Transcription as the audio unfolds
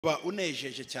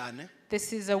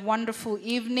This is a wonderful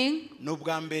evening.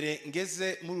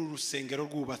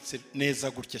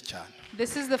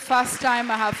 This is the first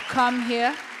time I have come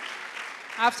here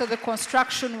after the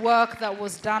construction work that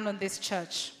was done on this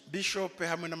church. Bishop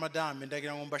and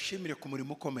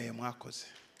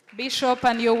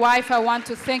your wife, I want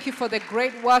to thank you for the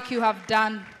great work you have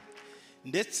done.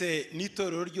 Ndetse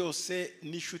n'itorero ryose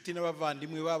n'ishuti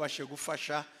n'abavandimwe babashe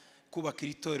gufasha kubaka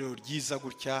itorero ryiza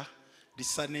gutya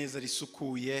risa neza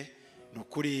risukuye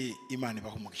nukuri Imana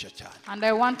ibahumugisha cyane. And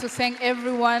I want to thank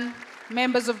everyone,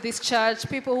 members of this church,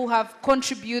 people who have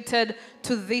contributed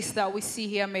to this that we see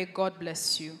here. May God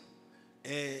bless you.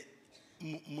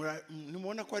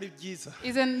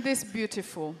 Isn't this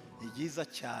beautiful?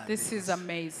 This is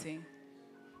amazing.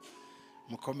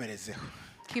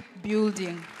 Keep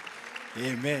building.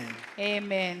 Amen.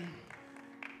 Amen.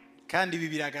 Kandi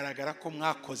bibiragaragara ko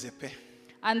mwakoze pe.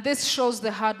 And this shows the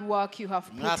hard work you have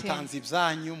put in. Mwatanze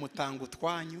ibyanyu mutanga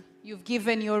utwanyu. You've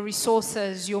given your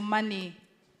resources, your money.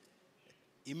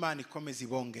 Imana ikomeze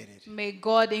ibongerere. May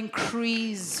God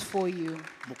increase for you.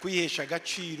 Mukuyihesha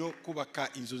agaciro kubaka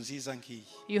inzu nziza nkiyi.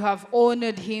 You have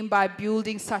honored him by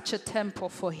building such a temple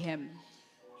for him.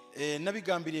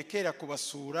 Nabigambiriye kera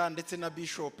kubasura ndetse na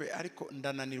bishop ariko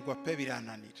ndananirwa pe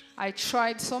birananira. I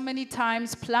tried so many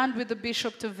times, planned with the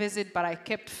bishop to visit, but I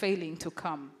kept failing to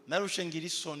come. Narushe ngira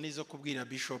isoni zo kubwira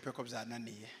bishop ko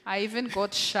byananiye. I even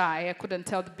got shy. I couldn't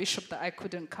tell the bishop that I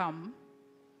couldn't come.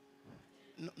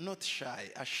 Not shy,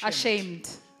 ashamed.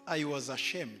 I was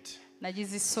ashamed.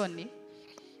 Nagize isoni.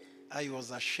 I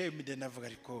was ashamed navuga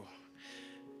ariko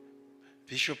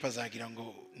bishop azagira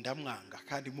ngo ndamwanga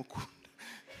kandi mukunda.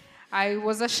 I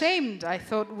was ashamed. I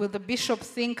thought, will the bishop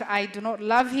think I do not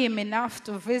love him enough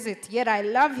to visit? Yet I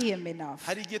love him enough.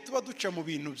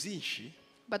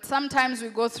 But sometimes we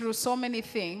go through so many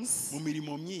things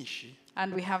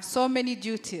and we have so many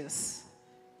duties.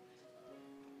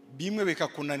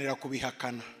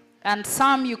 And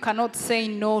some you cannot say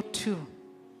no to.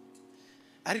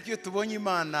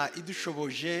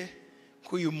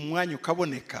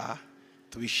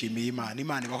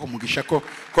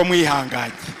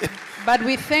 But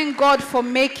we thank God for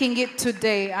making it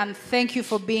today and thank you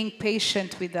for being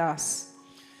patient with us.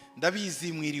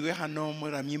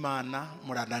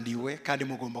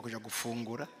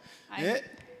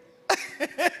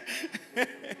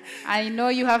 I know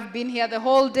you have been here the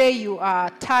whole day. You are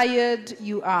tired,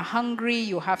 you are hungry,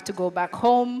 you have to go back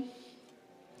home.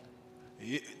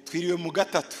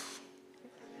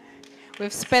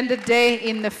 We've spent the day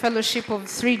in the fellowship of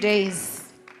 3 days.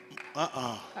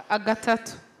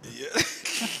 Agatatu.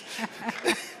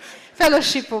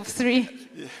 Fellowship of 3.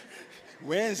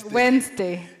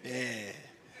 Wednesday.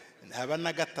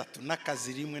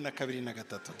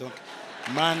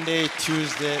 Monday,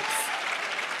 Tuesday.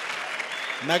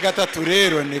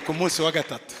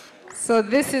 So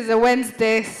this is a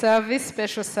Wednesday service,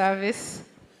 special service.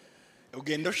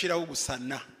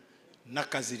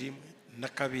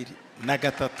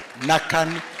 Nagatatu,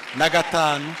 nakani,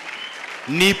 nagatanu,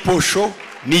 ni posho,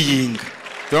 ni yinga.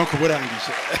 Donc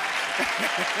burangije.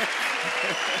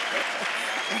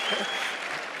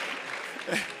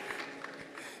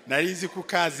 Narizi ku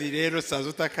kazi rero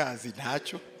sazuta kazi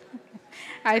ntacyo.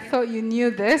 I thought you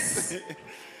knew this.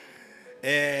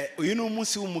 Uyu ni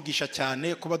umunsi w'umugisha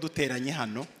cyane kuba duteranye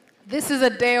hano. This is a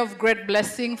day of great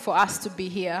blessing for us to be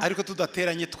here. Ariko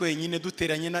tudateranye twenyine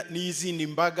duteranye n'izindi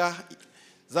mbaga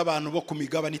z'abantu bo ku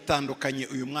migabane itandukanye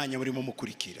uyu mwanya burimo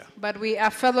mukurikira. But we are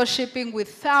fellowshipping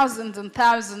with thousands and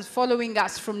thousands following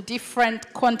us from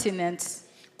different continents.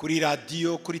 Kuri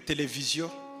radio, kuri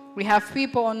televiziyo. We have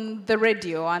people on the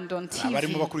radio and on TV.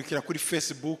 Abarimo bakurikira kuri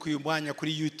Facebook uyu mwanya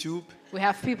kuri YouTube. We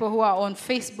have people who are on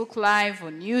Facebook Live,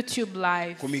 on YouTube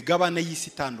Live. Ku migabane y'isi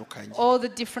itandukanye. All the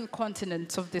different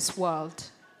continents of this world.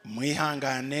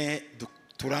 Mwihangane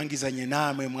turangizanye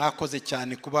namwe mwakoze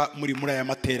cyane kuba muri aya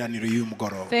materaniro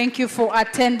y'umugoroba. Thank you for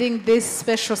attending this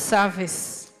special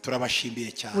service.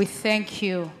 Turabashimiye cyane. We thank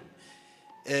you.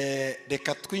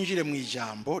 Reka twinjire mu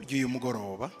ijambo ry'uyu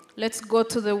mugoroba. Let's go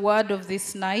to the word of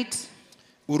this night.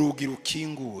 Urugi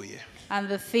rukinguye. And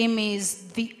the theme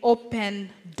is the open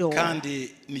door.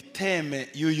 Kandi ni teme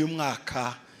y'uyu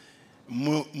mwaka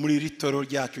muri ritoro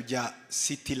ryacu rya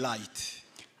City Light.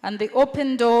 And the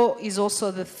open door is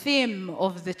also the theme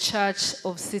of the Church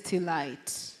of City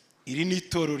Light. Iri ni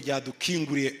itoro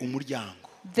ryadukinguriye umuryango.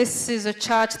 This is a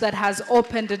church that has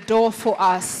opened a door for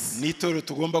us. Ni itoro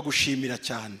tugomba gushimira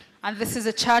cyane. And this is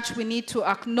a church we need to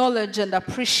acknowledge and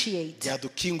appreciate.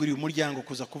 Ryadukinguriye umuryango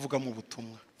kuza kuvuga mu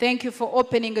butumwa. Thank you for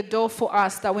opening a door for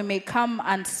us that we may come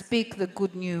and speak the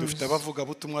good news. Dufite abavuga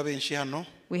butumwa benshi hano.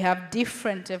 We have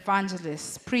different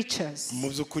evangelists, preachers. mu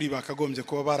by'ukuri bakagombye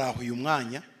kuba barahuye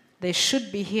umwanya, They should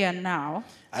be here now.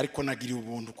 ariko nagiriwe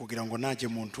ubuntu kugira ngo najye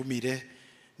muntumire,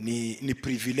 ni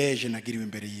privilege nagiriwe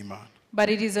imbere y'Imana. But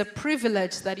it is a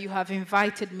privilege that you have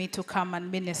invited me to come and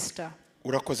minister.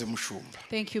 Urakoze mushumba.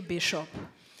 Thank you, Bishop.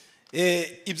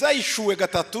 Ibyayishuwe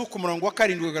 3 ku murongo wa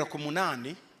 7 kugera ku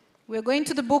 8. We're going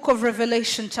to the book of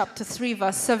Revelation, chapter 3,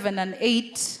 verse 7 and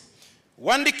 8.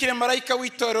 Wandikire marayika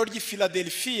w'itorero ry'i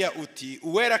Philadelphia uti,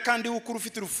 uwera kandi w'ukuri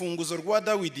ufite urufunguzo rwa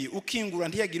Dawidi, ukingura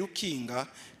ntiyagira ukinga,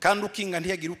 kandi ukinga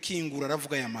ntiyagira ukingura,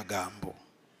 aravuga aya magambo.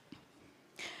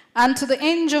 And to the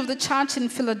angel of the church in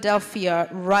Philadelphia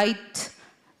write,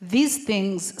 these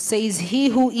things says he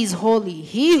who is holy,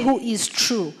 he who is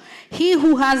true, he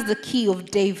who has the key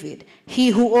of David, he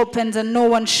who opens and no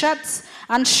one shuts,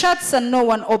 and shuts and no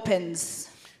one opens.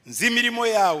 Nzi imirimo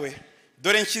yawe,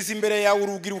 dore nshyize imbere yawe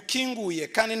urugi rukinguye,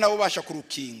 kandi nawe ubasha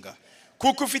kurukinga.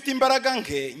 Kuko ufite imbaraga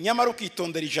nke, nyamara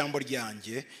ukitondera ijambo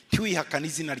ryanjye, ntiwihakane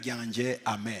izina ryanjye.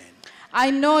 Amen.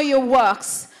 I know your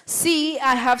works. See,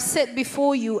 I have set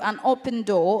before you an open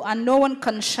door, and no one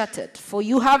can shut it. For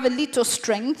you have a little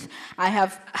strength. I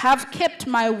have kept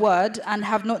my word and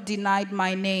have not denied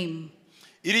my name.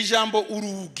 Iri jambo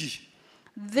urugi,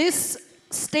 This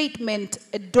statement,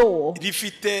 a door,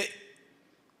 rifite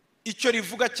icyo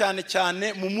rivuga cyane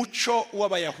cyane mu muco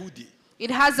w'Abayahudi.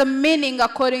 it has a meaning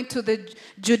according to the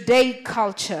Judaic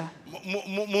culture.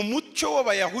 Mu muco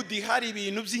w'Abayahudi hari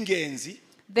ibintu by'ingenzi.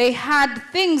 They had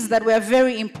things that were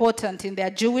very important in their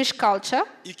Jewish culture.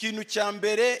 Ikintu cya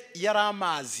mbere yari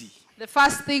amazi. The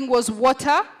first thing was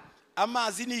water.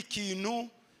 Amazi ni ikintu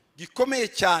gikomeye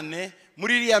cyane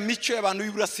muri iriya mico y'abantu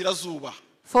b'iburasirazuba.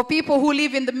 For people who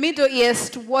live in the Middle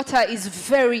East, water is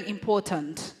very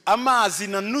important. Amazi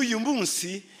na n'uyu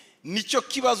munsi nicyo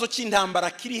kibazo cy'intambara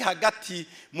kiri hagati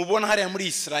mubona hariya muri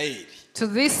Israeli. To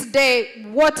this day,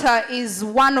 water is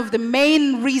one of the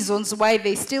main reasons why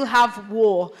they still have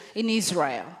war in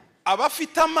Israel.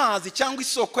 Abafite amazi cyangwa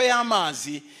isoko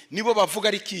y'amazi nibo bavuga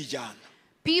ari kijyana.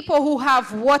 People who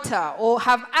have water or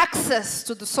have access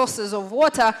to the sources of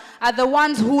water are the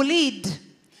ones who lead.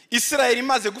 Israeli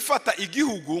imaze gufata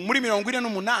igihugu muri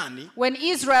 48. When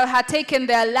Israel had taken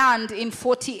their land in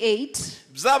 48,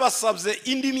 byabasabye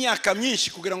indi myaka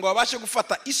myinshi kugira ngo babashe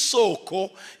gufata isoko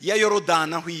ya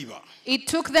Yorodani aho iba. it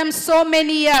took them so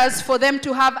many years for them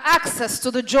to have access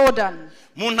to the Jordan.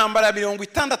 Mu ntambara ya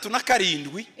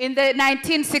 67 In the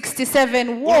 1967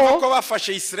 uko war,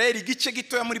 bafashe Israeli igice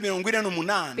gitoya muri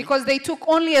 48, because they took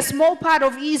only a small part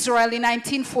of Israel in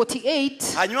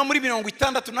 1948, hanyuma muri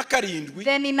 67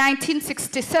 then in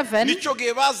 1967, nicyo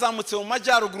gihe bazamutse mu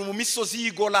majyaruguru mu misozi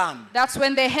y'i Golani. that's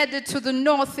when they headed to the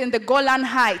north in the Golan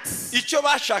Heights. Icyo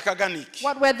bashakaga niki?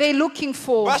 What were they looking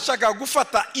for? Bashakaga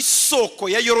gufata isoko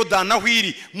ya Yorodani aho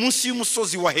iri munsi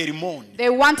y'umusozi wa Herimoni. They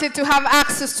wanted to have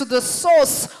access to the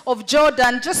source of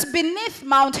Jordan just beneath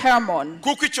Mount Hermon,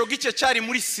 Kuko icyo gice cyari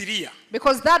muri Siriya.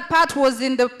 because that part was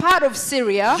in the part of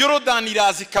Syria. Yorodani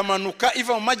iraza ikamanuka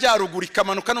iva mu majyaruguru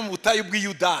ikamanuka no mu butayu bw'i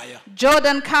Yudaya.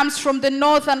 Jordan comes from the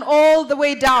north and all the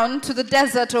way down to the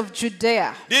desert of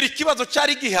Judea. Rero ikibazo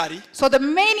cyari gihari, So the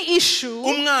main issue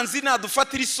umwanzi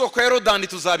nadufatira isoko ya Yorodani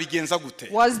tuzabigenza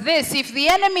gute? was this: if the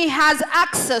enemy has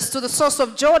access to the source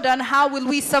of Jordan, how will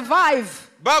we survive?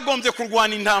 Bagombye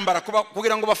kurwana intambara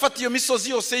kugira ngo bafate iyo misozi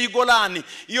yose y'i Golani,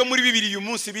 iyo muri Bibiliya uyu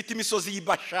munsi bita imisozi y'i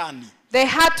Bashani. They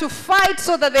had to fight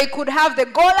so that they could have the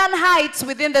Golan Heights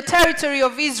within the territory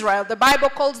of Israel. The Bible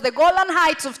calls the Golan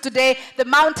Heights of today the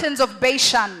mountains of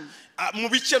Bashan. Mu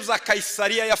bice bya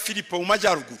Kaisariya ya Filipo mu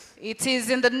majyaruguru. It is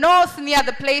in the north near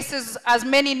the places as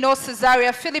many know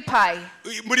Caesarea Philippi.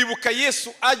 Muribuka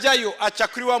Yesu ajyayo aca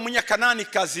kuri wa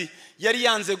munyakananikazi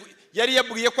yari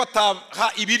yabwiye ko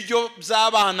ataha ibiryo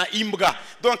by'abana imbwa.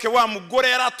 Donc wa mugore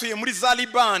yaratuye muri za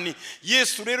Libani.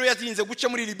 Yesu rero yatinze guca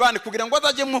muri Libani kugira ngo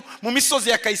azajye mu misozi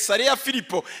ya Kaisariya ya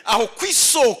Filipo aho ku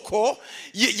isoko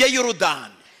ya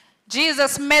Yorodani.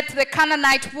 Jesus met the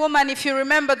Canaanite woman, if you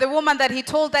remember, the woman that he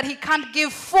told that he can't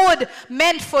give food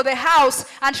meant for the house.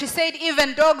 And she said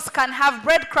even dogs can have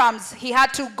breadcrumbs. He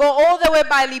had to go all the way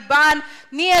by Liban,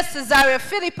 near Caesarea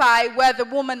Philippi, where the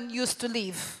woman used to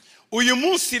live. Uyu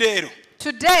munsi rero,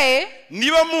 Today,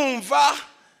 niba mumva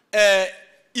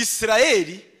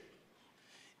Israeli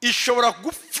ishobora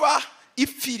gupfa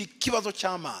ipfira ikibazo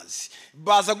cy'amazi,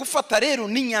 baza gufata rero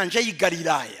n'inyanja y'i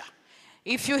Galilaya.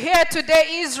 if you hear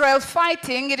today Israel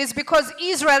fighting, it is because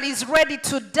Israel is ready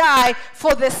to die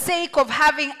for the sake of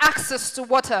having access to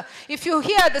water. If you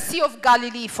hear the Sea of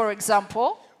Galilee, for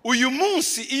example, Uyu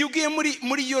munsi iyo ugiye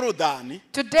muri Yorodani,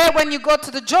 today when you go to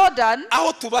the Jordan,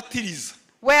 aho tubatiriza,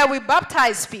 where we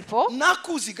baptize people,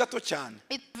 nakuzi gato cyane,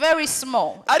 it's very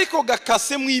small. ariko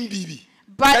gakasemo imbibi,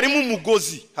 But- karimo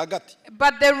umugozi hagati.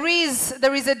 But there is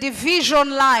a division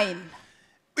line.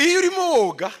 Iyo urimo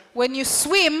woga When you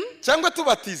swim cyangwa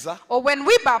tubatiza, or when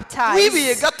we baptize,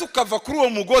 wibiye gato ukava kuri uwo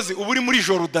mugozi uba uri muri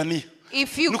Jorodani.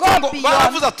 if you Nuko go ngo beyond,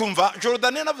 baravuze atumva,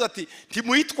 Jorodani navuze ati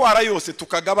ntimuyitwara yose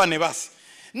tukagabane basi.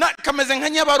 Kameze nka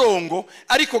Nyabarongo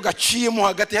ariko gaciyemo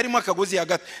hagati, harimo akagozi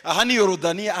hagati. Aha ni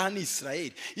Yorodani, aha ni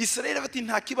Israeli. Israeli bati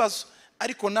nta kibazo,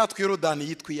 ariko natwe Yorodani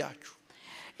yitwa yacu.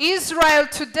 Israel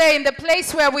today, in the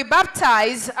place where we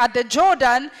baptize at the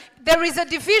Jordan, there is a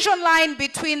division line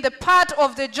between the part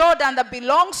of the Jordan that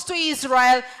belongs to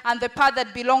Israel and the part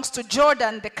that belongs to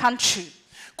Jordan, the country.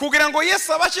 Kugira ngo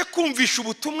Yesu abashe kumvisha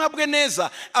ubutumwa bwe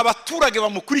neza, abaturage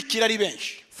bamukurikira ari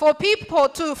benshi. For people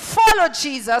to follow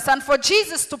Jesus and for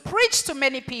Jesus to preach to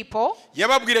many people,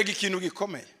 Yababwiraga ikintu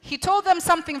gikomeye. he told them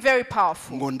something very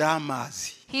powerful. Ngo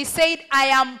ndamazi. He said, I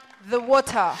am the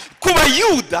water. Ku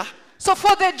Bayuda So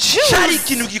for the cyari Jews,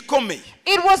 ikintu gikomeye.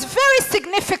 it was very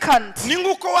significant. Ni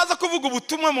nguko waza kuvuga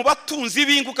ubutumwa mu batunzi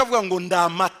b'inka ukavuga ngo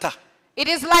ndamata. It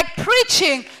is like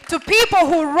preaching to people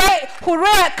who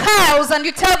rear cows and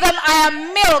you tell them, I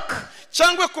am milk.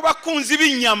 Cyangwa ku bakunzi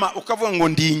b'inyama ukavuga ngo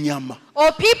ndi inyama.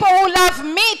 Or people who love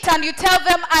meat and you tell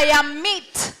them, I am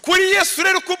meat. Kuri Yesu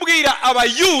rero kubwira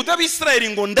Abayuda b'Israeli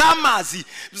ngo ndamazi,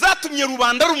 byatumye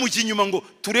rubanda rumujya inyuma ngo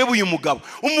turebe uyu mugabo.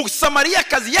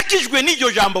 Umusamariyakazi yakijwe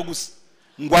n'iryo jambo gusa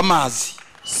ngo amazi.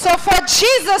 So for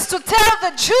Jesus to tell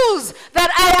the Jews that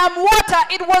I am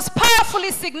water, it was powerfully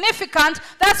significant.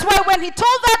 That's why when he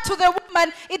told that to the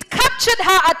woman, it captured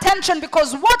her attention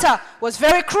because water was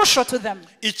very crucial to them.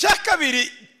 Icyakabiri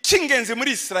cy'ingenzi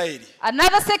muri Israeli,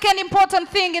 Another second important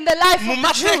thing in the life mu of the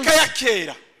mateka ya Jews,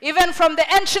 kera even from the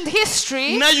ancient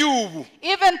history, na y'ubu,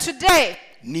 even today,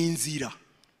 ni inzira.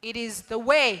 it is the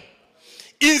way.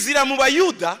 Inzira mu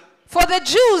Bayuda For the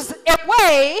Jews, a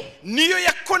way niyo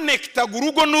yakonektaga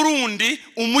urugo n'urundi,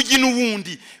 umujyi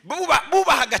n'uwundi.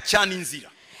 Bubahaga cyane inzira.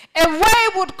 A way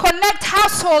would connect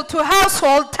household to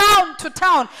household, town to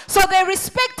town. So they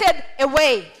respected a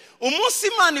way. Umunsi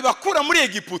Imana ibakura muri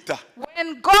Egiputa,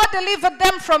 When God delivered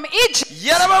them from Egypt,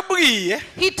 yarababwiye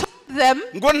he told them,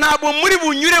 ngo ntabwo muri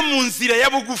bunyure mu nzira ya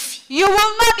bugufi, you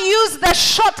will not use the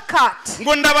shortcut.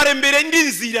 ngo ndabarembere indi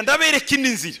nzira, ndabereka indi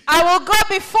nzira. I will go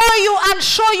before you and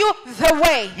show you the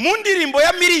way. Mu ndirimbo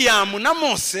ya Miriyamu na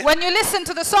Mose When you listen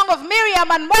to the song of Miriam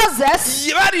and Moses,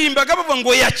 barimbaga bavuga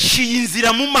ngo yaciye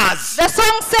inzira mu mazi. the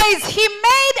song says he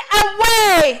made a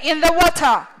way in the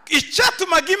water.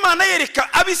 Icyatumaga Imana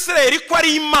yereka Abisirayeli ko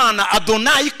ari Imana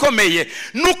Adonai ikomeye,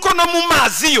 nuko no mu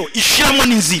mazi yo ishiramo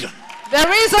n'inzira. The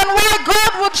reason why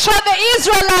God would show the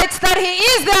Israelites that he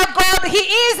is their God, he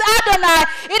is Adonai,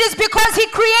 it is because he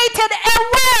created a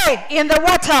way in the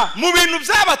water. Mu bintu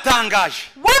byabatangaje,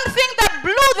 One thing that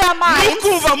blew their minds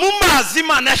nukuva mu mazi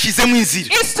Imana yashizemo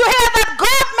inzira. is to hear that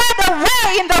God made a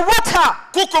way in the water.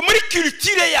 Kuko muri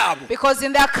culture yabo, Because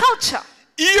in their culture,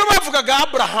 iyo bavugaga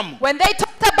Abrahamu, when they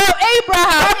talked about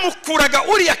Abraham, bamukuraga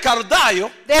Uriya Kaldayo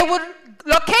they would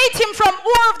locate him from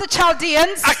Ur of the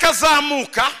Chaldeans,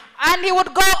 akazamuka and he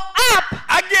would go up,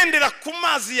 agendera ku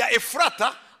mazi ya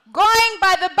Efrata, going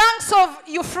by the banks of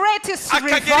Euphrates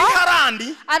akagera River, i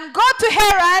Harani, and go to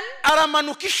Haran.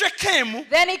 aramanuka i Shekemu,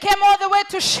 Then he came all the way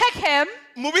to Shechem,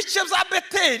 mu bice bya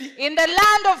Beteli, in the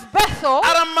land of Bethel.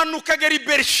 aramanuka agera i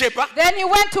Berisheba. Then he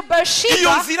went to Iyo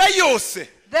Beersheba, nzira yose,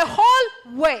 the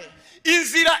whole way.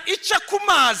 inzira ica ku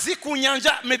mazi ku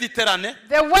nyanja Mediterane,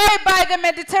 The way by the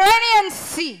Mediterranean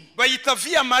Sea. bayita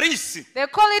Via Marisi. They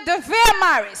call it the Via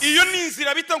Maris. Iyo ni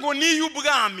inzira bita ngo ni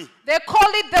iy'ubwami, They call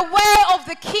it the way of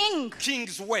the king,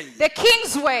 King's Way. the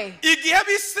king's way. Igihe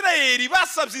Abisirayeli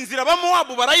basabye inzira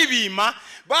Abamowabu barayibima,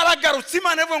 baragarutse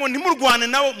Imana ivuga ngo ntimurwane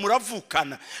nabo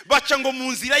muravukana, baca ngo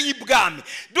mu nzira y'ibwami.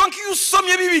 Donc iyo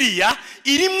usomye Bibiliya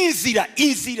irimo inzira.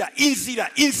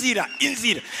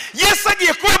 Yesu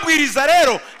agiye kubabwiriza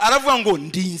rero aravuga ngo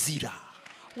ndi inzira.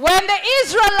 When the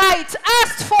Israelites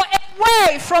asked for a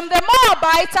way from the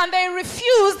Moabites and they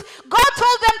refused, God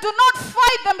told them, do not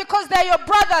fight them because they're your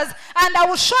brothers, and I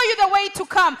will show you the way to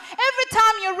come. Every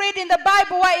time you read in the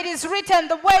Bible where it is written,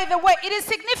 the way, it is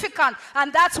significant.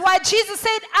 And that's why Jesus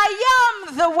said, I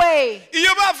am the way.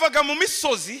 Iyo bavaga mu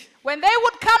misozi When they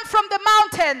would come from the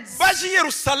mountains, baje i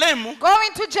Yerusalemu,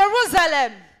 going to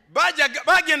Jerusalem,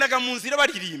 bagendaga mu nzira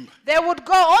baririmba, they would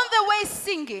go on the way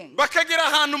singing. bakagera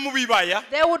ahantu mu bibaya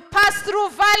They would pass through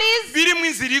valleys, birimo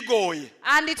inzira igoye.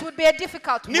 and it would be a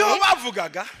difficult Niho way.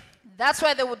 bavugaga That's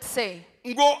why they would say,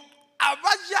 ngo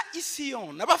abaja i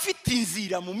Siyoni, abafite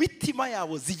inzira mu mitima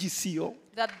yabo z'Igisiyoni,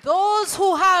 that those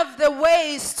who have the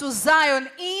ways to Zion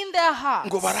in their hearts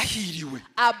ngo barahiriwe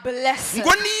are blessed.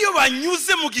 ngo niyo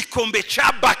banyuze mu gikombe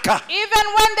cya baka Even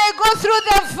when they go through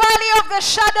the valley of the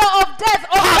shadow of death,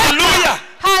 Hallelujah.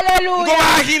 ngo hallelujah,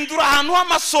 bahindura ahantu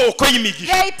h'amasoko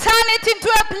y'imigisha. they turn it into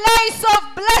a place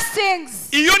of blessings.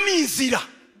 Iyo ni inzira.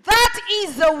 That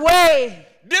is the way.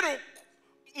 Rero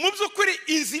mu by'ukuri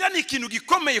inzira ni ikintu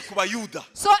gikomeye ku bayuda.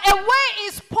 So a way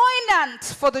is poignant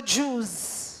for the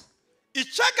Jews.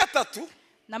 Icya gatatu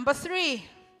Number 3,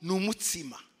 ni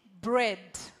umutsima. bread.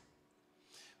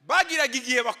 Bagiraga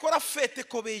igihe bakora fete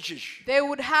ko bejeje. They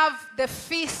would have the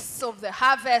feasts of the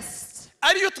harvest,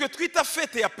 Ariyo twe twita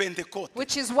fete ya Pentecote.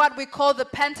 which is what we call the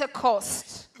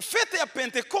Pentecost. Fete ya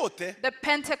Pentecote The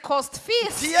Pentecost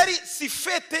feast. ntiyari si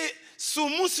fete si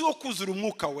umunsi wo kuzura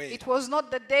umwuka wera. It was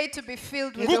not the day to be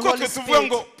filled with the Nguko Holy twe tuvuga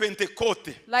ngo Spirit.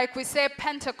 Pentecote. Like we say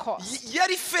Pentecost.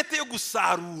 Yari fete yo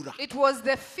gusarura. It was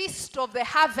the feast of the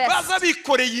harvest. Baza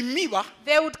bikoreye imiba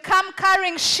They would come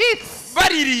carrying sheaths,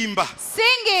 baririmba.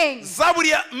 singing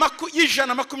Zaburi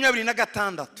y'ijana makumyabiri na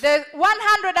gatandatu. the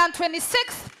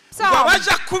 126th Ngo Psalm.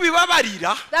 abaja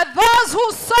kubibabarira That those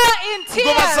who sow in ngo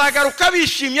tears bazagaruka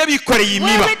bishimye bikoreye will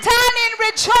imiba. return in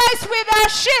rejoice with their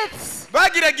sheaths.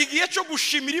 Bagiraga igihe cyo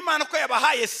gushimira Imana ko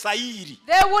yabahaye sayiri.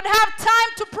 They would have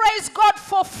time to praise God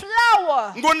for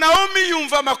flour. Ngo Naomi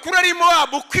yumva amakuru arimo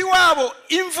wabo ko iwabo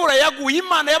imvura yaguye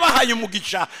Imana yabahaye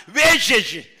umugisha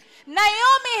bejeje.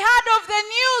 Naomi heard of the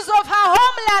news of her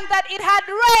homeland that it had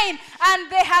rained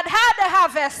and they had had a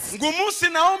harvest. Ngo umunsi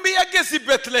Naomi yageze i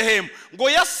Bethlehem ngo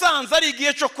yasanze ari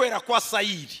igihe cyo kwera kwa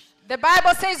sayiri. The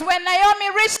Bible says when Naomi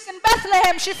reached in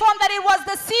Bethlehem, she found that it was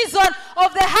the season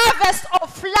of the harvest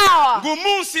of flour. Ngo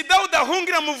umunsi Dawudi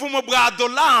ahungira mu buvumo bwa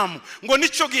Adulamu ngo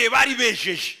nico gihe bari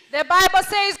bejeje. The Bible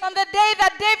says on the day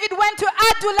that David went to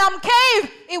Adullam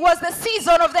cave, it was the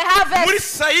season of the Muri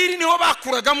harvest. sayiri niho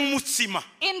bakuragamo umutsima.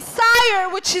 In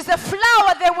Syre, which is the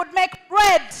flour, they would make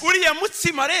bread. Uriya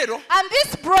mutsima rero And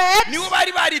this bread, niwo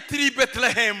bari baritiriye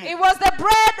Bethlehem. it was the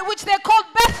bread which they called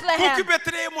Kuko i Bethlehem.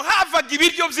 Bethlehem havaga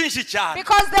ibiryo byinshi cyane.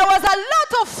 Because there was a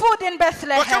lot of food in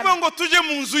Bethlehem. Bakavuga ngo tuje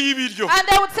mu nzu y'ibiryo. And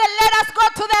they would say, let us go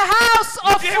to the house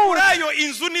Mu of food. Giheburayo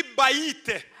inzu ni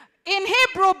bayite. In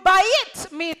Hebrew,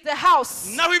 bayit means the house.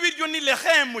 Naho ibiryo ni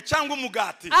lehemu cyangwa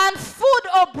umugati. And food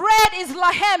or bread is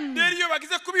lahem. Rero iyo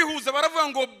bagize kubihuza baravuga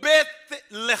ngo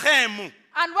Bethlehemu.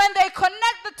 And when they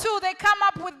connect the two, they come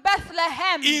up with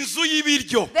Bethlehem, Inzu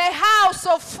y'ibiryo. the house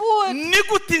of food. Ni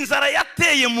gute inzara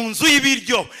yateye mu nzu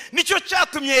y'ibiryo. Nicyo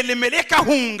cyatumye Elimeleki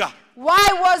ahunga. Why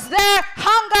was there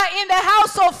hunger in the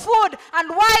house of food? And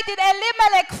why did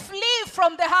Elimelech flee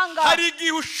from the hunger? Hari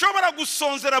igihe ushobora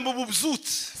gusonzera mu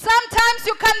bubyutse. Sometimes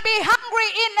you can be hungry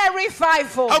in a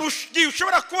revival. Hari igihe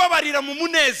ushobora kubabarira mu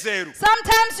munezero.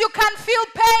 Sometimes you can feel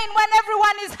pain when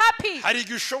everyone is happy. Hari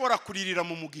igihe ushobora kuririra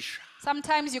mu mugisha.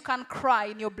 Sometimes you can cry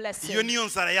in your Iyo blessing. niyo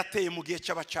nzara yateye mu gihe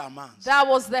cy'abacamanza. That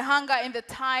was the hunger in the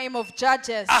time of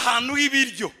Judges. Ahantu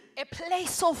h'ibiryo A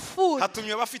place of food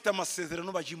hatumye abafite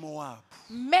amasezerano bajya i Mowabu.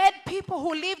 made people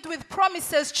who lived with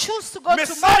promises choose to go to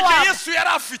Mesaje Moab. Yesu yari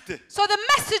afite So the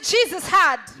message Jesus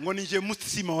had, ngo ni jye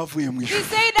mutsima wavuye mu he ijuru.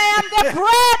 said, I am the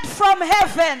bread from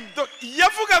heaven.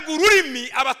 Yavugaga ururimi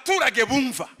abaturage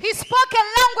bumva He spoke a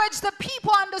language the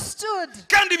people understood.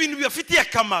 kandi ibintu bibafitiye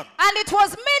akamaro. And it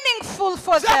was meaningful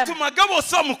for them. Byatumaga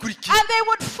bose bamukurikira. And they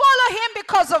would follow him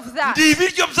because of that. Ndi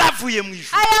ibiryo byavuye mu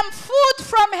ijuru. I am food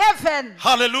from heaven.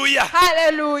 Haleluya.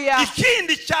 Hallelujah.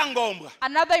 Ikindi cyangombwa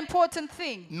Another important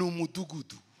thing, ni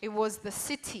umudugudu. it was the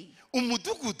city.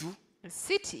 Umudugudu A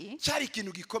city, cyari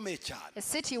ikintu gikomeye cyane. a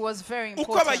city was very Uko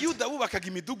important. abayuda bubakaga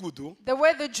imidugudu, The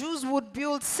way the Jews would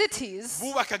build cities,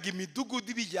 bubakaga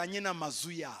imidugudu bijyanye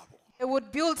n'amazu yabo. they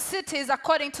would build cities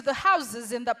according to the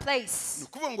houses in the Ni place.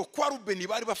 ukuvuga ngo kwa Rubeni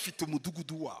bari bafite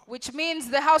umudugudu wabo. Which means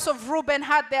the house of Reuben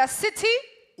had their city.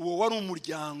 Uwo wari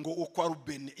umuryango wo kwa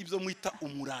Rubeni, ibyo mwita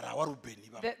umurara wa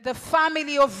Rubeni. The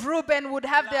family of Reuben would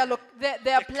have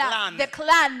their plan. clan. The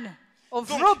clan of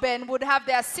Donc, Reuben would have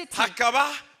their city.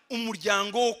 Hakaba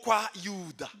umuryango wo kwa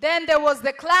Yuda. Then there was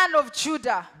the clan of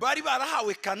Judah. Bari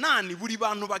barahawe Kanani, buri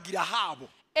bantu bagira habo.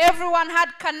 Everyone had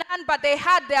Canaan, but they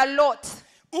had their lot.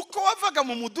 Uko wavaga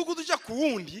mu mudugudu ujya ku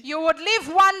wundi, You would leave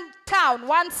one town,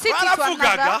 one city to another,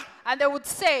 Baravugaga, and they would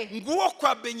say nguwo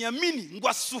kwa Benyamini ngo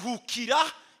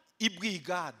asuhukira i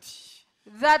Bwigadi.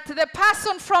 that the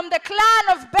person from the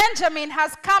clan of Benjamin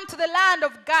has come to the land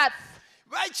of Gath.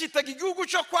 Bayitaga igihugu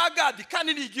cyo kwa Gadi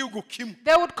kandi ni igihugu kimwe.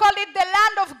 They would call it the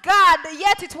land of God,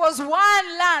 yet it was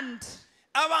one land.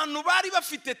 Abantu bari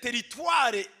bafite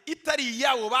teritware itari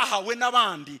iyabo bahawe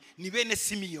n'abandi ni bene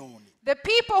Simiyoni. The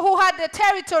people who had the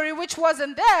territory which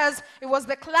wasn't theirs, it was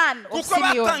the clan of kuko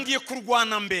Simeon. batangiye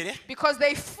kurwana mbere Because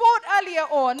they fought earlier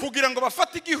on kugira ngo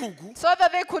bafate igihugu, so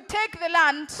that they could take the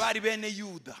land. bari bene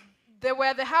Yuda. They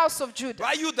were the house of Judah.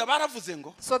 Ba Yuda baravuze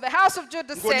ngo So the house of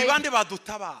Judah ngo ni said, bande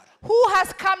badutabara. who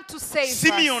has come to save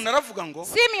Simeon us? aravuga ngo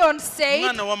Simeon said,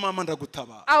 mwana wa mama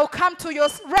ndagutabara. I'll come to your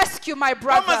rescue, my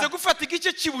Bamaze brother. gufata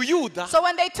igice cy'Ubuyuda, So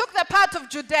when they took the part of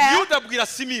Judea, Yuda abwira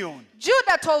Simeon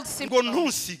Judah told ngo Simeon,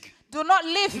 ntusige, do not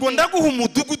leave ngo me. ndaguha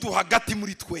umudugudu hagati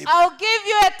muri twebwe. I'll give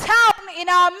you a town in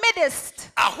our midst.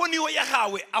 Aho niho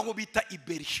yahawe aho bita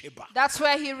Iberisheba, That's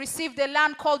where he received a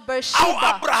land called aho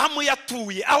Beersheba, Abrahamu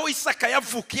yatuye, aho Isaka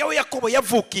yavukiye, aho Yakobo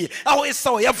yavukiye, aho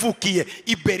Esau yavukiye,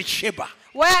 Iberisheba.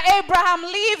 where Abraham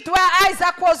lived, where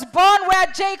Isaac was born, where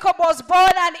Jacob was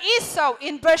born, and Esau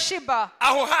in Beersheba.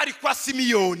 Aho hari kwa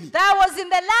Simiyoni, That was in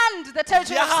the land, the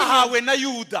territory of Simeon, yahawe na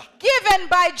Yuda. given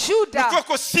by Judah.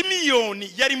 Kuko Simiyoni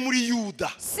yari muri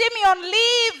Yuda, Simeon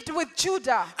lived with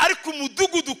Judah. ariko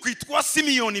umudugudu kwitwa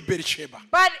Simiyoni Berisheba.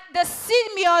 But the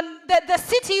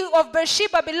city of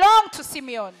Beersheba belonged to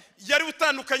Simeon. Yari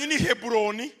utandukanye ni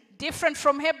Heburoni, Different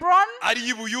from Hebron, ari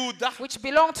y'Ubuyuda, which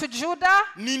belonged to Judah,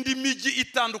 n'indi miji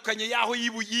itandukanye yaho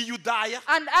y'Iyudaya,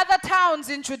 and other towns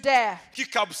in Judea,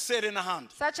 nk'Ikabusere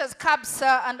n'ahandi. such as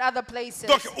Kabsa and other places.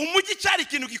 Donc umujyi cyari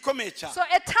ikintu gikomeye cyane. So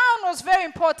a town was very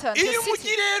important. the Iyo city.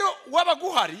 umujyi rero wabaga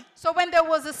uhari, So when there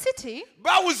was a city,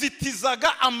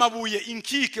 bawuzitizaga amabuye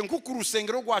inkike nk'uko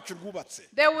urusengero rwacu rwubatse.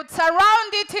 they would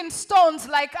surround it in stones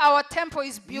like our temple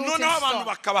is built in Noneho abantu stone.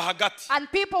 bakaba hagati.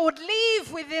 And people would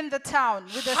live within the town,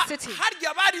 with the city.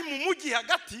 Harya bari mu mujyi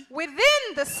hagati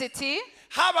Within the city,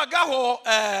 habagaho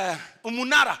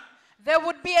umunara. there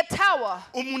would be a tower.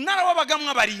 Umunara wabagamwe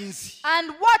abarinzi.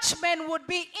 And watchmen would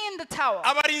be in the tower.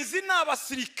 Abarinzi ni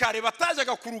abasirikare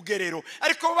batajaga ku rugerero,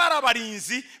 ariko bari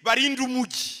abarinzi barinda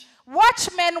umujyi.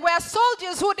 Watchmen were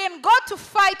soldiers who didn't go to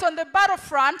fight on the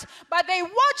battlefront, but they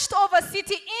watched over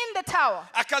city in the tower.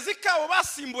 Akazi kabo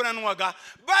basimburanwaga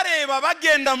bareba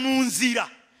bagenda mu nzira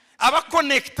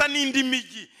abakonekta n'indi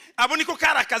migi. Abo niko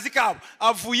kari akazi kabo.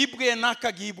 Avuye Ibwenaka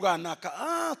agiye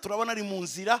Ibwanaka, turabona ari mu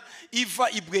nzira iva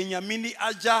Ibwenyamini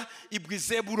ajya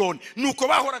Ibwizeburoni. Nuko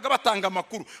bahoraga batanga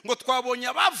amakuru ngo twabonye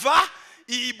abava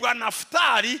ibwa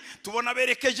Naftali, tubona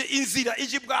berekeje inzira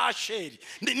ije ibwa Asheri.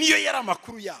 Niyo yari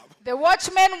amakuru yabo. The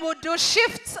watchmen would do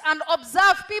shifts and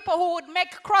observe people who would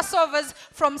make crossovers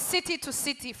from city to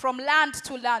city, from land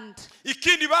to land.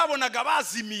 Ikindi babonaga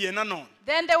bazimiye nanone.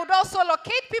 Then they would also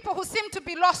locate people who seemed to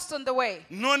be lost on the way.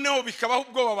 Noneho bikabaho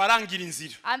ubwo barangira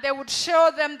inzira. And they would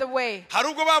show them the way. Hari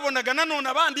ubwo babonaga nanone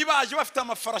abandi baje bafite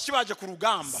amafarashi baje ku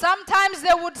rugamba. Sometimes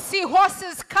they would see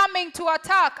horses coming to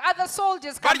attack, other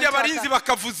soldiers coming Barya to barinzi attack.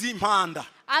 bakavuza impanda.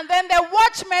 And then the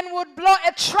watchmen would blow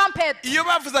a trumpet. Iyo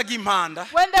bavuzaga impanda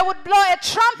When they would blow a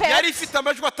trumpet, yari ifite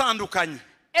amajwi atandukanye.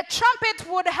 a trumpet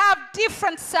would have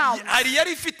different sounds. Hari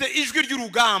yari ifite ijwi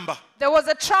ry'urugamba. There was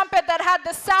a trumpet that had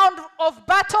the sound of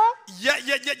battle.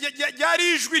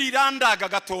 Yari ijwi rirandaga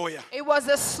gatoya. It was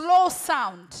a slow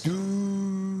sound.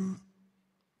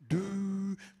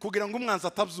 Kugira ngo umwanzi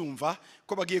atabyumva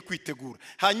ko bagiye kwitegura.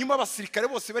 Hanyuma abasirikare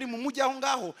bose bari mu mujyi aho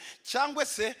ngaho cyangwa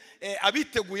se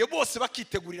abiteguye bose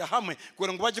bakitegurira hamwe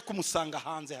kugira ngo baje kumusanga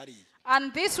hanze hariya.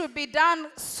 And this would be done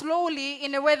slowly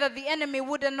in a way that the enemy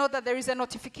wouldn't know that there is a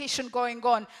notification going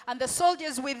on. And the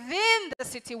soldiers within the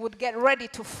city would get ready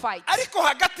to fight. Ariko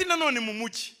hagati nanone mu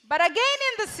mujyi But again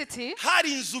in the city,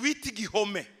 hari inzu bita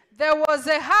igihome. there was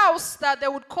a house that they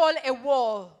would call a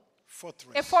wall.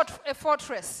 A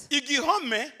fortress.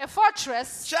 Igihome A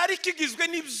fortress. cyari kigizwe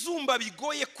n'ibyumba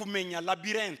bigoye kumenya,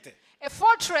 labyrinthe. A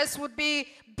fortress would be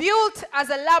built as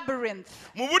a labyrinth.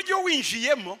 Mu buryo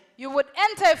winjiyemo You would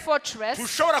enter a fortress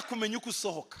tushobora kumenya uko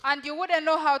usohoka and you wouldn't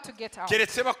know how to get out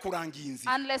keretse bakurangiye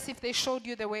inzira. unless if they showed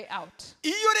you the way out.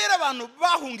 Iyo rero abantu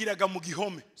bahungiraga mu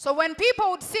gihome, So when people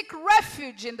would seek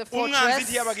refuge in the umwanzi fortress,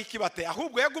 ntiyabaga ikibate,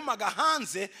 ahubwo yagumaga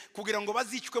hanze kugira ngo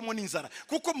bazicwemo n'inzara,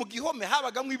 kuko mu gihome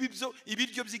habagamo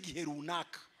ibiryo by'igihe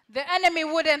runaka. the enemy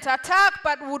wouldn't attack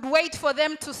but would wait for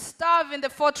them to starve in the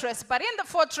fortress. But in the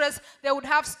fortress, they would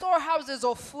have storehouses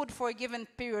of food for a given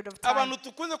period of time. Abantu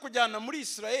tukunze kujyana muri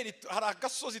Israeli hari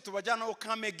agasozi tubajyanaho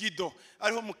ka Megido,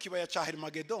 ariho mu kibaya cya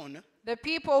Hermagedon. The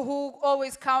people who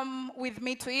always come with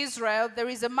me to Israel, there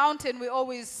is a mountain we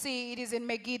always see. It is in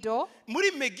Megiddo.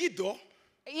 Muri Megido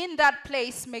In that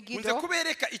place, nze Megiddo,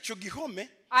 kubereka icyo gihome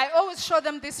I always show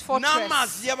them this fortress.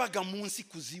 n'amazi yabaga munsi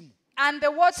kuzimu. And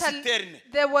the water, Citerne.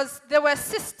 there were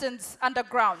cisterns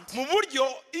underground. Mu buryo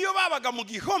iyo babaga mu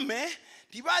gihome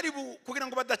ntibari kugira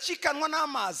ngo badacikanwa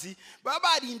n'amazi, baba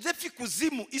barinze fi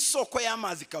kuzimu isoko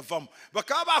y'amazi kavamo,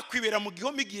 bakaba bakwibera mu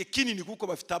gihome igihe kinini kuko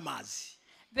bafite amazi.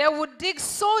 They would dig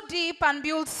so deep and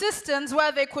build cisterns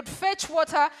where they could fetch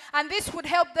water, and this would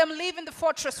help them live in the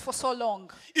fortress for so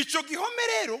long. icyo gihome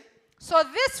rero So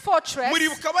this fortress,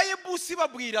 muribuka abayebusi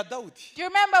babwira Dawudi do you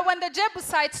remember when the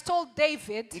Jebusites told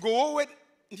David, ngo wowe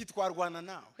ntitwarwana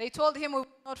nawe they told him, we will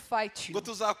not fight you. ngo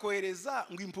tuzakohereza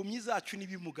ngo impumyi zacu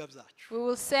n'ibimuga byacu. We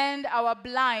will send our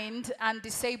blind and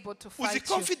disabled to uzi fight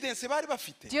you. confidence bari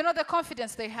bafite Do you know the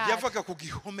confidence they had? yavaga ku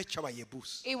gihome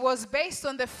cy'abayebusi. It was based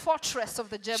on the fortress of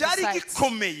the cyari Jebusites.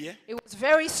 gikomeye It was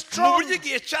very mu strong. buryo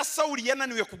igihe cya Sawuli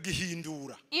yananiwe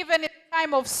kugihindura. Even in the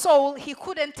time of Saul, he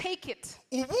couldn't take it.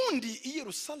 ubundi i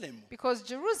Yerusalemu Because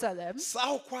Jerusalem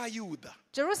saho kwa Yuda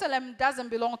doesn't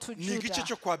belong to ni igice Judah.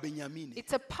 cyo kwa Benyamini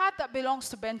It's a part that belongs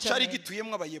to cyari Benjamin.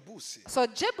 gituyemo abayebusi. So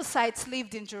Jebusites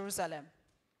lived in Jerusalem.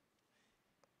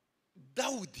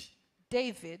 Dawudi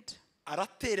David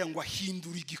aratera ngo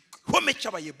ahindura igihome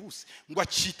cy'abayebusi ngo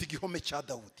acite igihome cya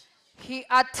Dawudi. he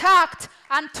attacked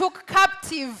and took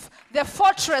captive the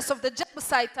fortress of the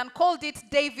Jebusites and called it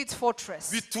David's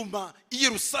fortress. bituma i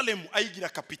Yerusalemu ayigira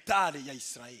kapitale ya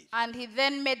Isirayeli. And he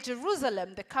then made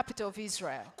Jerusalem the capital of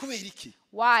Israel. kubera iki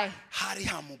Why? hari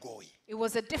hamugoye It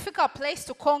was a difficult place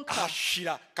to conquer.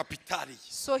 ahashira kapitale ye.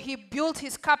 So he built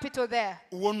his capital there.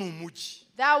 uwo ni umujyi.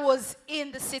 That was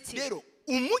in the city. rero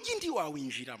umujyi ndi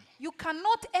wawinjiramo You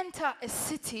cannot enter a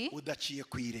city udaciye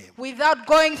ku irembo. without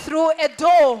going through a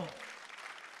door.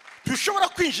 ntushobora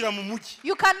kwinjira mu mujyi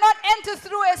You cannot enter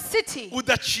through a city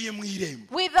udaciye mu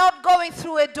irembo. without going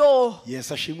through a door.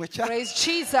 Yesu ashimwe cyane. Praise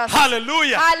Jesus.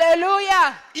 Hallelujah.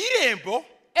 Hallelujah. irembo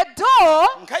A door,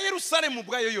 nka Yerusalemu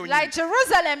ubwayo like yonyine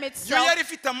Jerusalem yo itself, yari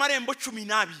ifite amarembo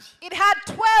 12. it had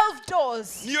 12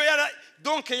 doors. niyo yara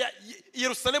donc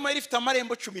Yerusalemu yari ifite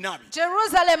amarembo 12.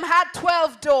 Jerusalem had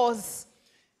 12 doors.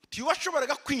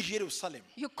 ntiwashoboraga kwinjira Yerusalemu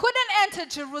You couldn't enter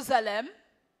Jerusalem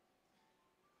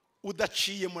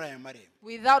udaciye muri aya marembo.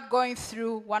 without going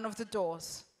through one of the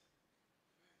doors.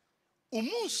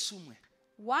 umunsi umwe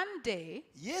One day,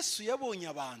 Yesu yabonye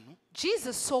abantu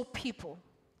Jesus saw people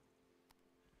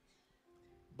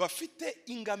bafite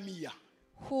ingamiya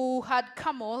who had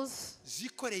camels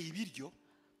zikoreye ibiryo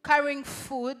carrying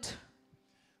food,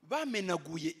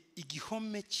 bamenaguye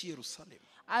igihome cy'i Yerusalemu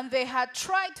and they had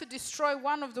tried to destroy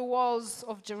one of the walls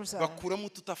of Jerusalem. bakuramo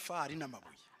ututafari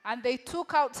n'amabuye. And they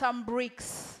took out some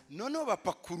bricks. noneho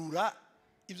bapakurura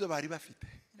ibyo bari bafite.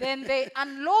 Then they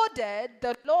unloaded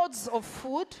the loads of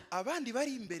food, abandi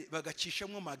bari imbere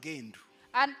bagacishamo magendo.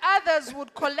 and others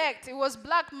would collect. It was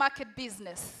black market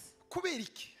business. kubera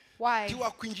iki Why?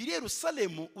 ntiwakwinjira i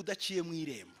Yerusalemu udaciye mu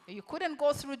irembo. You couldn't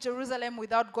go through Jerusalem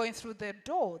without going through the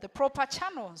door, the proper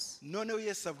channels. noneho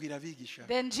Yesu abwira abigisha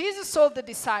Then Jesus told the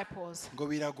disciples, ngo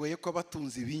biragoye ko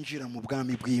abatunzi binjira mu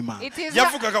bwami bw'Imana. It is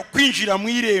yavugaga kwinjira mu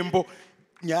irembo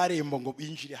nyarembo ngo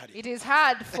binjire hari. it is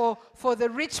hard for the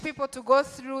rich people to go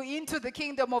through into the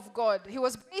kingdom of God. He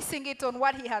was basing it on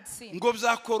what he had seen. ngo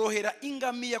byakorohera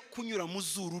ingamiya kunyura mu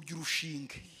zuru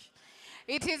ry'urushinge.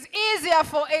 It is easier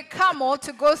for a camel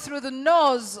to go through the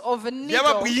nose of a needle.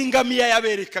 yababwiye ingamiya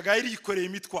yaberekaga yari yikoreye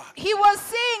imitwaro. He was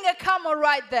seeing a camel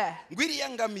right there. ngo iriya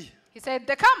ngamiya He said,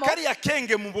 the camel, kariya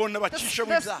kenge mubona bacisha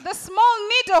mu byaha the small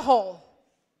needle hole,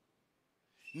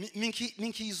 ni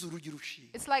nk'izuru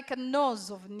ry'urushinge. it's like a nose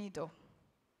of a needle.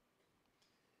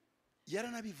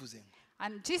 yaranabivuze ngo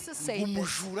And Jesus ngo said, this,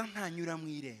 umujura ntanyura mu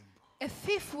irembo. a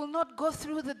thief will not go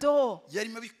through the door.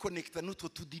 yarimo abikonekita n'utwo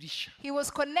tudirisha. He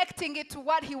was connecting it to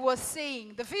what he was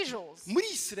seeing, the visuals. muri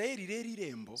Isirayeli rero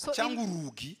irembo So cyangwa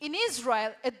urugi in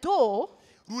Israel, a door,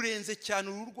 rurenze cyane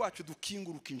uru rwacu dukinga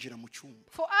ukinjira mu cyumba.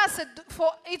 for us,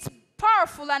 it's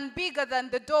powerful and bigger than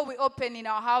the door we open in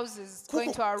our houses,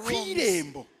 going to our kuko rooms.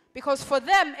 kw'irembo Because for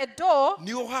them, a door,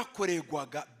 niho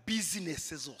hakorerwaga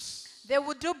bizinesi zose. they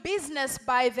would do business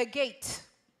by the gate.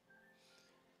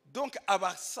 donc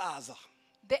abasaza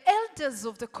The elders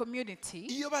of the community,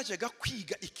 iyo bajyaga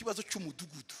kwiga ikibazo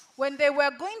cy'umudugudu when they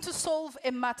were going to solve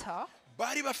a matter,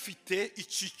 bari bafite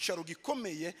icyicaro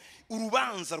gikomeye,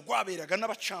 urubanza rwaberaga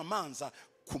n'abacamanza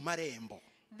ku marembo.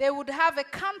 they would have a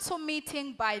council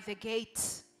meeting by the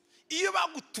gate. iyo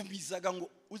bagutumizaga ngo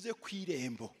uze ku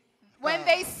irembo, When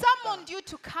they summoned you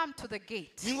to come to the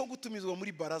gate, ni nko gutumizwa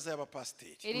muri baraza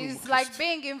y'abapasiteri. it is like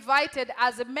being invited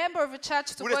as a member of a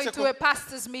church to go into a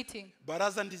pastor's meeting.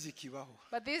 baraza ndizikibaho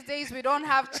But these days we don't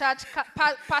have church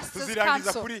pastors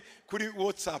tuzirangiza council. kuri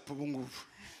WhatsApp ubu ngubu.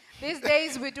 These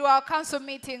days we do our council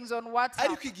meetings on WhatsApp.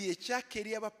 ariko igihe cya kera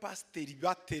y'abapasiteri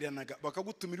bateranaga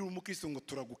bakagutumirira umukristo ngo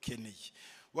turagukeneye,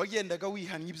 wagendaga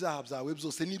wihannye ibyaha byawe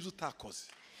byose n'ibyo utakoze.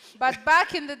 But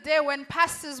back in the day when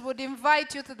pastors would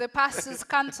invite you to the pastor's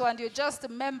council and you're just a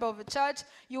member of a church,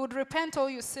 you would repent all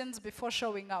your sins before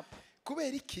showing up.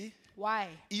 kubera iki Why?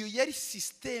 iyo yari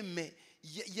systeme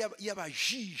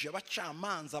y'abajije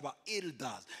abacamanza aba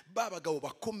elders babagabo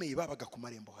bakomeye babaga ku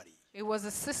marembo hariya. It was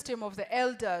a system of the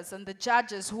elders and the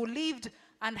judges who lived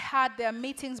and had their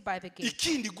meetings by the gate.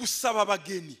 Ikindi gusaba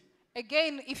abageni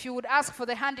Again, if you would ask for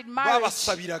the hand in marriage,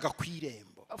 babasabiraga ku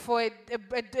irembo. for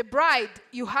a bride,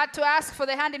 you had to ask for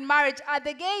the hand in marriage at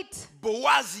the gate.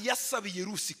 Bowazi yasabiye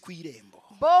Rusi ku irembo.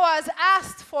 Boaz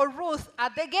asked for Ruth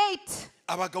at the gate.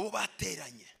 Abagabo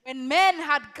bateranye. When men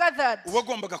had gathered,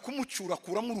 Uwagombaga kumucura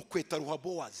kuramo urukweta ruha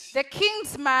Bowazi. the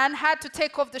king's man had to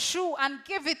take off the shoe and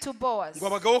give it to Boaz. Ngo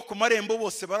abagabo ku marembo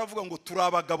bose baravuga ngo turi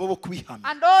abagabo bo kubihamya.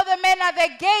 And all the men at the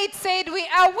gate said, we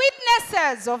are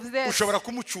witnesses of this. Ushobora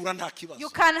kumucura nta kibazo. You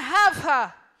can have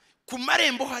her. Ku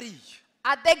marembo hariya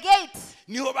At the gate,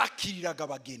 niho bakiriraga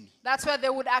abageni. that's where they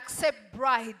would accept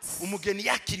brides. Umugeni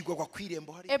yakirirwaga ku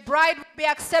irembo hariya. A bride would be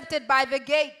accepted by the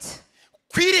gate.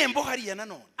 Ku irembo hariya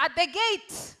nanone At the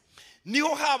gate,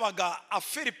 niho habaga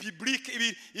affaire publique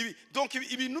donc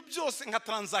ibintu byose nka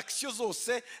transaction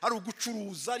zose ari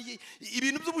ugucuruza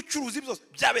ibintu by'ubucuruzi byose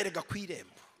byaberega ku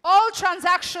irembo. all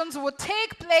transactions would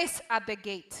take place at the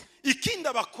gate. Ikindi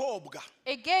abakobwa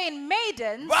Again,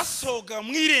 basoga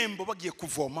mu irembo bagiye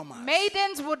kuvoma amazi.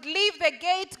 maidens would leave the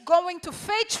gate going to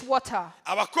fetch water.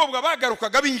 Abakobwa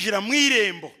bagarukaga binjira mu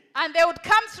irembo And they would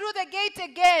come through the gate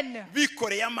again,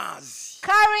 bikoreye amazi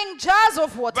carrying jars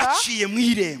of water, baciye mu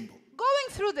irembo. going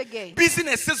through the gate.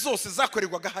 Business zose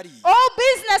zakorerwaga hariya. All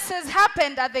businesses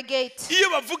happened at the gate. Iyo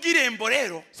bavuga irembo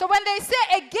rero So when they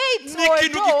say a gate ni or a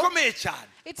ikintu door, gikomeye cyane.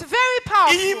 it's very Iyo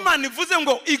powerful. Imana ivuze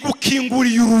ngo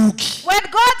igukinguriye urugi When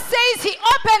God says He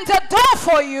opens a door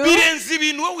for you, birenze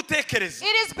ibintu wowe utekereza.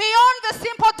 it is beyond the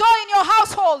simple door in your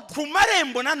household. Ku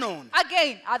marembo nanone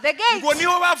Again, at the gate, ngo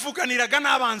niho bavuganiraga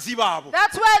n'abanzi babo.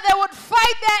 that's where they would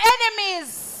fight their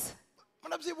enemies.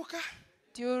 Murabyibuka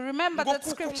Do you remember ngo that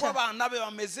kuko scripture? abana be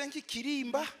bameze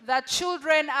nk'ikirimba That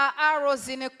children are arrows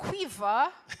in a quiver,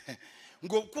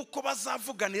 ngo kuko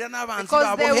bazavuganira n'abanzi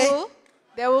because babo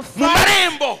they will mu fight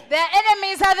marembo. their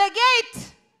enemies at the gate.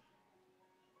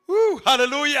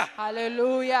 Hallelujah.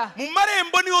 Hallelujah. Mu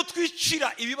marembo niho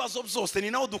twicira ibibazo byose, ni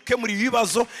naho dukemura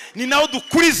ibibazo, ni naho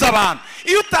dukuriza abantu.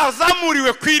 Iyo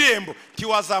utazamuriwe ku irembo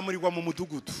ntiwazamurirwa mu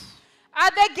mudugudu.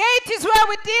 At the gate is where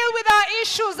we deal with our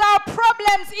issues, our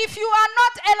problems. If you are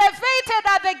not elevated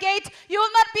at the gate, you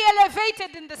will not be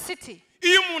elevated in the city.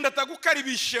 Iyo umuntu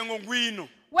atagukaribishe ngo ngwino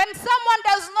When someone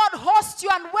does not host you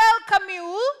and welcome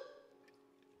you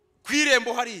ku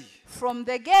irembo hariya from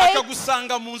the gate,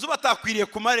 akagusanga mu nzu batakwiriye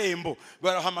ku marembo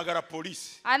barahamagara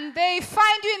polisi. and they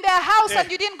find you in their house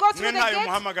and you didn't go through mwe the ntayo gate,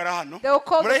 muhamagara hano they will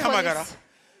call the murayihamagara.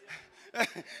 police.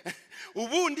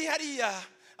 Ubundi hariya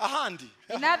ahandi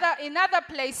In other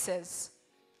places,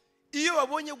 iyo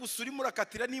babonye gusa urimo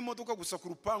urakatira n'imodoka gusa ku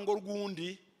rupango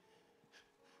rw'undi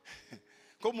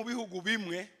ko mu bihugu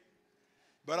bimwe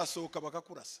barasohoka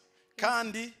bakakurasa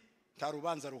kandi nta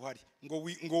rubanza ruhari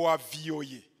ngo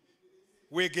waviyoye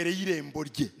wegereye irembo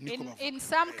rye niko bavuga. in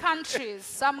some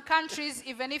countries,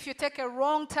 even if you take a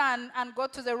wrong turn and go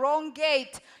to the wrong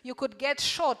gate, you could get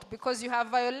shot because you have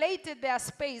violated their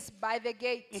space by the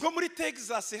gate. Nko muri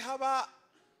Texas haba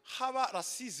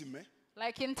racisme.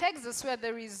 Like in Texas, where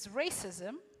there is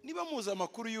racism. Niba muzi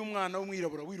amakuru y'umwana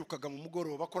w'umwirabura wirukaga mu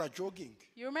mugoroba akora jogging.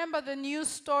 You remember the news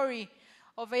story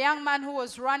of a young man who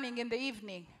was running in the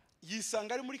evening.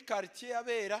 Yisanga ari muri quartier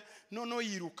abera noneho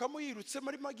yirukamo yirutsemo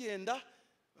arimo agenda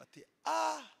bati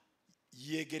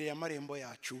yegereye amarembo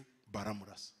yacu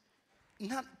baramurasa.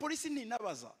 Polisi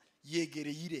ntinabaza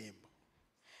yegereye irembo.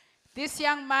 This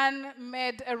young man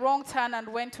made a wrong turn and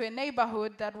went to a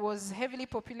neighborhood that was heavily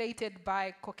populated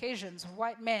by Caucasians,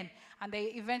 white men, and they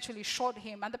eventually shot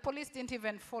him. And the police didn't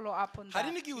even follow up on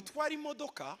Hari that. n'igihe utwara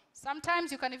imodoka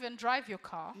Sometimes you can even drive your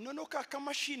car, noneho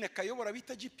kamashine kayobora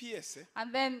bita GPS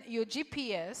and then your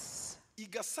GPS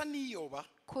igasa niyoba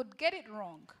could get it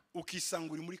wrong.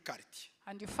 ukisanga uri muri quartier.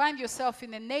 And you find yourself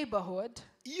in a neighborhood.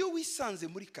 Iyo wisanze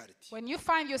muri quartier When you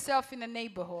find yourself in a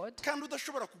neighborhood kandi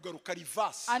udashobora kugaruka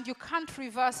reverse and you can't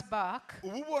reverse back,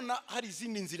 uba ubona hari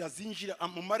izindi nzira zinjira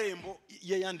mu marembo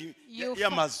y'ayandi You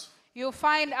y'amazu. you'll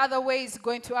find other ways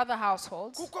going to other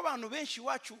households. Kuko abantu benshi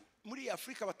iwacu muri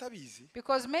Afrika batabizi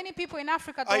Because many people in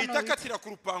Africa don't know ahita it. akatira ku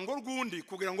rupango rw'undi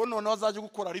kugira ngo noneho azaje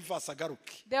gukora reverse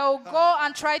agaruke. They'll go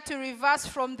and try to reverse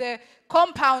from the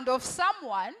compound of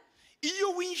someone.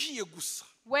 Iyo winjiye gusa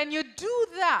When you do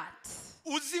that,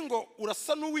 uzi ngo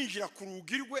urasa n'uwinjira ku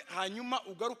rugi rwe hanyuma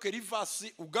ugaruke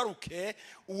reverse ugaruke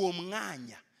uwo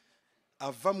mwanya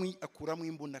akuramo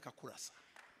imbunda akakurasa.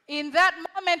 in that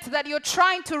moment that you're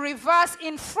trying to reverse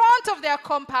in front of their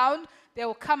compound, they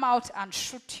will come out and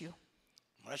shoot you.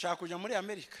 murashaka kujya muri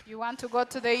Amerika You want to go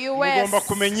to the mugomba US.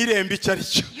 kumenya irembo icyo ari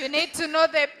cyo You need to know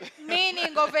the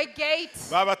meaning of a gate.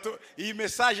 iyi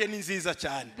message ni nziza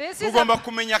cyane This is mugomba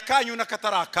kumenya akanyu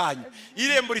n'akatari akanyu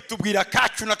irembo ritubwira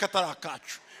akacu n'akatari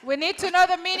akacu. We need to know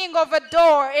the meaning of a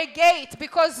door, a gate,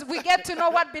 because we get to know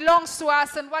what belongs to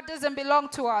us and what doesn't belong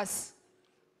to us.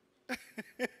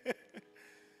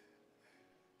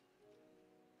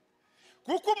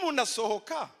 Kuko umuntu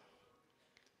asohoka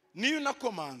niyo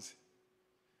nakomanze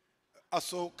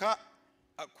asohoka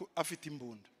afite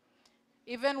imbunda.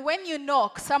 Even when you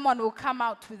knock, someone will come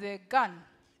out with a gun.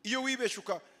 Iyo wibeshe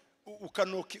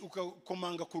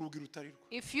ukakomanga ku rugi rutari rwo.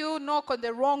 If you knock on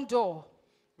the wrong door,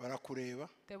 barakureba.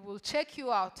 they will check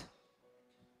you out.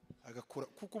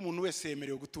 Kuko umuntu wese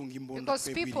yemerewe gutunga imbunda. Because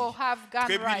people have gun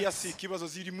rights. Si ikibazo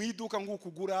ziri mu iduka ngo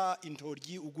ukugura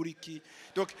intoryi ugura iki.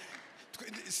 Donc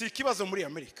si ikibazo muri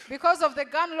Amerika. Because of the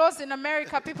gun laws in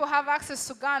America, people have access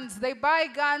to guns. They buy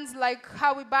guns like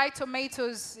how we buy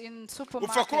tomatoes in Upfa kuba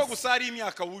supermarkets. gusa ari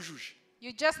imyaka wujuje.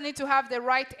 You just need to have the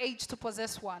right age to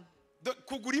possess one.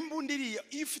 Kugura imbunda iriya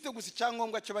iyo ufite gusa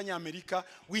icyangombwa cy'abanyamerika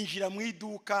winjira mu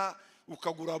iduka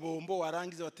ukagura bombo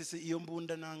warangiza batese iyo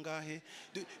mbunda nangahe.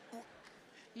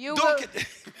 You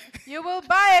will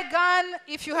buy a gun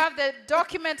if you have the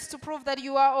documents to prove that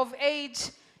you are of age.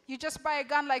 You just buy a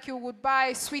gun like you would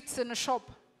buy sweets in a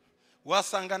shop.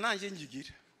 Wasanga nanjye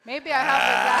ngigira. Maybe I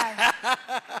have a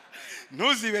gun.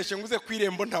 Ntuzibeshe nguze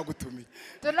kwirembo ntagutumiye.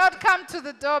 Do not come to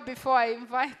the door before I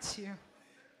invite you.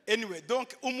 Anyway,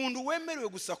 donc umuntu wemerewe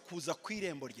gusa kuza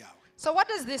kwirembo ryawe. So what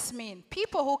does this mean?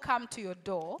 People who come to your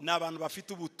door n'abantu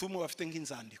bafite ubutumwa bafite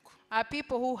nk'inzandiko. Are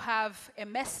people who have a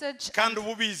message kandi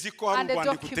ububizi ko hari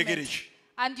urwandiko utegereje.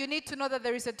 And you need to know that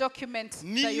there is a document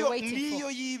that you're waiting niyo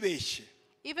for. yibeshe.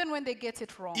 Even when they get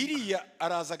it wrong. Iriya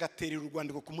araza agaterera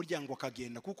urwandiko ku muryango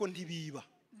akagenda kuko ntibiba.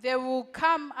 They will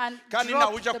come and kandi drop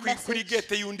nawe ujya the kuri message.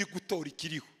 gate y'undi gutora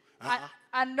ikiriho.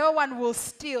 And no one will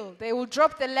steal. They will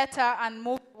drop the letter and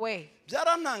move away.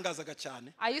 byarantangazaga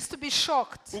cyane. I used to be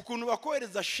shocked. ukuntu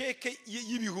bakohereza sheke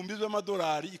y'ibihumbi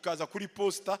by'amadolari ikaza kuri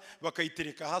posta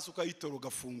bakayitereka hasi ukayitora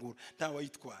ugafungura nta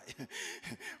wayitwaye.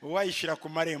 Wayishira ku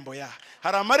marembo ya.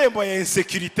 Hari amarembo ya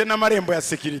insecurity n'amarembo ya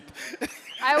security.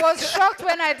 I was shocked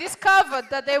when I discovered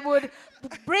that they would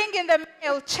bring in the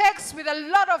mail checks with a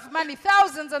lot of money,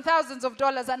 thousands and thousands of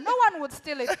dollars, and no one would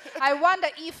steal it. I wonder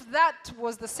if that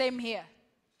was the same here.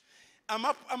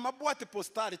 Amabuwate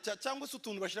postale cyangwa se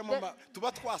utuntu bashiramo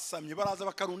tuba twasamye baraza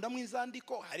bakarundamo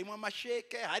inzandiko harimo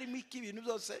amasheke harimo iki ibintu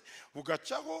byose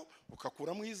ugacaho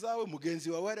ukakuramo izawe mugenzi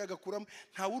wawe ari agakuramo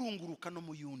nta urunguruka no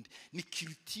mu yundi ni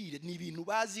culture ni ibintu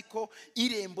bazi ko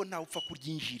irembo nta upfa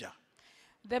kuryinjira.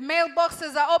 The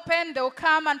mailboxes are open, they'll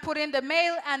come and put in the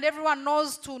mail, and everyone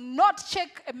knows to not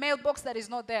check a mailbox that is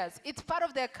not theirs. It's part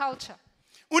of their culture.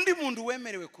 Undi muntu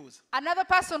wemerewe kuza. Another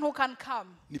person who can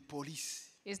come ni police.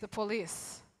 Is the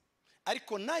police.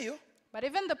 Ariko nayo but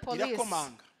even the police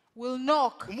irakomanga. Will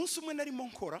knock. Umunsi umwe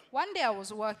narimo nkora. One day I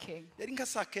was working. Yari nka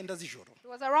saa 9 z'ijoro. It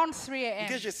was around 3 a.m.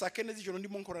 Ngeje saa 4 z'ijoro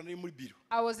ndimo nkora nari muri biro.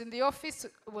 I was in the office.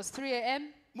 It was 3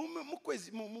 a.m. mu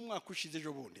kwezi mu mwaka ushize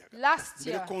ejo bundi. Last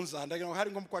year. Mbere konza ndagira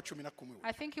hari ngo mu kwa 11.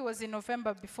 I think it was in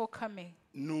November before coming.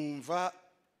 Numva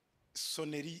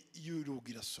soneri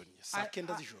y'urugira sonye saa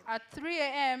 9 z'ijoro. At 3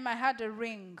 a.m. I had a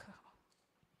ring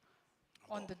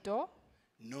on the door.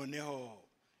 Noneho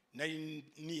nari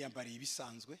niyambariye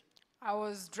ibisanzwe. I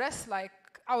was dressed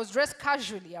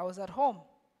casually. I was at home.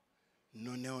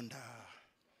 Noneho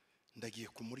ndagiye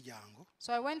ku muryango.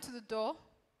 So I went to the door.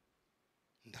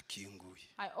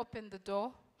 Ndakinguye. I opened the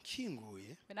door.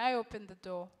 Kinguye. When I opened the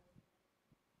door,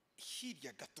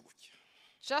 hirya gatoya.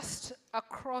 Just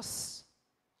across,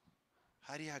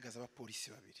 hari hagaze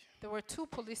abapolisi babiri. There were two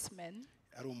policemen.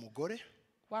 Ari umugore.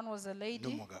 One was a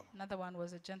lady, another one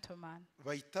was a gentleman.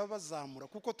 Bahita bazamura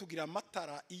kuko tugira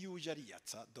amatara iyo uje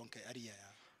ariyatsa donc ariya.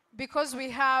 Because we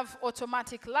have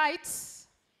automatic lights.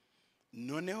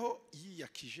 Noneho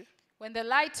yiyakije. When the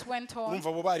lights went on.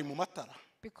 Urumva bo bari mu matara.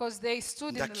 Because they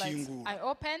stood in the lights. I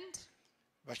opened.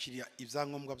 Bashiriya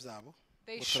ibyangombwa byabo.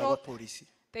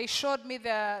 They showed me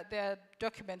their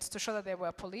documents to show that they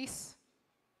were police.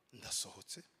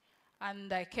 Ndasohotse.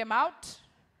 And I came out.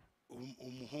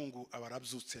 Umuhungu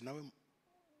abarabyutse nawe.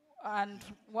 And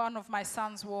one of my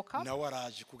sons woke up. Nawe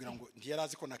araje kugira ngo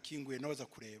ntiyarazi ko nakinguye naza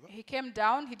kureba. He came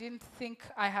down. He didn't think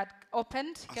I had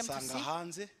opened. He came to see. Asanga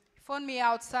hanze. He phoned me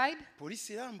outside.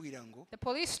 Polisi irambwira ngo. The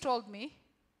police told me.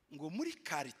 Ngo muri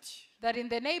quartier. That in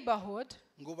the neighborhood.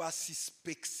 Ngo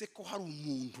basuspecte ko hari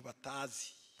umuntu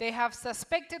batazi. They have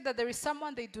suspected that there is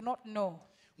someone they do not know.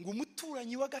 Ngo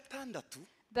umuturanyi wa gatandatu.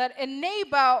 That a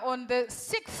neighbor on the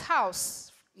 6th house.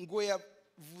 Ngo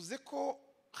yavuze ko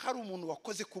hari umuntu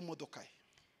wakoze ku modoka ye.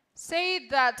 Say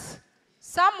that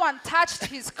someone touched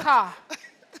his car.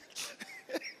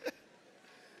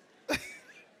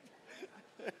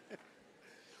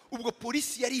 Ubwo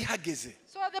polisi yari ihageze.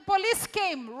 So the police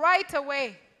came right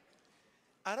away.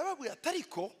 Arababwira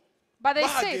atariko But they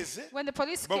bahageze said, when the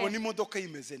police babona came, imodoka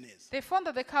imeze neza. they found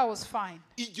that the car was fine.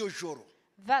 Iryo joro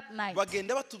That night,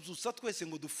 bagenda batubyutsa twese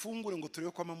ngo dufungure ngo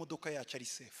turebe ko amamodoka yacu ari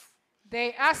safe.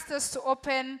 they asked us to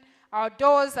open our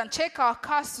doors and check our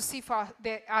cars to see if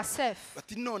they are safe.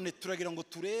 Bati none turagira ngo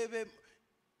turebe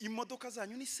imodoka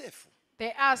zanyu ni safe.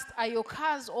 They asked, are your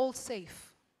cars all safe?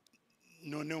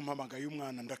 None umpamagaye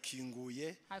umwana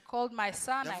ndakinguye. I called my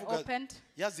son, I opened.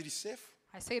 Yaziri safe.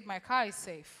 I said, my car is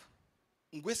safe.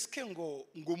 Ngweske ngo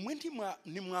mwe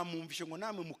ntimwamwumvishe ngo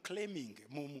namwe mu claiming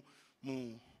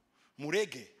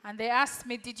murege. And they asked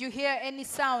me, did you hear any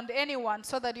sound, anyone,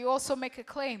 so that you also make a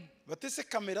claim? Batese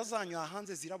kamera zanyu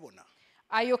hanze zirabona.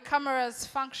 Are your cameras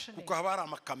functioning? Kuko haba hari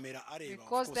amakamera areba.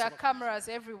 Because there are cameras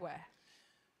everywhere.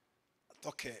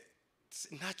 Okay.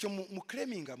 Ntacyo mu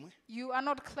claiming amwe. You are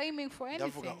not claiming for anything.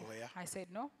 Ndavuga oya. I said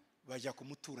no. Bajya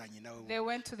kumuturanyi nawe. They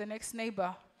went to the next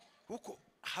neighbor. Kuko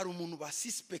hari umuntu ba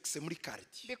suspects muri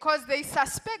quartier. Because they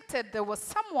suspected there was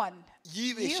someone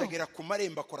Yibeshagera ku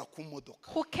marembo akora ku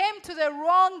modoka. who came to the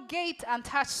wrong gate and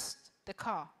touched the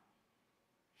car.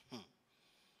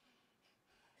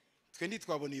 Twendi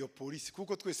twabona iyo polisi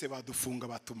kuko twese badufunga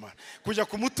batumara. Kuja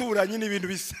kumuturanyi ni ibintu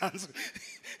bisanzwe.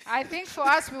 I think for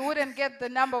us we wouldn't get the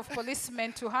number of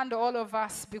policemen to handle all of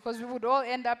us because we would all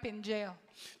end up in jail.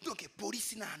 Donc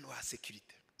polisi na hano ha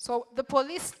security. So the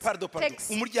police Pardon. takes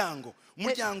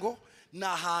Umuryango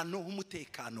na ahantu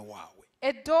h'umutekano wawe.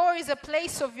 a door is a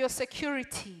place of your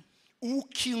security.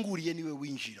 Ukinguriye niwe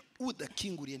winjira,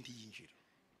 udakinguriye ntiyinjira.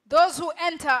 Those who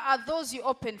enter are those you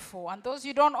open for, and those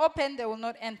you don't open, they will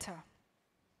not enter.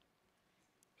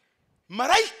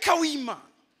 Marayika w'Imana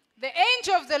The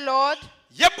angel of the Lord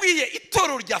yabwiye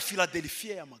itorero rya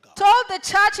Philadelphia y'amagambo. told the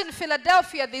church in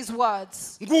Philadelphia these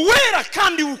words, Ngo wera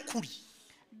kandi ukuri.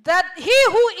 that he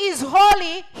who is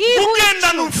holy, he who is Ugenda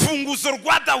true, n'urufunguzo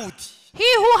rwa Dawudi.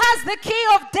 he who has the key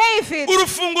of David.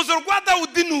 Urufunguzo rwa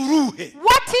Dawudi ni uruhe?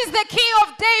 What is the key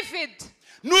of David?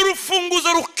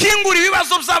 N'urufunguzo rukingura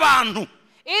ibibazo by'abantu.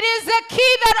 It is the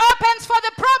key that opens for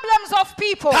the problems of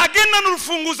people. Ntagenda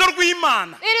n'urufunguzo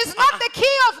rw'Imana. It is not the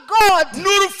key of God.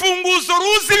 N'urufunguzo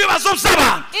ruzi ibibazo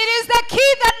by'abantu. It is the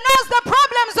key that knows the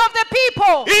problems of the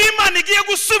people. Iyo Imana igiye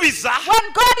gusubiza,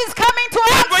 When God is coming to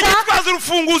ntabwo answer, yitwaza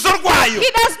urufunguzo rwayo.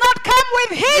 he does not come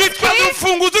with his Yitwaza key.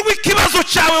 urufunguzo rw'ikibazo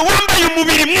cyawe wambaye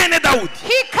umubiri mwene Dawudi.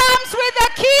 He comes with the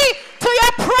key to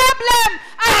your problem.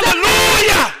 As a man,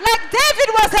 Hallelujah. like David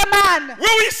was a man.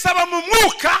 Wowe wisaba mu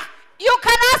mwuka You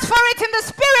can ask for it in the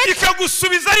spirit,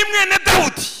 ikagusubiza ari mwene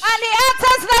Dawudi. and he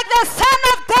answers like the son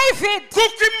of David.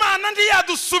 Kuko Imana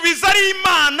ntiyadusubiza ari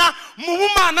Imana mu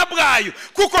bumana bwayo,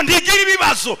 kuko ntigira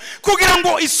ibibazo. Kugira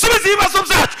ngo isubize ibibazo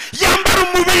byacu yambara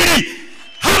umubiri.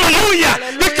 Hallelujah.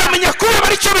 Bikamenya ko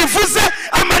bari cyo bivuze,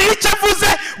 amarira icyo avuze,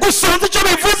 gusonza icyo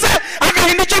bivuze,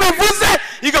 agahinda icyo bivuze,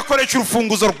 igakoresha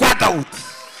urufunguzo rwa Dawudi.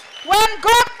 When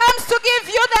God comes to give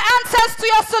you the answers to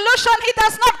your solution, he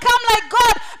does not come like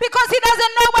God because he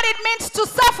doesn't know what it means to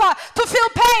suffer, to feel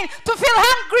pain, to feel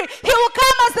hungry. He will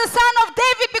come as the son of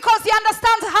David because he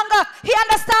understands hunger, he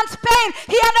understands pain,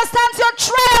 he understands your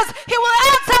trials. He will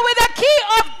answer with the key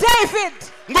of David.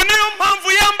 Ngo niyo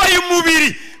mpamvu yambaye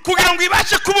umubiri kugira ngo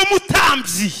ibashe kuba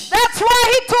umutambyi. That's why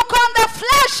he took on the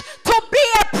flesh to be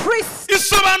a priest.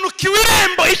 Isobanukiwe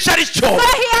irembo icyo ari cyo. So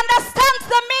he understands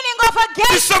the meaning of a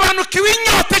gate. Isobanukiwe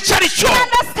inyota icyo ari cyo. He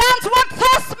understands what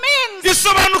thirst means.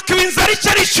 Isobanukiwe inzara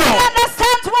icyo ari cyo. He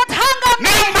understands what hunger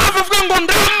Niyo means. mpamvu avuga ngo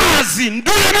ndi amazi,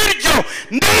 ndi ibiryo,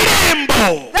 ndi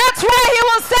irembo. That's why he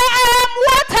will say, I am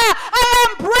water, I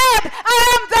am bread, I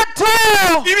am the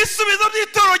door. Ibisubizo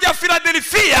by'itorero rya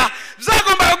Philadelphia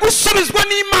byagombaga gusubizwa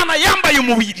n'Imana yambaye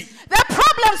umubiri. The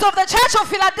problems of the church of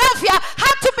Philadelphia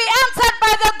had to be answered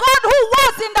by the God who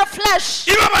was in the flesh,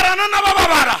 Ibabarana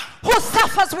n'abababara. who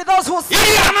suffers with those who suffer,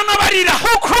 Irirana n'abarira.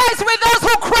 who cries with those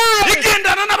who cry,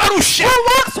 Igendana n'abarusha. who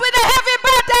walks with a heavy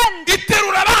burden,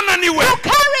 Iterura abananiwe. who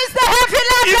carries the heavy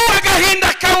Izi load.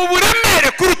 agahinda kawe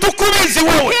uburemere kuruta uko ubizi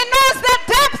wowe. He knows the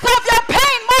depth of your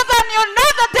pain more than you know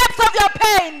the depth of your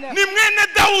pain. Ni mwene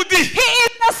Dawudi. He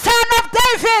is the son of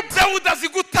David. Dawudi azi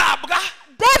gutabwa.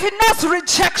 David knows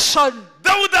rejection.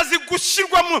 Dawudi azi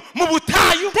gushyirwa mu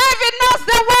butayu. David knows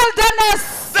the wilderness.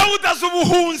 Dawudi azi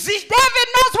ubuhunzi. David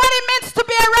knows what it means to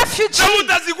be a refugee.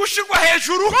 Dawudi azi gushyirwa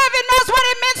hejuru. David knows what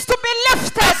it means to be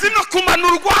lifted. Azi no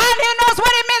kumanurwa. And he knows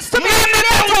what it means to be Mwene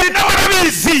Dawudi humiliated. nawe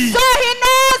arabizi. So he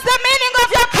knows the meaning of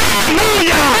your pain.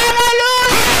 Hallelujah.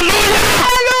 Hallelujah.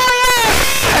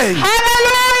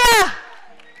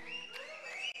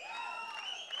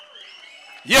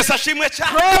 Yesu ashimwe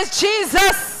cyane. Praise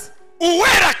Jesus.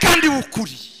 Uwera kandi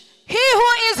wukuri. He who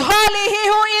is holy, he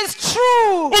who is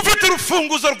true, Ufite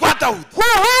urufunguzo rwa Dawudi. who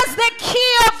has the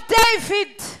key of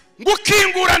David.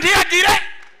 Ngukingura ntiyagire.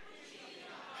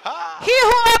 He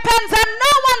who opens and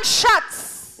no one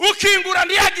shuts. Ukingura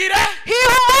ntiyagire. He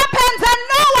who opens and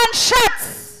no one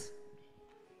shuts.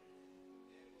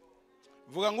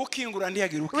 Vuga ngukingura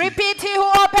ntiyagire. Repeat, he who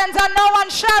opens and no one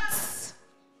shuts.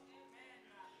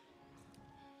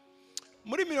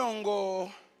 Muri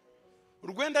mirongo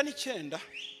urwenda n'icyenda.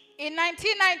 In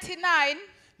 1999,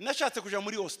 Nashatse kuja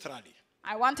muri Australia.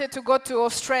 I wanted to go to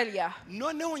Australia.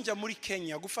 Noneho njya muri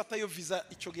Kenya gufatayo visa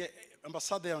icyo gihe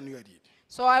ambasade ya New York.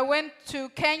 So I went to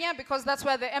Kenya because that's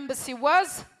where the embassy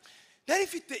was. Nari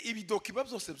mfite ibidokiba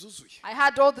byose byuzuye. I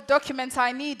had all the documents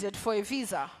I needed for a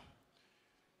visa.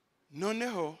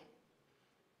 Noneho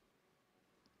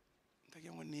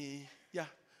ndagira ngo ni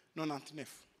 99.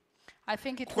 I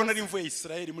think it Kuko nari was, mvuye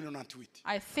Israel muri 98.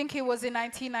 I think it was in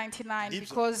 1999 Libya.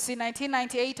 because in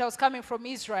 1998 I was coming from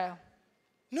Israel.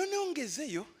 Noneho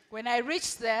ngezeyo When I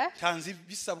reached there, tanzi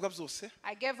bisabwa byose.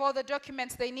 I gave all the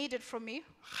documents they needed from me.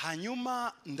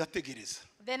 Hanyuma ndategereza.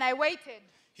 Then I waited.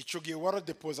 Icyo gihe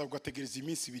waradepoza ugategereza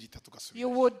iminsi 2-3 ugasubira. You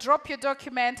would drop your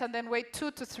document and then wait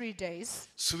 2 to 3 days.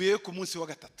 Subiye ku munsi wa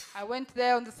gatatu. I went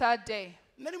there on the third day.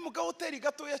 Nari mu gahoteli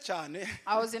gatoya cyane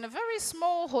I was in a very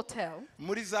small hotel,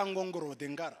 muri za Ngongorode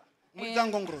Ngara. Muri za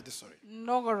Ngongorode, sorry.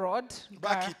 Novgorod.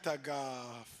 Bakitaga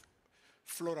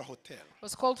Flora Hotel. It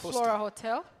was called Flora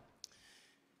Hotel.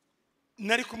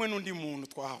 Nari kumwe n'undi muntu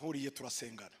twahahuriye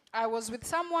turasengana. I was with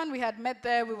someone we had met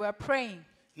there. We were praying.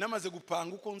 Namaze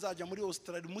gupanga uko nzajya muri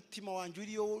Australia, umutima wanjye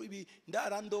uriyo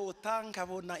ndarandota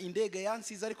nkabona indege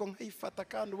yansize ariko nkayifata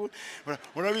kandi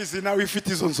urabizi nawe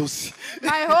ifite izo nzozi.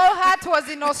 My whole heart was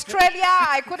in Australia.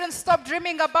 I couldn't stop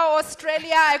dreaming about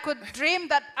Australia. I could dream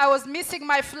that I was missing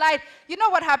my flight. You know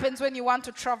what happens when you want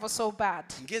to travel so bad?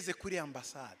 Ngeze kuri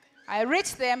ambasade. I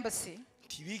reached the embassy.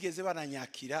 Tibigeze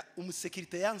baranyakira,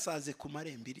 umusekirite yansanze ku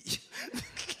marembiri.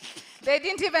 They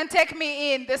didn't even take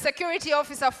me in. The security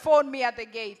officer phoned me at the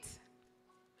gate.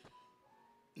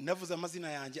 Navuze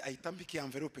amazina yanjye ahita mbika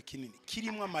envelope kinini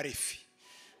kirimo amarefi.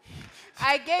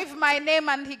 I gave my name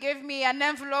and he gave me an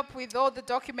envelope with all the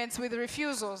documents with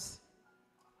refusals.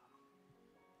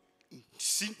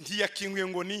 Ntiyakinguye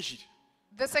ngo ninjire.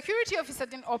 The security officer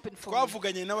didn't open for me.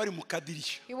 Twavuganye nawe ari mu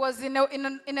kadirisha. He was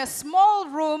in a small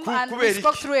room and we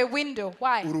spoke through a window.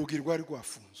 Why? Urugi rwari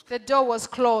rwafunzwe. The door was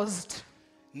closed.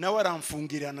 Nawe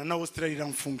aramfungirana na Australia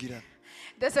iramfungirana.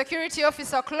 The security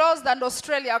officer closed and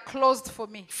Australia closed for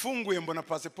me. Funguye mbona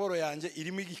passport yanjye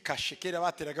irimo igikashe kera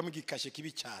bateragamo igikashe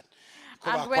kibi cyane.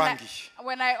 And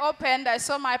when I opened, I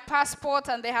saw my passport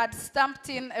and they had stamped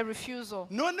in a refusal.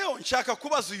 Noneho nshaka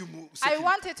kubaza uyu I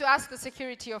wanted to ask the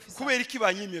security officer, kubera iki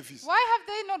banyimye visa. why have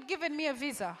they not given me a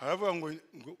visa? Aravuga ngo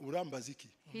urambaza iki?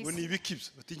 Ngo ni ibiki byo?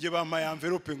 Bati nge bamaye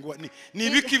envelope ngo ni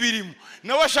ibiki birimo.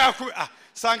 Nawe ashaka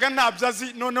sanga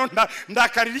ntabyazi noneho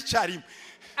ndakarira icyarimo.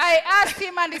 I asked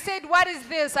him and he said, what is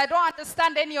this? I don't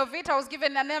understand any of it. I was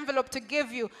given an envelope to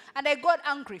give you. And I got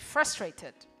angry,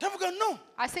 frustrated. Ndavuga no.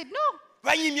 I said, no.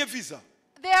 Banyimye visa.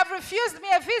 They have refused me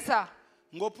a visa.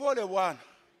 Ngo pole bwana.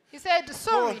 He said,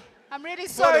 sorry. I'm really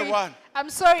sorry. I'm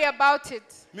sorry about it.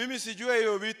 Mimi sijue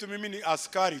hiyo vitu, mimi ni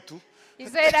askari tu. He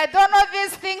said, I don't know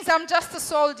these things. I'm just a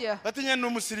soldier. Bati nye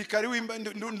n'umusirikari wimba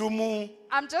ndumu.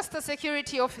 I'm just a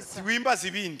security officer. Wimba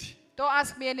zibindi. Don't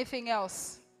ask me anything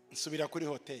else. Nsubira kuri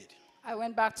hoteli. I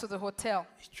went back to the hotel.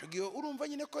 Icyo gihe urumva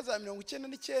nyine ko za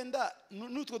 99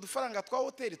 n'utwo dufaranga twa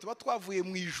hoteli tuba twavuye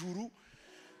mu ijuru.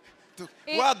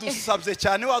 Wadusabye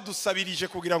cyane wadusabirije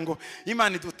kugira ngo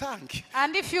Imana idutange.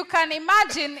 And if you can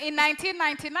imagine, in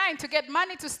 1999 to get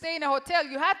money to stay in a hotel,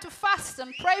 you had to fast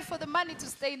and pray for the money to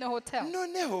stay in a hotel.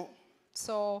 Noneho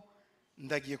So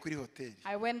ndagiye kuri hoteli.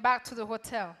 I went back to the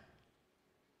hotel.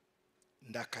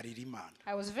 Ndakarira Imana.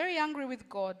 I was very angry with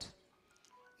God.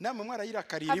 Namwe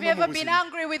mwarayirakariye Have you ever been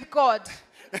angry with God?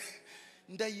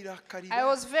 Ndayirakarira. I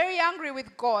was very angry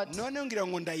with God. Noneho ngira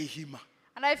ngo ndayihima.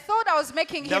 And I thought I was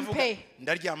making him pay.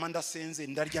 Ndaryama ndasenze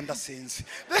ndarya ndasenze.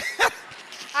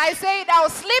 I said I'll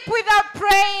sleep without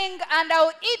praying and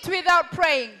I'll eat without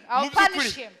praying. I'll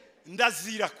punish him.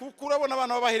 Ndazira kuko urabona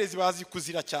abana b'abaherezi bazi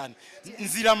kuzira cyane.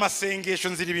 Nzira amasengesho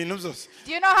nzira ibintu byose.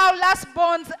 Do you know how last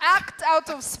borns act out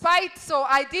of spite? So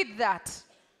I did that.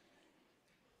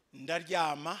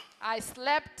 Ndaryama. I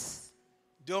slept.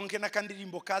 Donke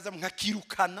nakandirimbo kaza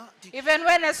nkakirukana. Even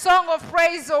when a song of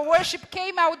praise or worship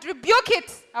came, I would rebuke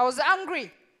it. I was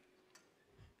angry.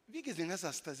 Bigeze nka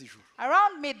saa sita z'ijoro.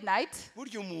 Around midnight,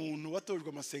 burya umuntu watojwe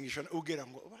amasengesho ugera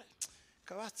ngo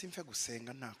akabatsi mfe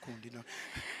gusenga nta kundi no.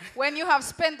 When you have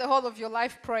spent the whole of your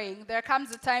life praying, there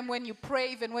comes a time when you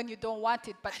pray even when you don't want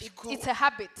it, but it's a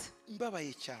habit.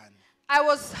 Mbabaye cyane. I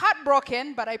was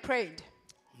heartbroken, but I prayed.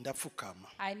 Ndapfukama.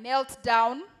 I knelt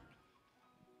down.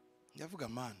 Ndavuga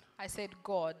mana. I said,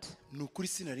 God, nukuri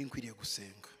sinari nkwiriye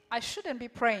gusenga. I shouldn't be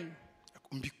praying.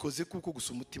 Mbikoze kuko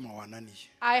gusa umutima wananiye.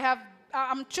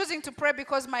 I'm choosing to pray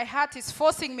because my heart is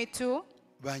forcing me to.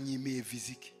 Banyimeye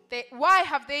viziki. Why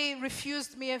have they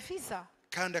refused me a visa?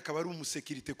 Kandi akaba ari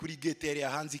umusekirite kuri gate yari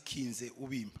hanze ikinze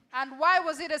ubimba. And why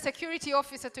was it a security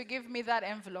officer to give me that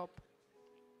envelope?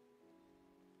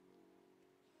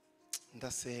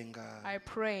 Ndasenga. I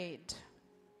prayed.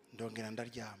 Ndongera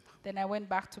ndaryama. Then I went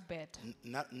back to bed.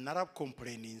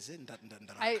 Naracomplaininze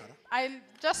ndarakara. I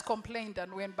just complained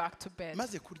and went back to bed.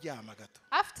 Maze kuryama gato.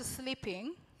 After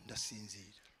sleeping,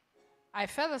 ndasinzira. I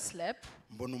fell asleep.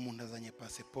 Mbona umuntu azanye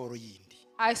passport yindi.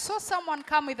 I saw someone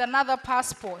come with another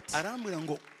passport. Arambwira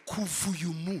ngo kuva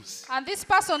uyu munsi. And this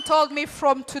person told me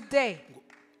from today,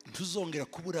 ntuzongera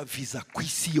kubura visa ku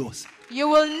isi yose. You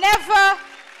will never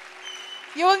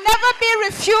be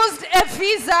refused a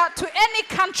visa to any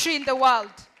country in the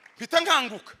world.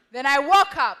 Then I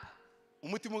woke up.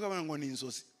 Umutima ugabana ngo ni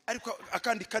inzozi. Ariko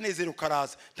akandi kanezero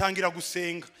karaza. Tangira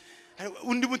gusenga.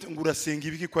 Undi muti ngo urasenga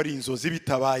ibiki ko ari inzozi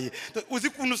bitabaye. Uzi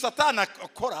kuntu Satana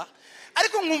akora.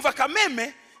 Ariko nkumva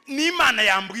kameme ni Imana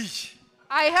yambwiye.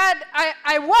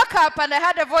 I woke up and I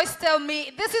had a voice tell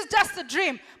me, this is just a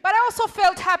dream. But I also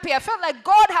felt happy. I felt like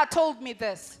God had told me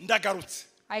this. Ndagarutse.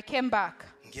 I came back.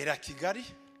 Ngera Kigali.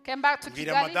 Came back to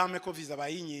Kigali.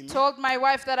 Told my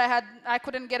wife that I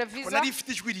couldn't get a visa.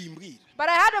 But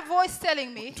I had a voice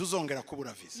telling me,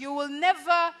 you will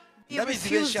never be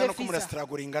refused a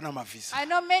visa. I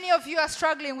know many of you are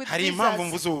struggling with visas.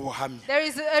 There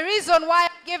is a reason why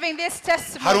I'm giving this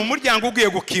testimony. There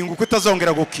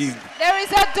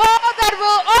is a door that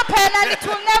will open and it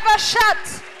will never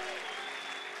shut.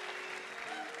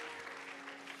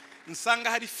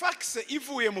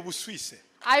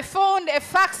 I found a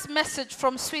fax message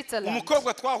from Switzerland.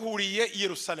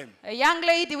 A young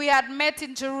lady we had met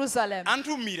in Jerusalem.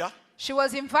 She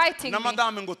was inviting me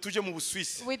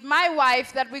with my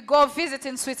wife that we go visit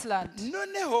in Switzerland.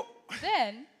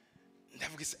 Then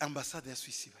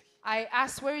I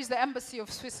asked, where is the embassy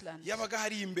of Switzerland? It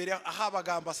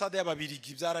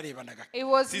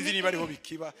was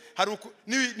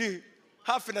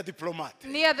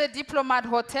near the Diplomat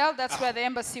Hotel. That's where the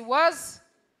embassy was.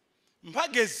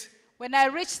 When I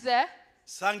reached there,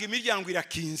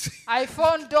 I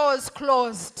found doors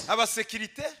closed.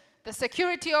 The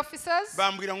security officers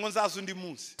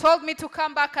told me to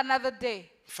come back another day.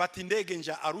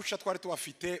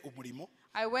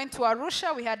 I went to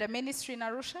Arusha. We had a ministry in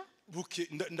Arusha.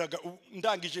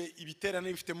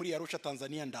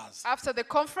 After the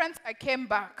conference, I came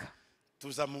back.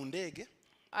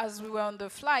 As we were on the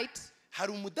flight, there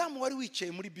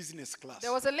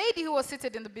was a lady who was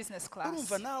seated in the business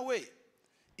class.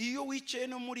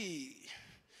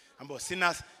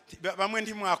 Bamwe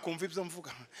ntimwakumva ibyo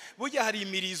mvuga. Burya hari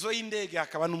imirizo y'indege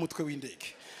hakaba n'umutwe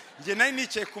w'indege. Nje nari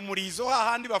nicaye ku murizo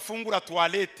hahandi bafungura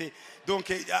toilette donc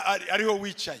ariho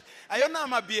wicaye. Ayo ni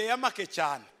amabiye ya make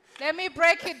cyane. Let me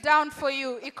break it down for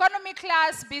you. Economy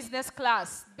class, business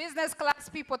class. Business class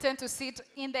people tend to sit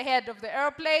in the head of the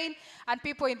airplane, and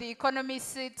people in the economy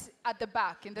sit at the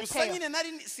back, in the tail.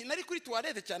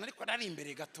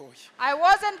 I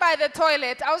wasn't by the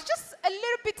toilet. I was just a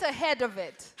little bit ahead of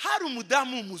it.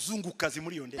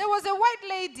 There was a white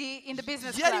lady in the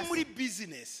business class.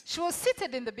 She was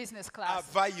seated in the business class.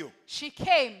 She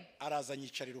came.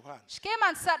 She came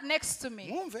and sat next to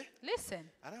me. Listen.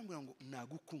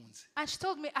 And she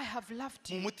told me, I have loved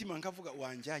you. And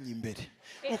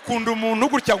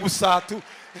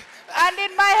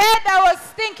in my head I was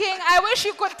thinking, I wish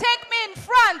you could take me in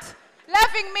front.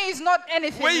 Loving me is not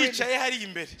anything really.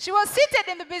 She was seated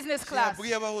in the business class.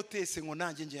 Tell the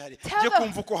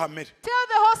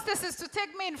hostesses to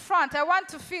take me in front. I want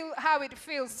to feel how it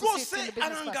feels to sit in the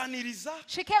business class.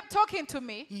 She kept talking to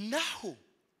me. And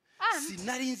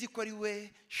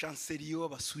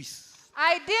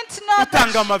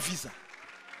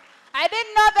I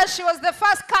didn't know that she was the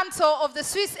first counsel of the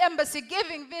Swiss embassy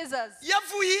giving visas.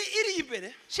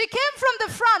 She came from the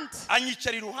front.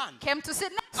 Came to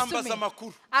sit next to me.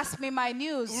 Asked me my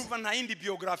news.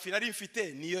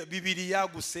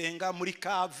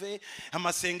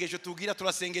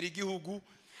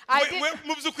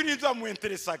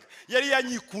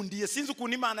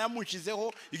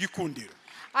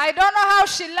 I don't know how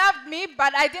she loved me,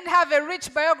 but I didn't have a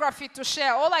rich biography to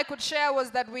share. All I could share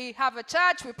was that we have a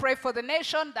church, we pray for the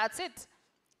nation, that's it.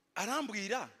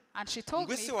 And she told ngo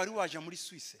me, ese wari waje muri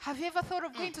Suisse? have you ever thought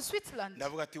of going to Switzerland?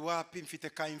 Ndavuga ati wapi, mfite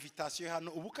ka invitation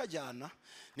hano ubu kajyana.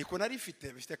 Niko nari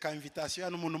mfite ka invitation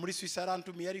hano, umuntu muri Suisse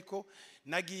arantumiye, ariko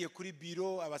nagiye kuri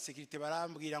biro abasekirite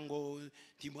barambwira ngo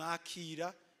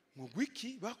timwakira. Ngo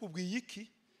gwiki bakubwiye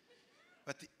iki?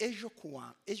 Bati ejo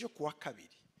kuwa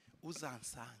kabiri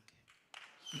uzansange,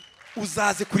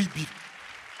 uzaze kuri biro.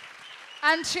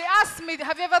 And she asked me,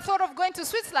 have you ever thought of going to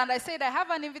Switzerland? I said, I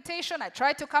have an invitation. I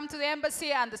tried to come to the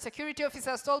embassy and the security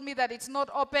officers told me that it's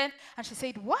not open. And she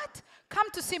said, what?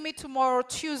 Come to see me tomorrow,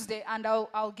 Tuesday, and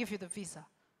I'll give you the visa.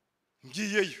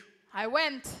 Ngiyeyo. I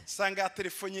went. Sanga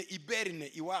telefonye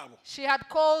Iberne iwabo. She had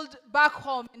called back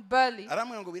home in Berlin.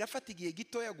 Aramwe ngo birafata igihe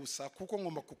gitoya gusa kuko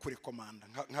ngomba kukurekomanda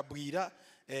nkabwira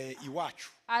iwacu.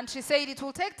 And she said it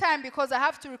will take time because I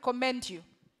have to recommend you.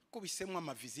 Kubisemwa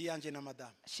amavizi yanje na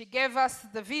madame. She gave us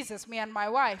the visas, me and my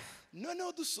wife.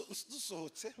 Noneho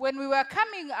dusohotse. When we were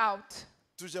coming out,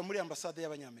 tuja muri ambassade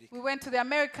y'abanyamerika. we went to the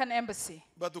American embassy.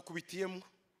 Badukubitiyemo.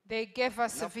 They gave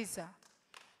us a visa.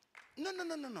 No,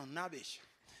 nabeshe.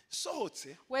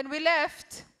 Sohotse. When we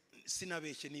left,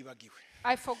 sinabeshe nibagiwe.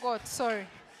 I forgot, sorry.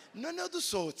 Noneho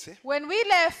dusohotse. When we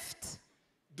left,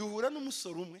 duhura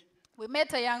n'umusore umwe. we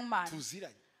met a young man.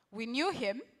 Tuziranye. We knew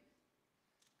him.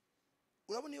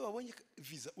 Urabona iyo wabonye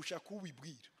visa ushaka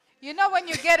ubibwira. You know when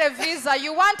you get a visa,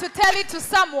 you want to tell it to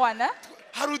someone, eh?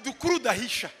 Hari udukuru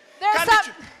dahisha. There's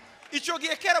some... Icyo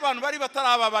gihe kera abantu bari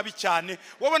bataraba babi cyane,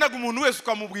 wabonaga umuntu wese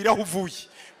ukamubwira aho uvuye.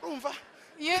 Urumva?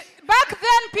 Back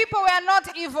then, people were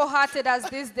not evil-hearted as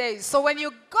these days. So when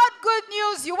you got good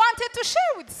news, you wanted to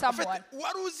share with someone. You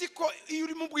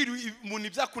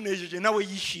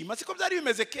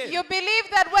believe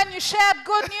that when you shared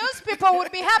good news, people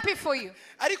would be happy for you.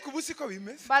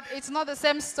 But it's not the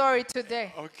same story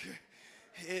today. Okay.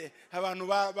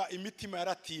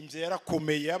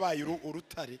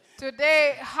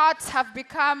 Today, hearts have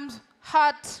become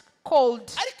hard,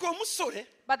 cold.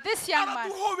 But this young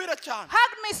man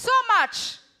hugged me so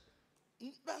much.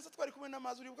 We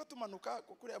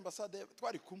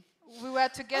were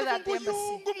together at the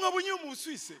embassy.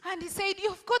 And he said,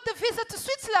 you've got the visa to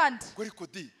Switzerland.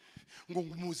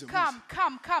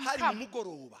 Come.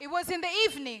 It was in the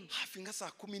evening.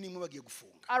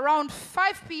 Around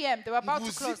 5 p.m. They were about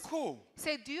to close. He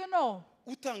said, do you know?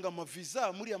 Do you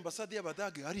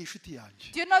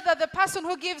know that the person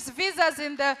who gives visas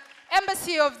in the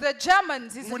embassy of the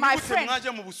Germans is my friend?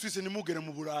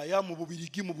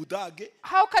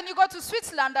 How can you go to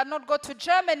Switzerland and not go to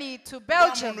Germany, to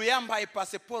Belgium?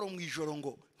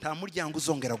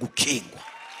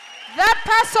 That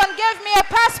person gave me a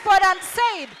passport and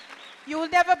said, you will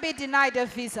never be denied a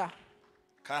visa.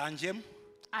 And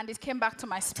it came back to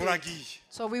my spirit.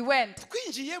 So we went.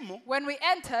 When we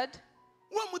entered,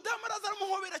 the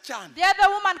other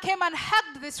woman came and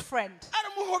hugged this friend.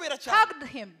 Hugged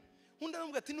him.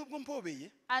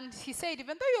 And he said,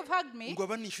 even though you've hugged me,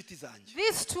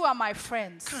 these two are my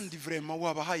friends. Give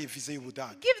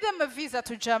them a visa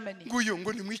to Germany.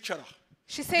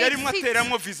 She said,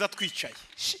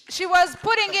 she was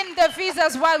putting in the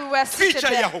visas while we were seated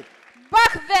there.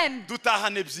 Back then,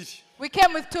 we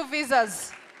came with 2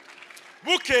 visas.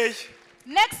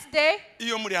 Next day,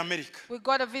 we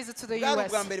got a visa to the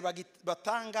US.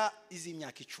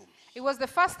 It was the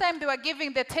first time they were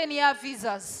giving the 10-year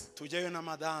visas.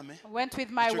 I went with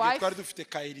my wife.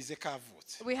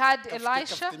 We had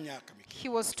Elisha. He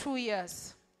was 2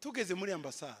 years.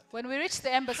 When we reached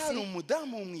the embassy,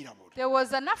 there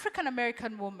was an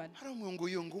African-American woman.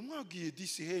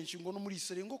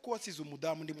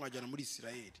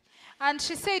 And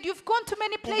she said, you've gone to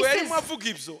many places.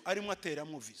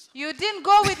 You didn't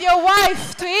go with your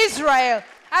wife to Israel.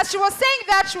 As she was saying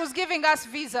that, she was giving us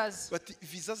visas.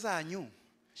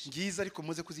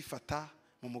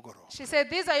 She said,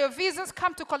 these are your visas.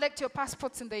 Come to collect your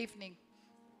passports in the evening.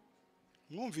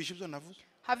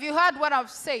 Have you heard what I've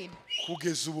said?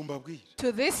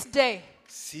 To this day,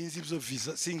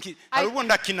 I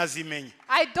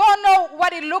don't know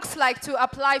what it looks like to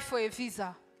apply for a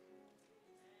visa.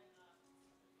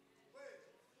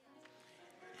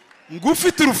 He who has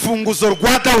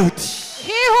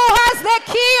the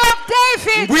key of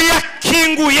David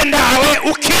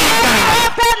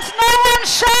opens, no one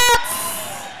shuts.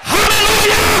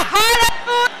 Hallelujah!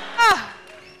 Hallelujah!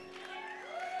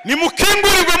 Let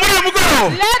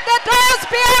the doors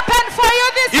be open for you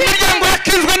this evening. Let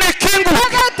the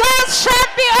doors shall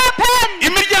be open.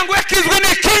 Let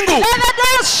the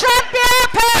doors shall be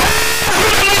open.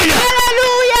 Hallelujah!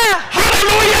 Hallelujah!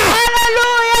 Hallelujah!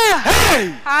 Hallelujah! Hey!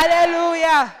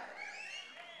 Hallelujah!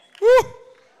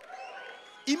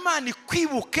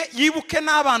 akwibuke yibuke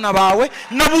n'abana bawe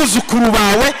n'abuzukuru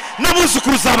bawe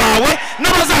n'abuzukuruza bawe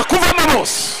n'abazakuvamo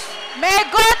bose. May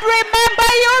God remember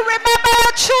you, remember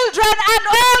your children and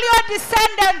all your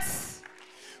descendants.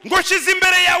 Ngo shize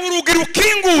imbere yawe urugi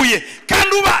rukinguye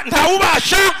kandi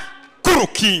ntawubasha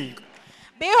kurukinga.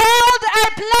 Behold, I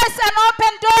place an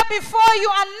open door before you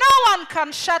and no one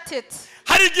can shut it.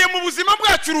 Hari igihe mu buzima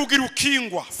bwacu urugi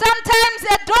rukingwa. Sometimes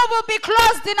a door will be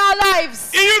closed in our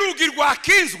lives. Iyo urugi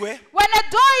rwakinzwe, when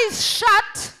a door is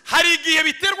shut, hari igihe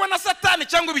biterwa na Satani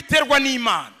cyangwa biterwa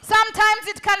n'Imana. Sometimes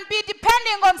it can be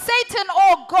depending on Satan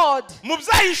or God. Mu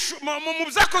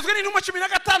byakozwe n'intumwa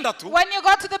 16 when you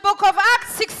go to the book of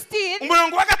Acts 16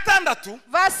 umurongo wa 6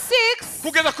 verse 6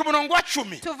 kugeza ku murongo wa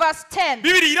 10 to verse 10,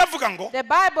 Bibiri iravuga ngo the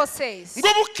Bible says, ngo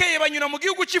bukeye banyura mu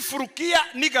gihugu cy'Ifurukiya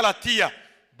n'i Galatiya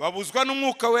babuzwa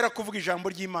n'umwuka wera kuvuga ijambo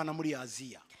ry'Imana muri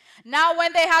Aziya. Now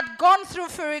when they had gone through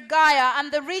Phrygia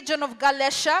and the region of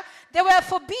Galatia, they were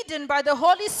forbidden by the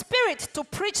Holy Spirit to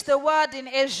preach the word in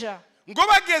Asia. Ngo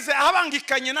bageze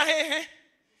ahabangikanye na hehe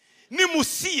ni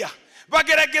Musiya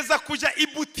bagerageza kuja i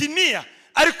Butiniya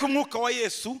ariko umwuka wa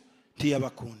Yesu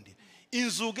ntiyabakundi.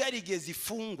 Inzuga yarigeze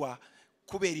ifungwa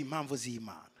kubera impamvu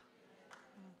z'Imana.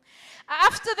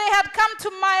 After they had come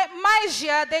to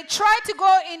Mysia, they tried to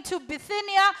go into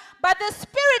Bithynia, but the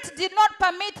Spirit did not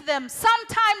permit them.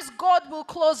 Sometimes God will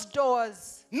close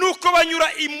doors. Nuko banyura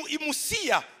i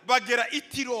Musiya bagera i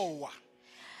Tirowa.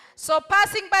 So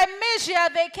passing by Mysia,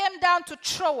 they came down to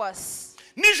Troas.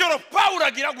 Nijoro Paulo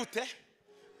agira gute?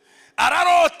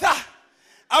 Ararota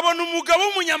abona umugabo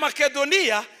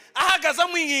w'umunyamakedoniya ahagaza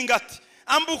mu ingingati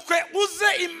ambukwe uze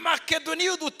i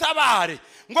Makedoniya udutabare.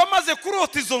 Ngo maze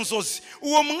kurota izo nzozi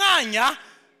uwo mwanya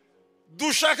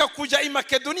dushaka kujya i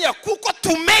Makedoniya kuko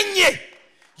tumenye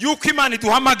yuko Imana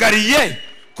iduhamagariye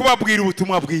kubabwira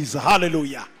ubutumwa bwiza.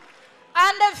 Hallelujah.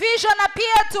 And a vision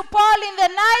appeared to Paul in the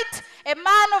night. A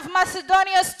man of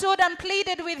Macedonia stood and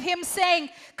pleaded with him, saying,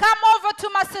 "Come over to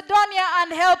Macedonia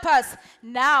and help us."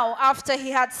 Now, after he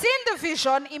had seen the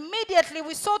vision, immediately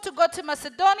we sought to go to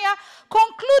Macedonia,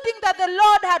 concluding that the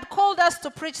Lord had called us to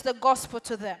preach the gospel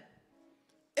to them.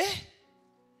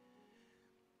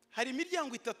 Hari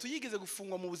imiryango itatu yigeze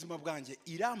gufungwa mu buzima bwanjye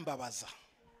irambabaza.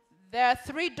 There are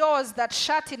 3 doors that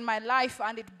shut in my life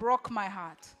and it broke my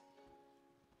heart.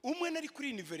 Umwe nari kuri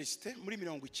university muri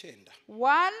 90.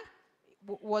 One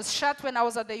was shut when I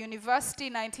was at the university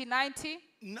in 1990.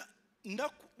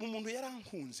 Umuntu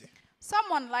yarankunze.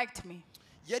 Someone liked me.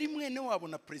 Yari mwene wabo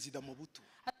na President Mobutu.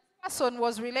 A person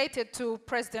was related to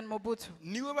President Mobutu.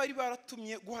 Niwe bari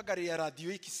baratumye guhagarira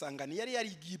radio y'Ikisangani yari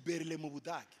yarigiye Berlin mu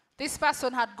Budage. This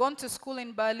person had gone to school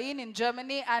in Berlin, in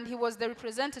Germany, and he was the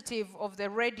representative of the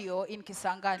radio in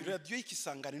Kisangani. Radio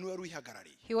y'Ikisangani niwe wari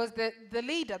uyihagarariye. He was the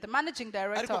leader, the managing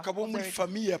director. Ariko akaba muri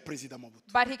famille ya President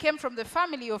Mobutu. But he came from the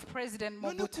family of President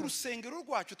None ku Mobutu. rusengero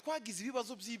rwacu twagize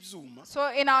ibibazo by'ibyuma. So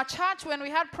in our church, when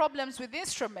we had problems with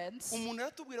instruments, Umuntu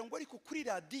aratubwira ngo ariko kuri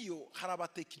radio hari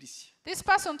abatekinisiye. this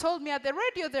person told me at the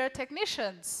radio there are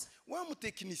technicians. Wa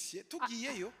mutekinisiye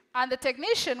tugiyeyo And the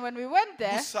technician, when we went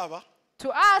there gusaba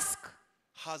to ask,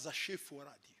 haza chef wa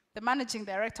radio. the managing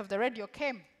director of the radio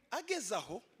came. Ageze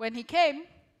aho When he came,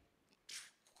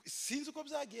 sinzi uko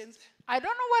byagenze. I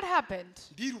don't know what happened.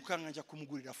 Ndirukanka njya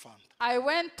kumugurira fanta. I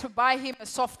went to buy him a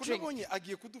soft drink. Nabonye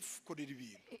agiye kudukorera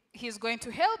ibintu. He's going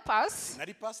to help us.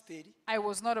 Nari pasteri I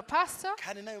was not a pastor.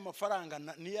 kandi nayo mafaranga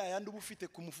ni yayandi uba ufite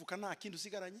ku mufuka nta kindi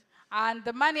usigaranye. And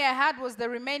the money I had was the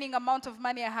remaining amount of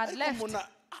money I had Ariko left. mbona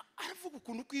aravuga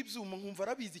ukuntu kw'ibyuma nkumva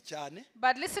arabizi cyane.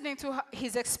 But listening to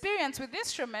his experience with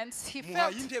instruments, he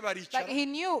felt Muhaye intebe like aricara.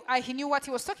 he knew what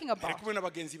he was talking Ari about. kumwe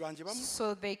n'abagenzi banje bamwe.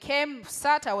 So they came,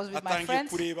 sat, I was with my Atangiye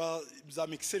friends, kureba za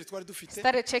mixer twari dufite.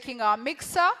 started checking our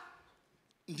mixer.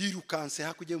 Ndirukanse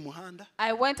hakurya y'umuhanda.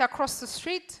 I went across the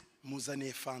street.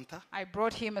 Muzaniye fanta. I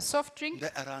brought him a soft drink.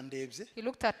 Arandebye. He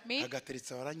looked at me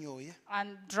Agateretse waranyoye.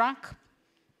 and drank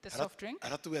the soft drink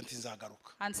Aratubwira ati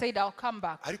nzagaruka. and said, "I'll come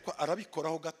back." Ariko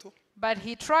arabikoraho gato. But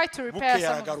he tried to repair Bukeye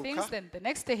some of the aragaruka. things. Then the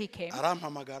next day he came,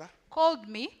 Arampamagara. called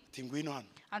me Ati ngwino hano.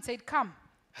 and said, "Come."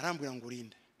 Arambwira ngo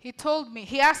urinde.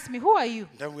 He asked me, "Who are you?"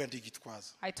 Ndamubwira ndi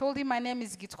Gitwaza. I told him my name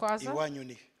is Gitwaza. Iwanyu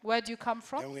ni. Where do you come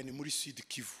from? Ndamubwira ni muri Sud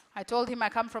Kivu. I told him I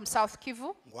come from South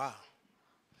Kivu. Ngwa.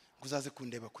 Nguzaze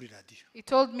kundeba kuri radio. He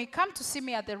told me, "Come to see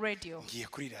me at the radio." Ngiye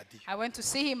kuri radio. I went to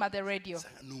see him at the radio.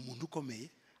 Ni umuntu ukomeye.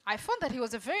 I found that he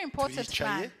was a very important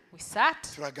Turicaye. man. We sat,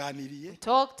 Turaganiriye. we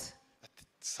talked, Ati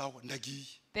sawa ndagiye.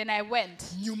 then I went.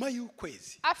 Nyuma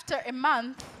y'ukwezi After a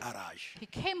month, araje. he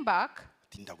came back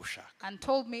Ati ndagushaka. and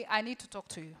told me, "I need to talk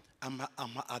to you." Ama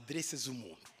adresse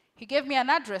z'umuntu. He gave me an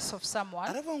address of someone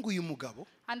Aravuga ngo uyu mugabo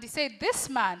and he said, "This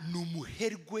man ni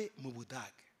umuherwe mu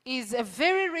Budage. is a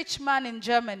very rich man in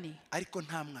Germany, ariko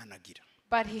nta mwana agira,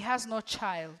 but he has no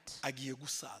child. agiye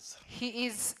gusaza. He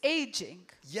is aging.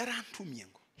 Yarantumye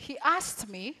ngo He asked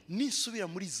me nisubira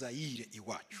muri Zaire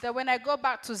iwacu that when I go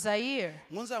back to Zaire,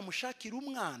 ngo nzamushakire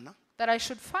umwana that I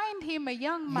should find him a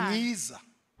young man mwiza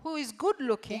who is good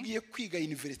looking, ugiye kwiga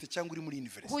university cyangwa uri muri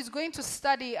university, who is going to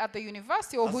study at the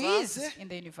university or who is Azaze, in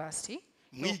the university.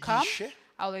 He'll come, mwigishe,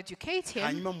 I'll educate him,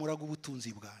 hanyuma muraga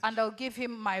ubutunzi bwanjye. and I'll give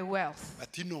him my wealth.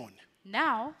 Ati none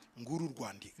Now, nguru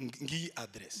Rwanda ngiyi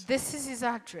address, this is his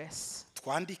address.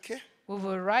 twandike, We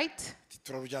will write,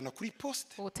 turarujyana kuri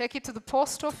poste, we will take it to the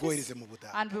post office, twohereze mu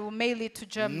Budage and we will mail it to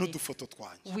Germany n'udufoto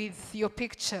twanjye. with your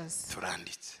pictures.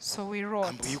 Turanditse, So we wrote,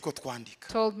 ambwiye uko twandika,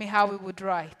 told me how we would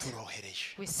write.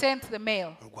 turohereje, We sent the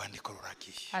mail, urwandiko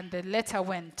ruragiye. and the letter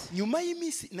went. Nyuma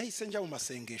y'iminsi nahise njya mu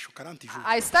masengesho 40 jours.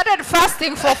 I started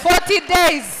fasting for 40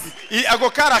 days. Ako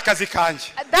kari akazi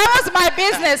kanjye. That was my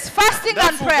business, fasting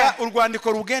and prayer. Ndavuga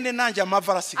urwandiko rugende nanjye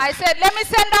amava I arasigaye. said, let me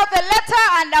send out the letter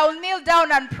and I'll kneel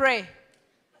down and pray.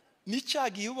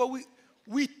 Nicyagiye uba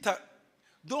wita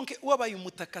donc wabaye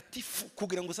umutakatifu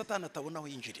kugira ngo Satani atabona aho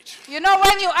yinjirira. You know,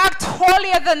 when you act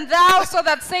holier than thou so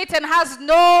that Satan has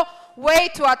no way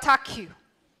to attack you.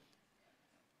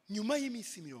 Nyuma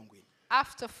y'iminsi 40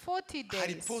 After 40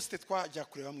 hari days, poste twajya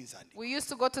kureba mu inzandiko. we used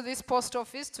to go to this post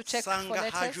office to check for Sanga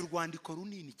haje letters. urwandiko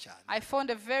runini cyane. I found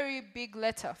a very big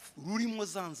letter Rurimo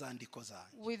za nzandiko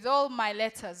zanjye. with all my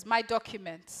letters, my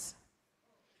documents.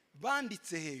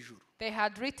 Banditse hejuru. They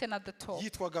had written at the top.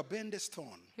 Yitwaga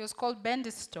Bendestone. He was called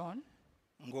Bendistone.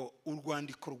 Ngo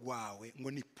urwandiko rwawe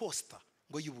ngo ni posta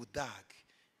ngo y'Ubudage.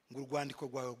 Ngo urwandiko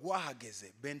rwawe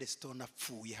rwahageze Bendestone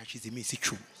apfuye hashize iminsi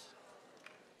 10.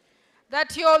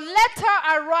 That your letter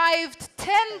arrived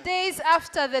 10 days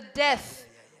after the death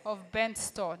of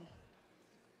Bendistone.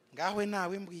 Ngawe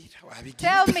nawe mbwira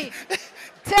wabigira.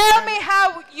 Tell me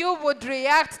how you would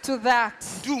react to that.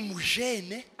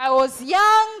 Dumujene. I was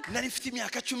young. Nari mfite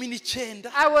imyaka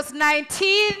 19. I was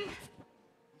 19.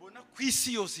 Mbona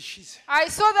kwisi yose ishize. I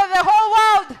saw that the whole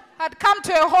world had come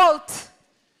to a halt.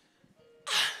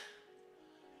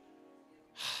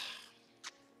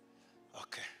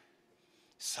 Okay.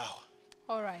 Sawa.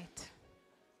 All right.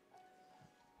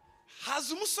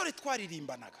 Haza umusore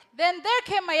twaririmbanaga. Then there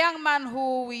came a young man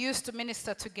who we used to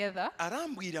minister together.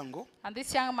 Arambwira ngo And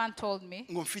this young man told me,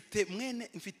 ngo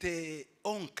mfite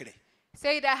oncle. he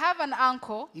said, I have an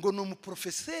uncle. Ngo no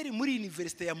umuprofeseri muri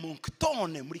university ya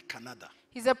Moncton muri Canada.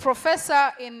 He's a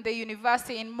professor in the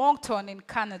university in Moncton in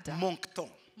Canada.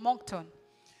 Moncton.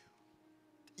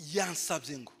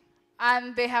 Yansabye ngo.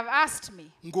 And they have asked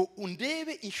me, Ngo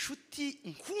undebe inshuti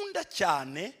nkunda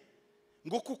cyane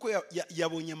ngo kuko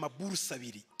yabonye amaburusa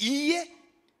abiri. Iye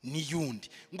ni yundi.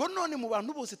 Ngo none mu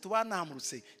bantu bose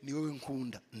tubanamurutse ni wewe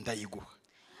nkunda ndayiguha.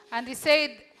 And he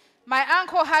said, my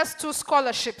uncle has 2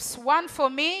 scholarships, one for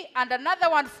me and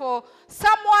another one for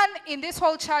someone in this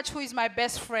whole church who is my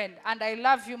best friend. And I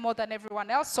love you more than everyone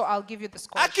else, so I'll give you the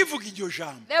scholarship. Akivuga iryo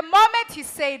jambo. The moment he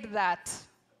said that,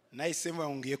 Nahise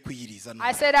ngiye kwiyiriza.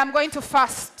 I said, I'm going to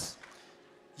fast.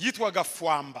 Yitwaga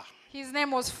Fwamba. His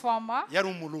name was Foma. Yari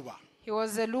umuluba. He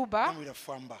was a Luba. Namwira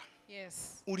Fwamba.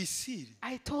 Yes. Urisiri.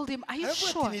 I told him, are you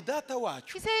Aravuga sure? ati ni data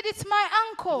wacu. He said, it's my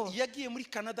uncle. Yagiye muri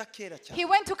Canada kera cyane. He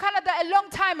went to Canada a long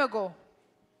time ago.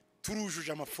 Turujuje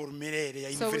amaformulaire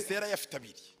ya So university yarayafite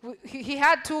abiri. He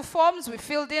had 2 forms. We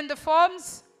filled in the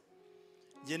forms.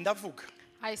 Nge ndavuga.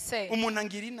 I say, Umuntu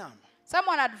angira inama.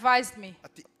 someone advised me,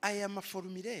 Ati aya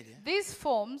maformulaire these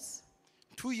forms,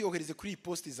 tuyohereze kuri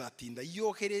post izatinda.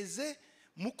 Yohereze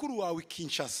mukuru wawe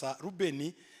Kinshasa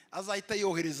Rubeni azahita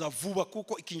yohereza vuba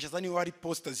kuko Kinshasa niho hari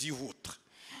posta zihuta.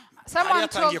 someone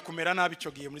kumera nabi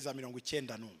cyo giye muri za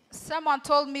 90 someone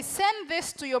told me, send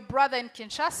this to your brother in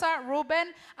Kinshasa,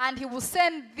 Ruben, and he will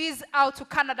send these out to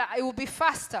Canada. It will be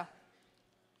faster.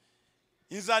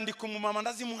 Inzandiko mu mama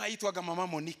ndazimuha yitwaga mama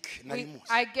Monique nari muzi.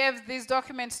 I gave these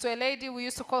documents to a lady. We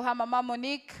used to call her Mama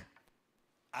Monique.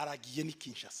 Aragiye ni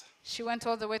Kinshasa. She went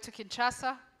all the way to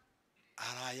Kinshasa.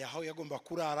 Araya aho yagomba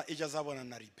kurara ejo azabona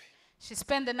na Ribe. She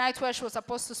spent the night where she was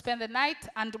supposed to spend the night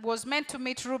and was meant to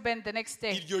meet Ruben the next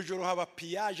day. Iryo joro haba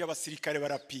pillage abasirikare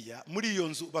barapia. Muri iyo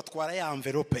nzu batwara ya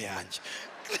envelope yanjye.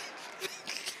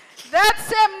 That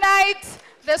same night,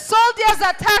 the soldiers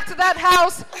attacked that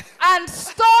house and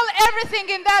stole everything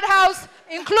in that house,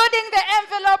 including the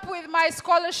envelope with my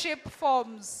scholarship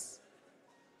forms.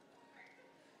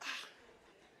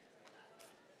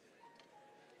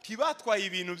 Tibatwaye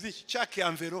ibintu byinshi chake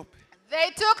envelope. They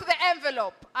took the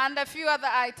envelope and a few other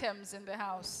items in the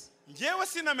house. Njewe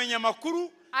sinamenya makuru.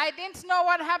 I didn't know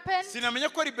what happened. Sinamenya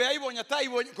ko Ribe yayibonye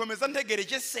atayibonye komeza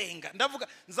ntegereje senga. Ndavuga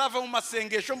nzava mu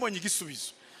masengesho mbonye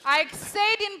igisubizo. I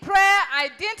stayed in prayer. I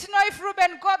didn't know if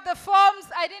Ruben got the forms.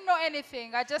 I didn't know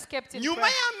anything. I just kept in nyuma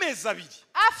prayer. y'amezi abiri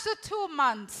After 2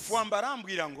 months, Fwamba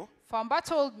arambwira ngo Famba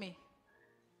told me,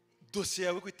 dosiye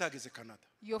yawe ko itageze Canada.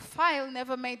 your file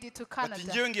never made it to Ati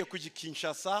Canada. ngewe ngiye kujya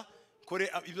Kinshasa kore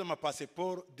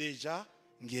iby'amapasiporo deja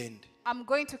ngende. I'm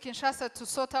going to Kinshasa to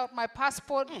sort out my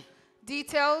passport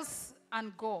details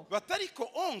and go. Batariko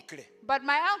oncle But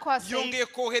my uncle has said, yongeye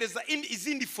kohereza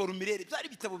izindi formulaire byari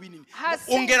bitabo binini. Has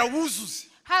Ongera wuzuze.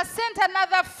 has sent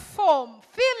another form.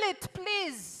 Fill it,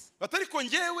 please. Batariko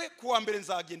ngewe kuwa mbere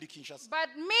nzagenda Kinshasa.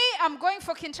 But me, I'm going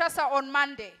for Kinshasa on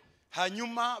Monday.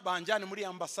 Hanyuma banjane muri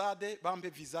ambassade bambe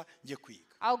visa ngiye kwiga.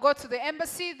 I'll go to the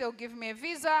embassy, they'll give me a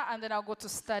visa, and then I'll go to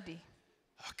study.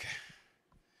 Okay.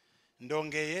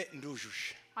 Ndongeye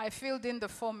ndujuje. I filled in the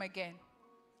form again.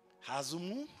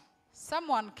 Hazumu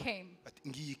Someone came ati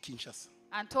ngiye Kinshasa.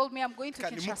 and told me I'm going to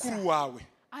Kandi mukuru Kinshasa. wawe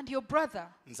And your brother,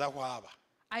 nzahwaba.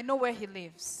 I know where he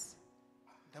lives.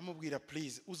 Ndamubwira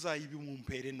please uzayibi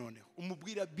mumpere noneho.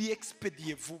 Umubwira be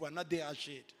expedie vuba na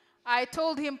DHL. I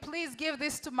told him, please give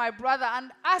this to my brother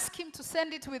and ask him to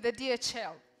send it with the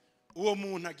DHL. Uwo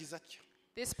muntu agize atyo.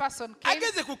 This person came.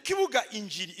 Ageze ku kibuga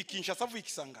injiri ikinshasa avuye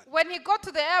Kisangani. When he got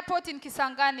to the airport in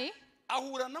Kisangani,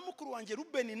 Ahura na mukuru wanje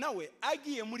Ruben nawe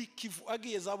agiye muri Kivu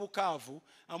agiye za Bukavu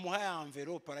amuha ya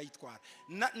envelope arayitwara.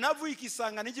 Navuye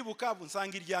Kisangani ngi Bukavu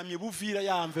nsanga iryamye Buvira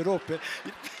ya envelope.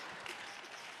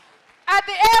 at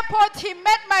the airport, he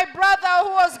met my brother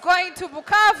who was going to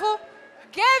Bukavu,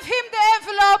 gave him the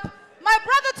envelope. My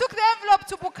brother took the envelope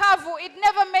to Bukavu. It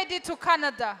never made it to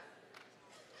Canada.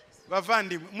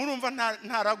 Bavandi murumva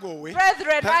ntaragowe.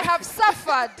 Brethren, I have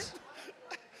suffered.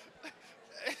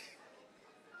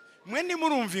 Mweni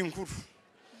murumva inkuru.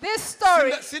 This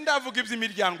story, Sindavuga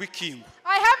iby'imiryango ikingo.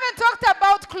 I haven't talked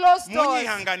about closed doors.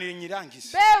 Munyihanganire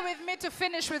nyirangize. Bear with me to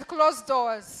finish with closed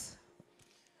doors.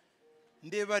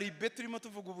 Ndeba ribe turimo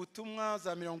tuvuga ubutumwa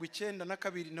za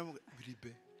 92 na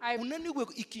ribe. Unaniwe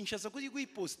ikinshasa kuri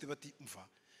guiposte bati mva.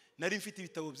 Nari mfite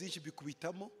ibitabo byinshi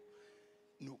bikubitamo.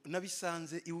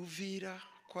 Nabisanze iuvira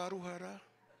kwa Ruhara.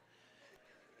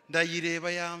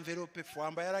 Ndayireba ya envelope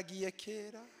Fwamba yaragiye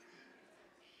kera.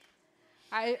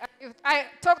 I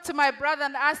talked to my brother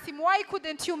and asked him, why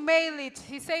couldn't you mail it?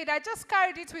 He said, I just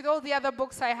carried it with all the other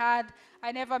books I had.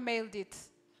 I never mailed it.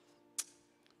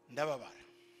 Ndababara.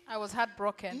 I was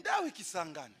heartbroken. Ndawe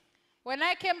Kisangani. When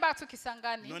I came back to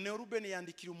Kisangani, None Ruben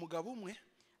yandikira umugabo umwe.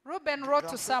 Ruben wrote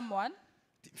to someone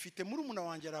Mfite murumuna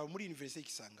wanje araho muri University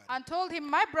Kisangani. and told him,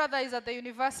 my brother is at the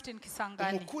university in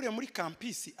Kisangani. Umukure muri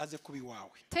campus aze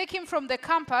kubiwawe. Take him from the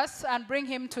campus and bring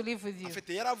him to live with you.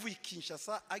 Afite yaravuye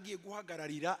Kinshasa agiye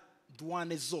guhagararira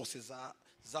douane zose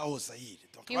za Ozaire.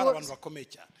 Donc abantu bakomeye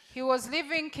cyane. He was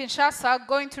leaving Kinshasa,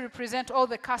 going to represent all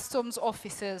the customs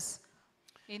officers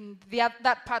in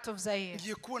that part of Zaire.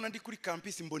 Ngiye kubona ndi kuri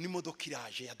campus mbona imodoka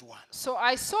iraje ya douane. So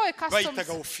I saw a customs.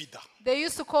 Bayitaga Ofida. They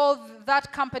used to call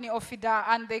that company Ofida,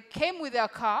 and they came with their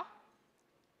car.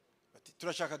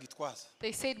 Turashaka Gitwaza.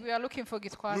 They said, we are looking for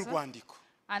Gitwaza. N'urwandiko.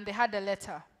 And they had a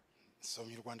letter.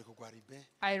 Somye urwandiko rwa Ribe.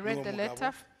 I read the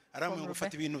letter. Aramwe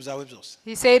gufata ibintu byawe byose.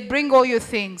 He said, bring all your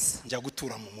things. Njya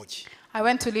gutura mu mujyi. I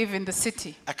went to live in the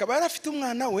city. Akaba yarafite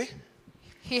umwana we.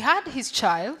 He had his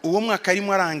child. Uwo mwaka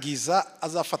arimo arangiza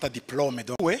azafata diplome.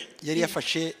 We yari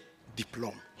yafashe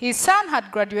diplome. His son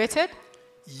had graduated.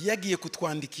 Yagiye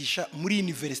kutwandikisha muri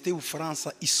Université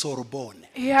y'Ubufaransa i Sorbonne.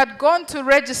 He had gone to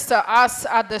register us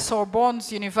at the Sorbonne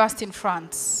University in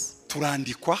France.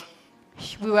 Turandikwa.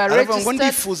 We were Ngo registered.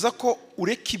 ndifuza ko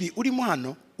ureka ibi urimo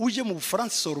hano uje mu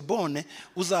Bufaransa Sorbonne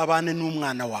uzabane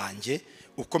n'umwana wanje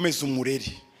ukomeza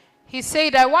umureri. He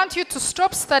said, I want you to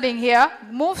stop studying here,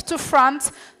 move to France,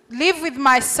 live with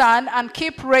my son, and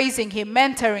keep raising him,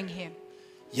 mentoring him.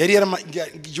 Yari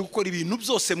yaramagiye gukora ibintu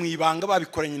byose mu ibanga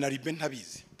babikoranye na Ribe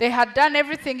ntabizi. They had done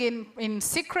everything in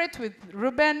secret with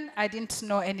Ruben. I didn't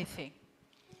know anything.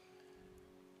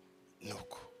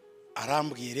 Nuko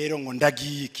arambwiye rero ngo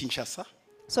ndagiye Kinshasa.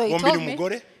 So he told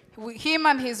me, him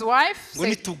and his wife, ngo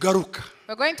nitugaruka.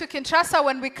 we're going to Kinshasa.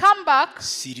 When we come back,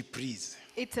 surprise.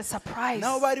 it's a surprise.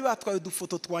 Naho bari batwaye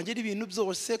udufoto twanjye ibintu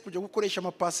byose kujya gukoresha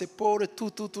ama passport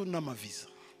n'ama visa.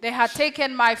 They had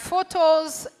taken my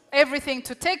photos, everything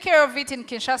to take care of it in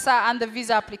Kinshasa and the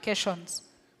visa applications.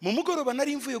 Mu mugoroba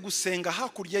nari mvuye gusenga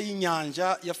hakurya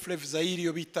y'inyanja ya Fleuve Zaire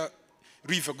yo bita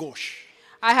River Gauche.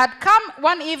 I had come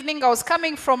one evening, I was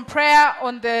coming from prayer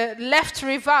on the left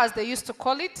river, as they used to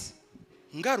call it.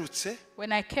 Ngarutse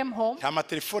When I came home, nta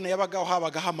matelefone yabagaho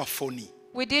habagaho amafoni.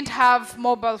 We didn't have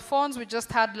mobile phones, we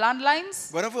just had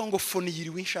landlines. baravuga ngo foni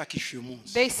yiriwe inshakisha uyu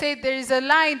munsi They said there is a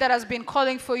line that has been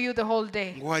calling for you the whole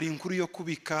day. ngo hari inkuru yo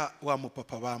kubika wa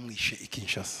mupapa bamwishe i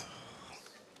Kinshasa.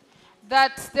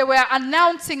 That they were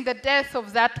announcing the death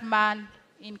of that man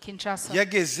in Kinshasa.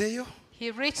 yagezeyo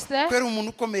He reached there. kwera umuntu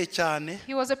ukomeye cyane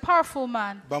He was a powerful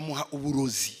man. bamuha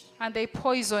uburozi And they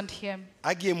poisoned him.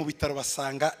 agiye mu bitaro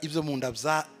basanga ibyo mu nda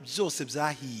byose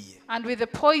byahiye. And with the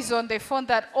poison, they found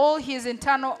that all his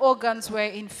internal organs were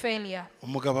in failure.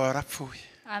 umugabo warapfuye.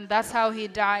 And that's how he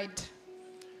died.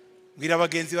 Bwira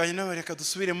abagenzi banyu nawe reka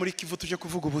dusubire muri Kivu tuje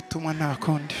kuvuga ubutumwa nta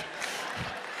kundi.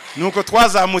 Nuko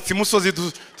twazamutse imusozi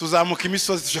tuzamuka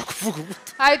imisozi tuje kuvuga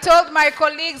ubutumwa. I told my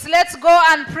colleagues, let's go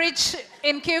and preach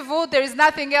in Kivu. There is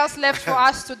nothing else left for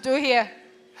us to do here.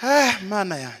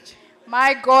 Mana yanjye.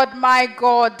 My God, my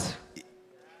God.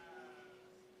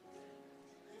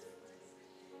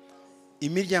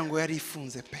 Imiryango yari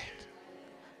ifunze pe.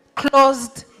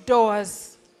 Closed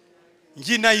doors.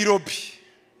 Ngi Nairobi.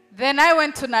 Then I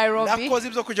went to Nairobi. Nakoze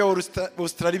ibyo kujya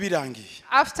Australia birangiye.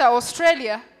 After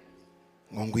Australia,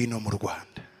 ngo ngwino mu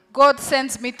Rwanda. God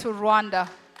sends me to Rwanda.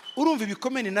 Urumva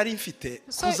ibikomene nari mfite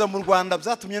kuza mu Rwanda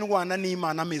byatumye ndwana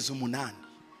n'Imana amezi 8.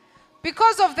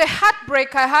 Because of the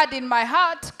heartbreak I had in my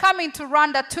heart, coming to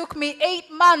Rwanda took me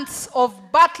 8 months of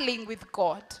battling with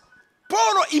God.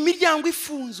 Paul imiryango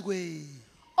ifunzwe.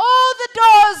 All the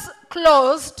doors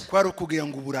closed Kwari ukugira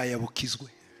ngo uburaya bukizwe.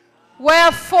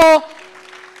 were for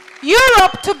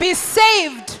Europe to be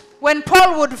saved when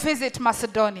Paul would visit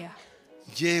Macedonia.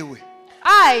 Jewe.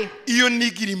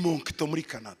 If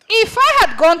Canada. I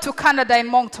had gone to Canada in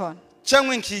Moncton,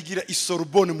 cyangwa nkigira i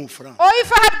Sorbonne mu France. or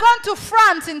if I had gone to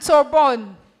France in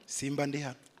Sorbonne, Simba ndi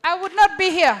hano. I would not be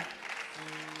here.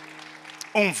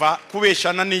 Umva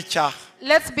kubeshana n'icyaha.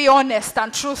 Let's be honest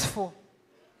and truthful.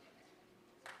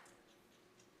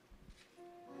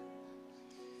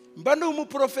 Mba ndi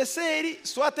umuprofeseri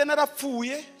swate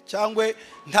narapfuye cyangwa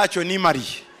ntacyo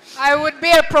nimariye. I would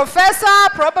be a professor,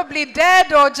 probably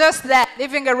dead or just that,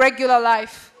 living a regular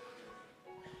life.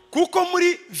 Kuko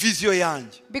muri vision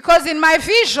yanjye. Because in my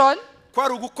vision,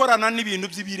 Kwari ugukorana n'ibintu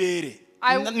by'ibirere.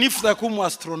 Nifuza kuba umu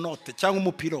astronaute cyangwa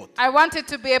umupilote. I wanted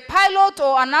to be a pilot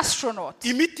or an astronaut.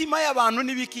 Imitima y'abantu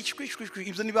nibikishwishwe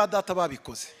ibyo niba data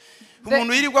babikoze.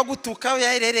 Umuntu yirirwa gutuka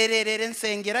yarerererere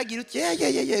nsengera gira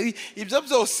ibyo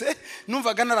byose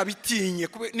numvaga narabitinye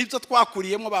nibyo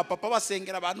twakuriyemo ba papa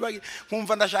basengera abantu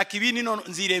nkumva ndashaka ibindi none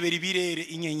nzirebera ibirere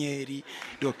inyenyeri.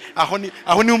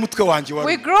 Aho ni umutwe wanje wari.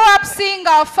 We grew up seeing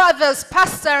our fathers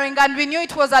pastoring and we knew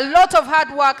it was a lot of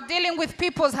hard work dealing with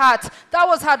people's hearts. That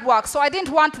was hard work. So I didn't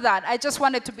want that. I just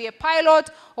wanted to be a pilot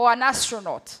or an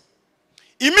astronaut.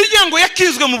 Imiryango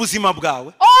yakizwe mu buzima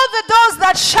bwawe. All the doors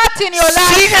that shut in your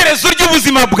life siherezo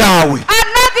ry'ubuzima bwawe. are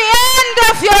not the end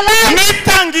of your life.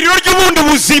 N'itangiriro ry'ubundi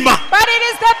buzima. But it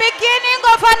is the beginning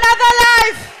of another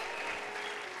life.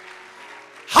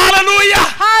 Hallelujah.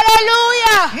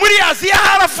 Hallelujah. Muri Aziya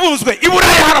harafunzwe, i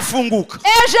Burayi harafunguka.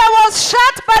 Asia was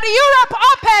shut but Europe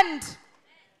opened.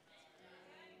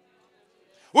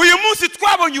 Uyu munsi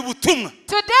twabonye ubutumwa.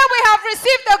 Today we have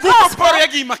received the Kuko gospel Paul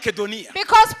yagiye Macedonia.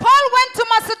 because Paul went to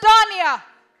Macedonia.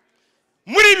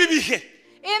 Muri ibi bihe.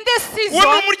 In this season, Uwo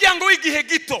n'umuryango w'igihe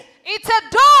gito. it's a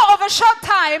door of a short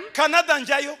time. Canada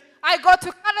njyayo. I go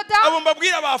to Canada. Abo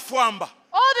mbabwira bafwamba.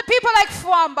 All the people like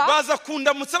Fuamba, Baza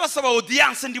kundamutsa basaba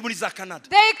audience ndi muri za Canada.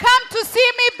 they come to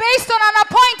see me based on an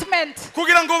appointment.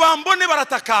 Kugira ngo bambone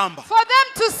baratakamba. For them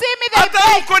to see me, they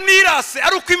Atari beg. uko nirase,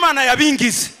 ari uko Imana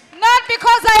yabingize. Not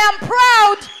because I am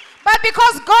proud, but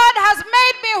because God has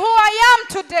made me who I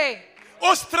am today.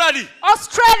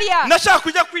 Australia. Nashaka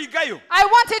kujya kwigayo. I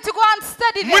wanted to go and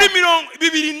study Muri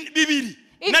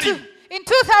there. In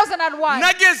 2001.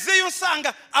 Nagezeyo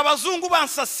nsanga abazungu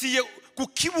bansasiye ku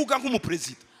kibuga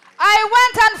nk'umupresident. I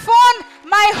went and found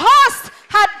my host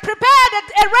had prepared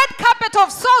a red carpet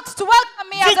of salt to welcome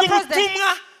me as a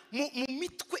president. Mu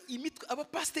imitwe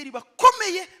abapasteri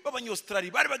bakomeye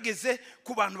b'abanyaustrali bari bageze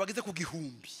ku bantu bageze ku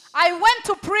gihumbi. I went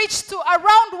to preach to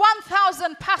around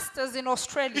 1,000 pastors in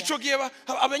Australia. Ico gihe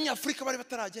abanyafrika bari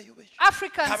batarajyayo benshi.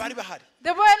 Africans. Habari bahari.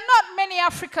 There were not many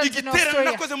Africans in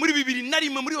Australia. Nakoze muri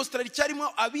 2001 muri Australia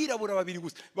cyarimo abirabura babiri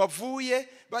gusa bavuye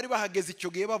bari bahageze icyo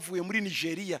gihe bavuye muri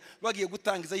Nigeria bagiye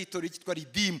gutangiza yitorero cyitwa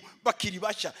Redeem bakiri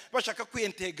bashaka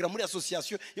kwintegra muri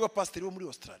association y'abapasteri bo muri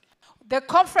Australia. The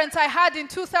conference I had in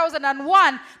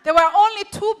 2001, there were only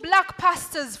 2 black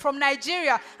pastors from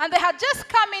Nigeria, and they had just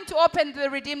come in to open the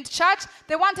Redeemed Church.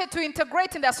 They wanted to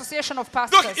integrate in the association of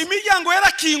pastors. Imiryango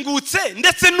yarakingutse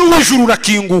ndetse n'ubujuru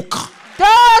rakinguka.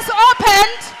 Doors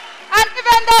opened, And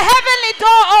even the heavenly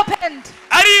door opened.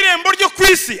 ari irembo ryo ku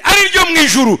isi ari ryo mu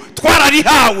ijuru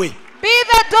twararihawe. Be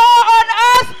the door on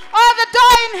earth or the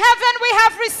door in heaven, we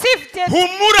have received it.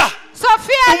 humura So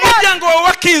fear not. umuryango wawe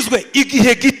wakinzwe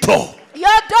igihe gito,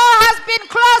 Your door has been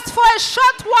closed for a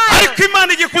short while, ariko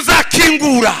Imana igiye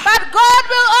kuzakingura. but God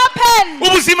will open.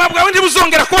 ubuzima bwawe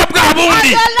ntibuzongera kuba bwa And bundi.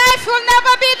 your life will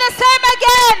never be the same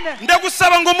again.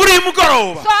 ndagusaba ngo muri uyu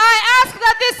mugoroba So I ask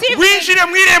that this evening winjire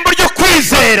mu irembo ryo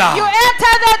kwizera. you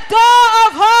enter the door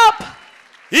of hope.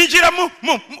 injira mu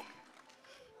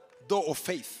door of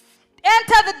faith.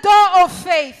 Enter the door of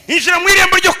faith. injira mu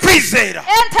irembo ryo kwizera.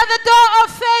 Enter the door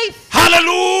of faith.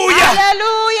 haleluya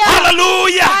Hallelujah.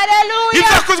 haleluya. Hallelujah.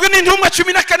 ibyakozwe n'intumwa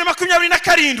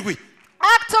 14:27.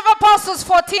 Acts of Apostles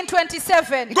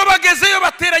 14:27. ngo bagezeyo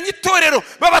bateranya itorero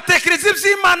babatekereza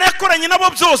iby'Imana yakoranye nabo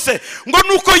byose, ngo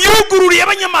nuko yugururiye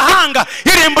abanyamahanga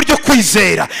irembo ryo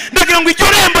kwizera. ndagira ngo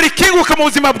iryo rembo rikinguke mu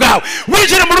buzima bwawe,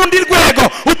 winjire mu rundi rwego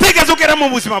utegeze ugera mu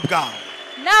buzima bwawe.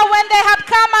 Now when they had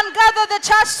come and gathered the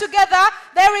church together,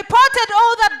 they reported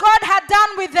all that God had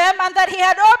done with them and that he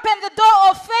had opened the door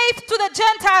of faith to the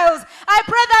Gentiles. I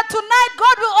pray that tonight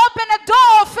God will open a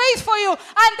door of faith for you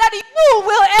and that you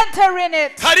will enter in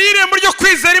it. hari irembo ryo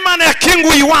kwizera Imana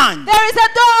yakinguye iwanyu. There is a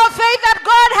door of faith that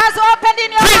God has opened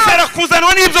in your kwizera life.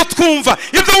 kuzanwa n'ibyo twumva,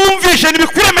 ibyo wumvishe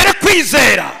ntibikuremere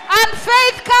kwizera. And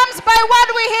faith comes by what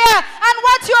we hear, and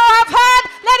what you have heard,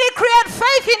 let it create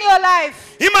faith in your life.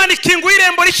 Imana ikinguye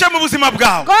irembo rishya mu buzima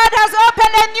bwawe, God has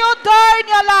opened a new door in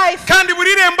your life. kandi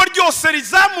buri irembo ryose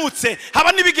rizamutse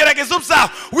haba n'ibigeragezo byaho.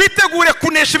 witegure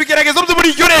kunesha ibigeragezo byo muri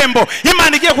iryo rembo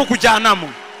Imana igiye kukujyanamo.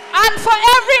 And for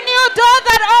every new door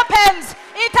that opens,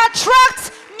 it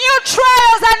attracts new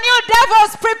trials and new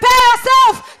devils. Prepare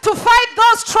yourself to fight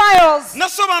those trials.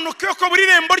 nasobanukiwe ko buri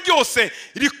irembo ryose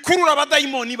rikurura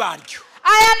abadayimoni baryo.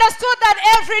 I understood that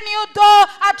every new door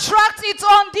attracts its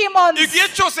own demons. igihe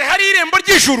cyose hari irembo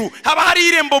ry'ijuru haba hari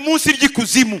irembo munsi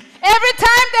ry'ikuzimu. Every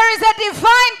time there is a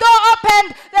divine door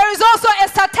opened, there is also a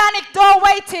satanic door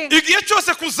waiting. igihe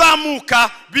cyose kuzamuka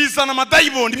bizana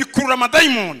amadayimoni, bikurura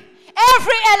amadayimoni.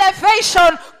 Every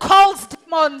elevation calls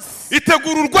demons.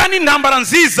 itegururwa n'intambara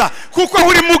nziza, kuko aho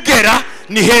uri mugera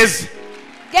ni heza.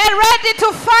 Get ready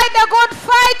to fight the good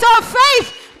fight of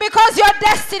faith, because your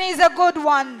destiny is a good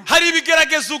one. hari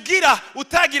ibigeragezo ugira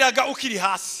utagiraga ukiri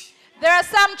hasi. There are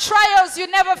some trials you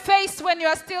never faced when you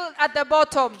are still at the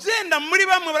bottom. byenda muri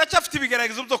bamwe baracyafite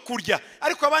ibigeragezo byo kurya,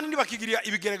 ariko abandi ntibakigirira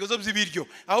ibigeragezo by'ibiryo,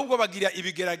 ahubwo bagira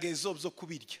ibigeragezo byo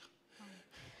kubirya.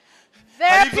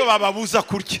 hari ibyo bababuza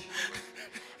kurya.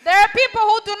 There are people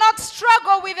who do not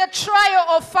struggle with the trial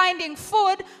of finding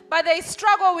food, but they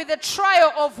struggle with the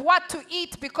trial of what to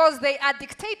eat because they are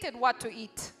dictated what to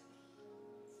eat.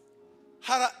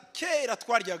 kera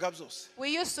twaryaga byose, We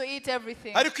used to eat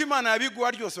everything. ariko Imana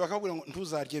yabiguha ryose bakabwira ngo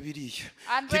ntuzarye biriya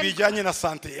And when- ntibijyanye na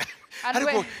sante yawe. And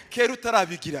ariko when- kera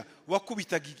utarabigira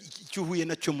wakubitaga icyo uhuye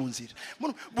nacyo mu nzira.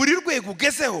 buri rwego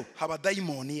ugezeho haba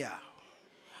dayimoni yaho.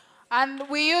 And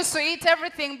we used to eat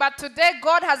everything, but today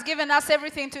God has given us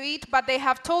everything to eat, but they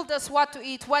have told us what to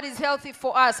eat, what is healthy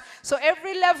for us. So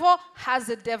every level has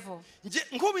a devil.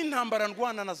 nk'ubu intambara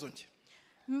ndwana nazo njye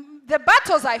The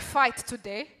battles I fight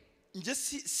today, njye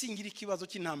singira ikibazo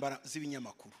cy'intambara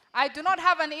z'ibinyamakuru I do not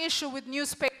have an issue with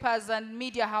newspapers and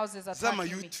media houses z'ama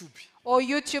attacking me. YouTube, Or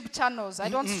YouTube channels. I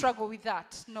don't struggle with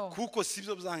that. No. kuko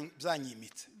sibyo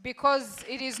byanyimitse. Because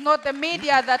it is not the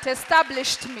media that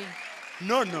established me.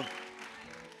 no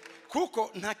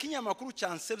kuko nta kinyamakuru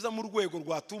cyansebya mu rwego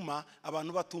rwatuma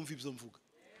abantu batumva ibyo mvuga.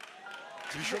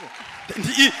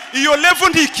 tibishoboka. iyo level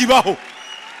ntikibaho.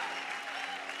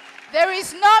 There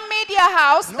is no media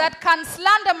house that can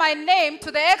slander my name to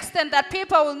the extent that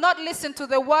people will not listen to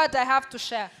the word I have to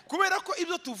share. kubera ko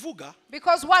ibyo tuvuga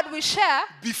Because what we share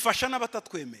bifasha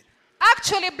n'abatatwemera,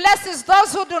 actually blesses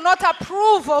those who do not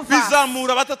approve of us.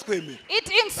 bizamura abatatwemera. It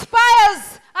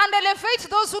inspires and elevates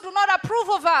those who do not approve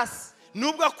of us.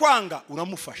 nubwo akwanga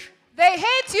uramufasha. They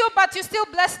hate you, but you still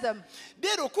bless them.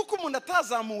 rero kuko umuntu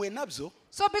atazamuwe nabyo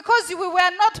So because we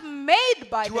were not made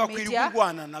by the ntiwakwirirwa media,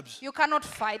 urwana nabyo. you cannot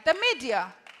fight the media.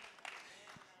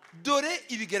 dore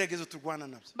ibigeragezo turwana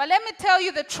nabyo. But let me tell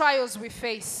you the trials we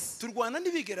face. turwana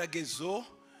n'ibigeragezo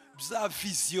bya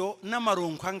viziyo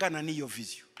n'amaronko angana n'iyo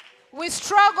viziyo. We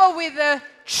struggle with the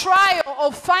trial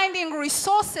of finding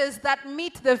resources that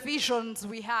meet the visions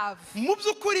we have. mu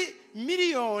by'ukuri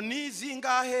miliyoni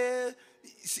zingahe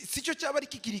si cyo cyaba ari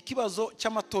kigira ikibazo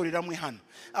cy'amatorero amwe hano,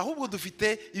 ahubwo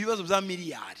dufite ibibazo bya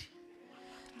miliyari.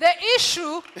 The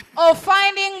issue of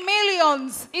finding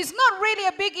millions is not really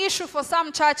a big issue for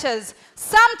some churches.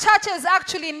 Some churches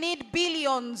actually need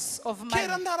billions of kera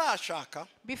money. ntarashaka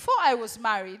Before I was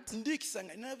married,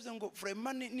 ndikisanga naravuze ngo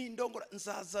vraiment nindongora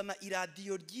nzazana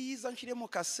iradiyo ryiza nshiremo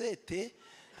kasete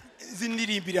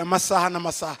zinirimbira amasaha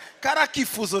n'amasaha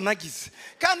karakifuzo nagize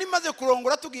kandi maze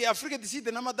kurongora tugiye Afrique du Sud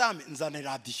na madame nzana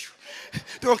iradiyo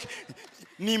donc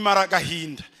nimara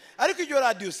gahinda ariko iryo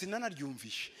radio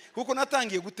sinanaryumvishe kuko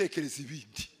natangiye gutekereza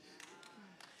ibindi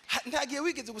ntagiye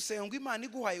wigeze gusenga ngo Imana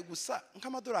iguhaye gusa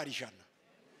nk'amadolari 100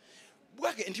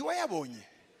 bwake ntiwayabonye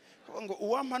ngo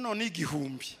uwampa none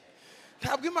igihumbi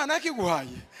ntabwo Imana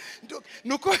yakiguhaye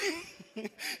nuko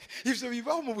ivyo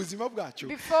bibaho mu buzima bwacu.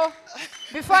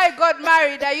 Before I got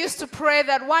married, I used to pray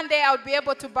that one day I would be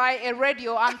able to buy a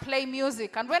radio and play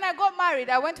music. And when I got married,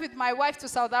 I went with my wife to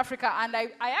South Africa and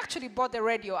I actually bought the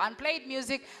radio and played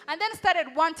music and then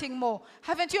started wanting more.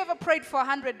 Haven't you ever prayed for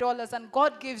 $100 and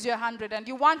God gives you 100 and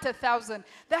you want 1,000?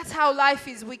 That's how life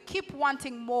is. We keep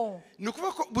wanting more.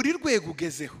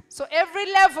 So every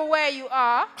level where you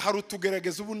are,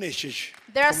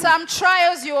 there are some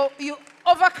trials you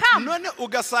overcome. And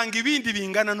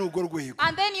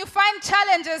then you find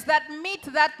challenges that meet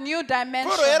that new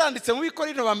dimension.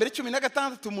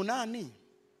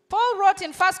 Paul wrote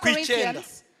in 1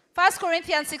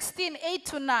 Corinthians 16, 8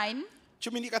 to 9.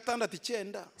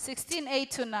 16,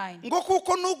 8 to 9.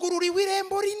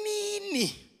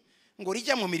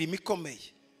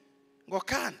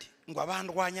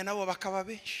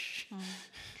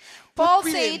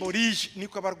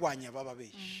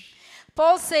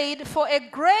 Paul said, for a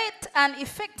great and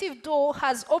effective door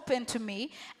has opened to me,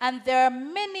 and there are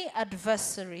many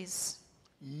adversaries.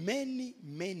 Many.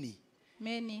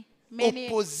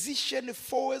 Opposition,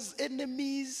 foes,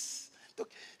 enemies.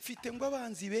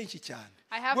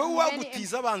 I have many.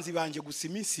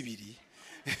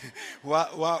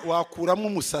 wakuramo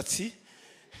umusatsi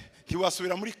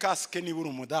ntiwasubira muri kasike niba uri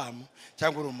umudamu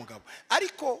cyangwa uri umugabo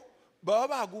ariko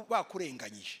baba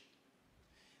bakurenganyije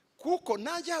kuko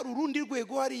najya hari urundi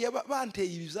rwego hariya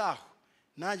banteye ibizaho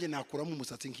naje nakuramo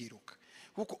umusatsi nkiruka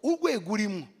kuko urwego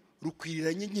urimo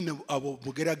rukwiriranye nyine abo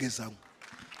mugeragezamo.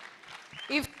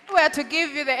 If I were to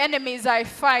give you the enemies I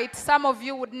fight, some of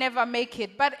you would never make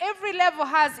it. But every level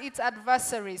has its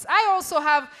adversaries. I also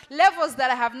have levels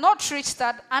that I have not reached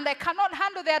at, and I cannot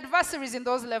handle the adversaries in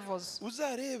those levels.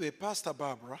 Uzarebe Pastor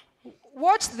Barbara.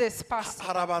 Watch this, Pastor.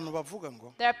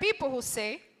 There are people who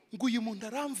say, nguyu muntu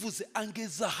aramvuze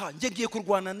angeza aha nje ngiye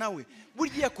kurwana nawe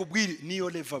burya kubwire niyo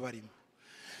leva barimo.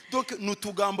 Donc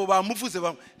nutugambo bamuvuze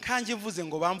kanje mvuze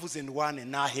ngo bamvuze ndwane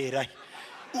nahera.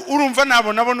 Urumva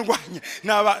nabo ndwanya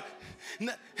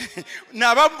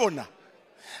nababona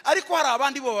ariko hari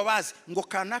abandi bo babazi ngo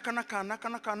kanaka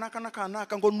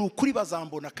ngo nukuri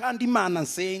bazambona kandi Imana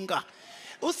nsenga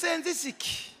usenze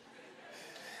isiki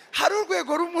hari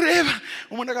urwego rumureba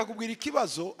umuntu akakubwira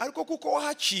ikibazo ariko kuko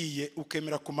wahaciye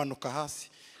ukemera kumanuka hasi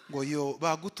ngo yo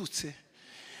bagututse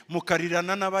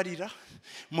mukarirana nabarira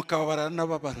mukababarana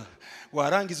nababara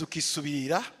warangiza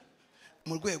ukisubira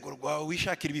mu rwego rwawe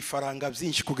wishakira ibifaranga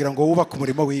byinshi kugira ngo wubake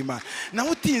umurimo w'Imana naho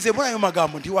utinze muri ayo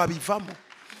magambo ntiwabivamo.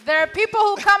 There are people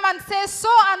who come and say, so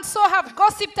and so have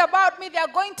gossiped about me. They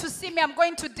are going to see me. I'm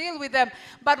going to deal with them.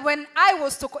 But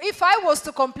if I was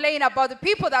to complain about the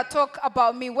people that talk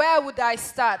about me, where would I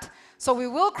start? So we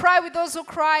will cry with those who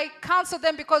cry, counsel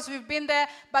them because we've been there,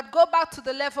 but go back to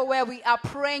the level where we are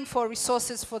praying for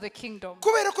resources for the kingdom.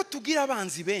 Because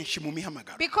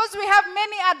we have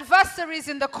many adversaries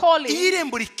in the calling.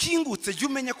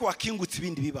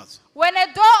 When a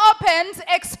door opens,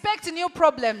 expect new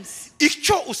problems.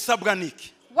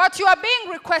 What you are being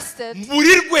requested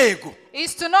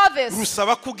is to know this.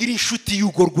 Every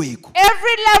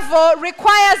level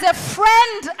requires a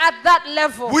friend at that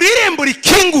level.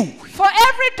 For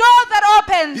every door that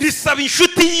opens, it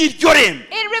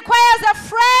requires a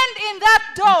friend in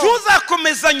that door.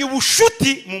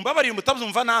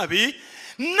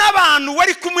 N'abantu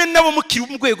wari kumwe nabo mukiri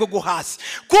mu rwego go hasi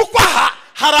kuko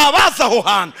hari abaza aho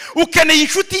hantu ukeneye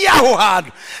inshuti yaho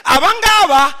hantu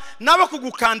abangaba nabo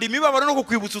kugukanda imibabaro no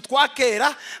kukwibutsa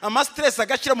utwakera ama stress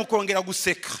agashira mu kongera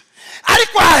guseka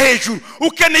ariko hejuru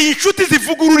ukeneye inshuti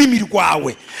zivuga ururimi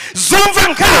rwawe zumva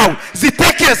nkawe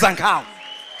zitekereza nkawe.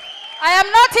 I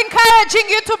am not encouraging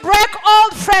you to break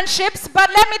old friendships, but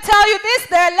let me tell you this,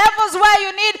 there are levels where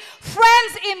you need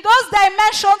friends in those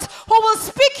dimensions who will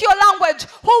speak your language,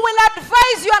 who will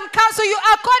advise you and counsel you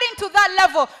according to that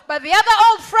level. But the other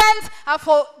old friends are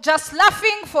for just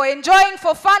laughing, for enjoying,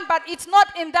 for fun, but it's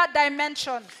not in that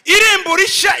dimension.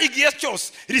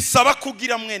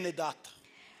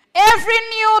 Every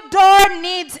new door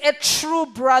needs a true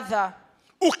brother.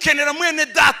 ukenera mwene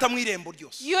data mu irembo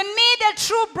ryose. You need a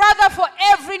true brother for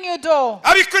every new door.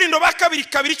 Abikorindo ba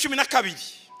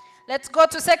 2:12. Let's go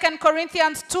to 2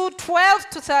 Corinthians 2:12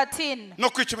 to 13. No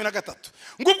ku 13.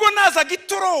 Ngubwo naza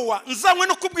gitorowa nzanywe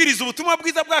no kubwiriza ubutumwa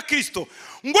bwiza bwa Kristo,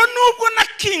 ngo nubwo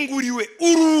nakinguriwe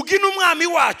urugi n'umwami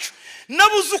wacu,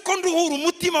 nabuze uko nduhura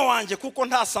umutima wanjye kuko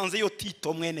ntasanze yo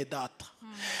Tito mwene data.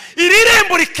 Iri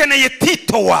rembo rikeneye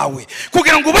Tito wawe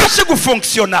kugira ngo ubashe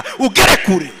gufunctiona ugere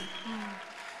kure.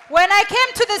 When I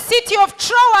came to the city of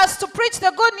Troas to preach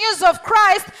the good news of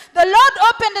Christ, the Lord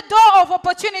opened the door of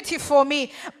opportunity for me.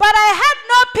 But I had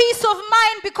no peace of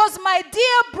mind because my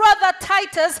dear brother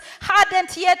Titus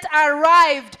hadn't yet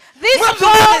arrived.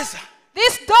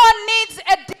 This door needs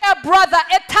a dear brother,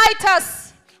 a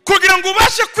Titus. Kugira ngo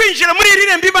ubashe kwinjira muri iri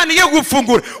rembo Imana igiye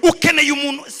gufungura, ukeneye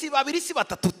umuntu si babiri si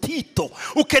batatu, Tito.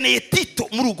 Ukeneye Tito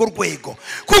muri urwo rwego,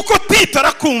 kuko Tito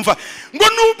arakumva ngo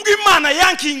nubwo Imana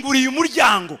yankinguriye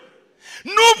umuryango,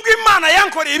 nubwo Imana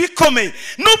yankoreye ibikomeye,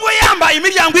 nubwo yambaye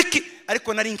imiryango iki,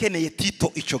 ariko nari nkeneye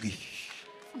Tito icyo gihe.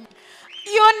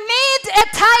 You need a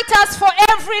Titus for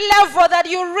every level that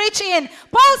you reach in.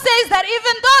 Paul says that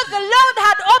even though the Lord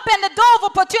had opened the door of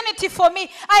opportunity for me,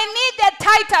 I need a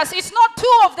Titus. It's not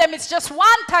two of them, it's just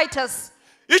one Titus.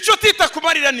 Icyo Tito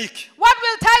akumarira niki? What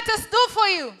will Titus do for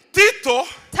you?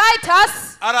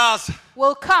 Titus araza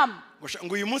will come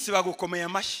ngo uyu munsi bagukomeye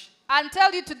amashi and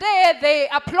tell you today they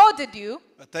applauded you,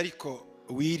 batariko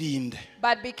wirinde,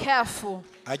 but be careful.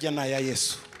 ajya na ya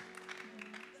Yesu,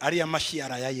 ari amashi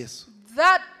ara ya Yesu.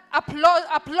 That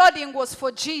applauding was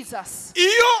for Jesus.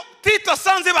 Iyo Tito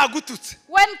asanze bagututse,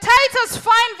 when Titus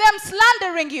find them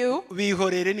slandering you,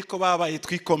 bihorere niko babaye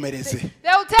twikomereze. They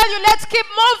will tell you, let's keep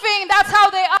moving. That's how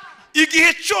they are.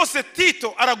 Igihe cyose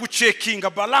Tito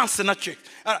aragucekinga balance na check.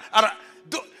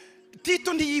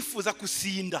 Tito ndiyifuza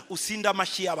usinda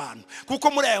amashi y'abantu,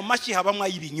 kuko muri ayo mashi habamwa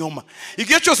y'ibinyoma.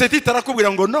 Igihe cyose Tito arakubwira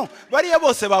ngo no, bariya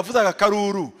bose bavuzaga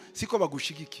karuru siko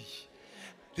bagushigikiye.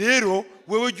 Rero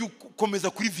wewe jya ukomeza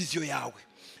kuri vision yawe.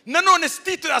 Nanone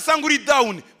Tito yasanga uri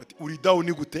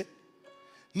down gute?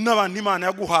 N'abantu Imana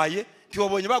yaguhaye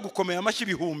ntiwabonye bagukomeye amashi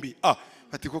ibihumbi.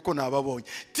 Ati koko nababonye.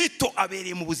 Tito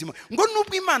abereye mu buzima ngo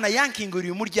nubwo Imana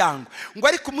yankinguriye umuryango, ngo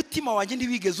ariko umutima wanjye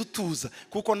ntibigeze utuza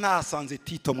kuko nasanze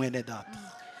Tito mwene data.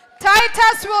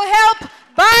 Titus will help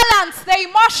balance the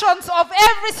emotions of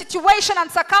every situation and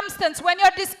circumstance. When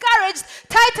you're discouraged,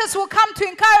 Titus will come to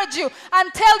encourage you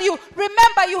and tell you,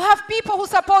 remember, you have people who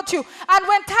support you. And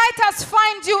when Titus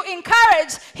finds you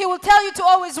encouraged, he will tell you to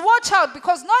always watch out,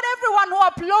 because not everyone who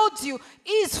applauds you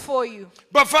is for you.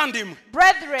 Bavandimwe,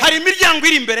 brethren, hari imiryango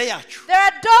iri imbere yacu. There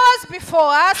are doors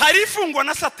before us. Hari ifungwa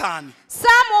na Satani.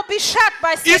 Some will be shut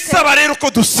by Satan. Isaba rero ko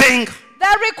dusenga.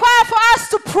 That require for us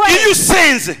to pray. Iyo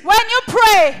usenze, when you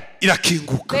pray,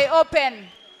 irakinguka. They open.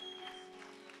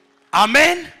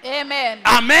 Amen. Amen.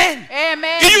 Amen.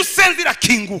 Amen. Iyo usenze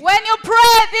irakinguka. When you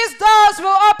pray, these doors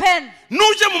will open.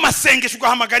 Nuje mu masengesho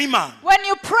ugahamagara Imana. When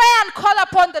you pray and call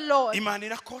upon the Lord, Imana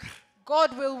irakora.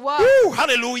 God will work.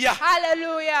 Hallelujah.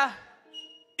 Hallelujah.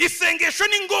 Isengesho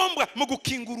ni ngombwa mu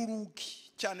gukingura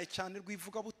urugi, cyane cyane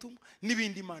rwivuga butumwa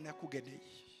n'ibindi Imana yakugeneye.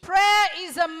 Prayer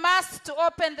is a must to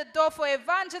open the door for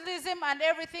evangelism and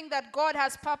everything that God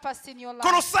has purposed in your life.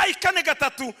 Kolosai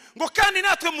 4:3 ngo kandi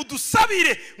natwe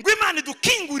mudusabire ngo Imana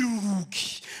idukingurire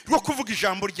urugi rwo kuvuga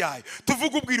ijambo ryayo,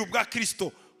 tuvuga ubwiru bwa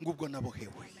Kristo ngubwo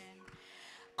nabohewe.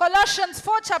 Colossians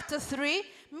 4:3,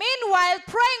 meanwhile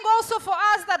praying also for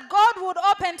us that God would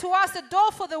open to us a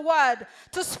door for the word,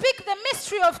 to speak the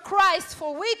mystery of Christ,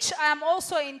 for which I am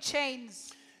also in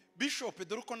chains. Bishop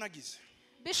Doruko nagize.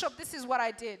 Bishop, this is what I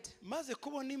did. Maze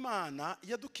kubona Imana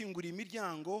yadukinguriye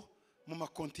imiryango mu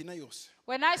makontina yose.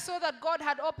 When I saw that God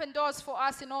had opened doors for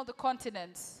us in all the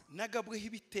continents,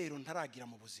 nagabweho ibitero ntaragira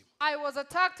mu buzima. I was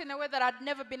attacked in a way that I'd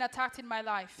never been attacked in my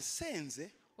life. Senze,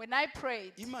 when I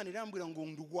prayed, Imana irambwira ngo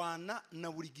ndwana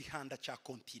na buri gihanda cya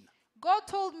kontina. God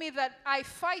told me that I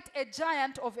fight a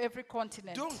giant of every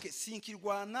continent. Donc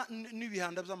sinkirwana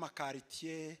n'ibihanda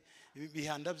by'amakaritier,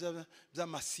 ibihanda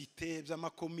by'amasite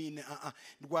by'amakomine,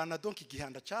 ndwana donc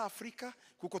igihanda cya Afrika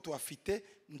kuko tuafite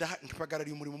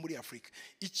ndahagarariye umurimo muri Afrika,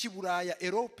 iki Buraya,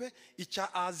 Europe, icya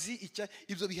Asia, icya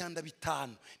ibyo bihanda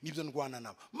bitanu nibyo ndwana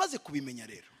nabo. Maze kubimenya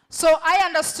rero, so I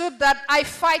understood that I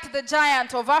fight the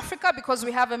giant of Africa because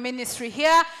we have a ministry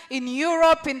here, in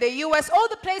Europe, in the US, all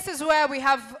the places where we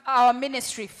have our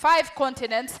ministry, 5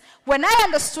 continents. When I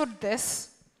understood this,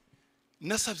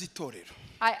 nasabye itorero,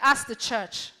 I asked the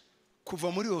church,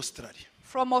 kuva muri Australia,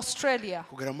 from Australia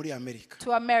kugera muri America,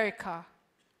 to America,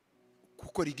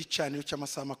 gukora igicaniro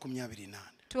cy'amasaha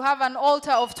 28 to have an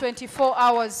altar of 24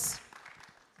 hours.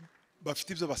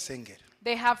 bafite ibyo basengera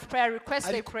They have prayer requests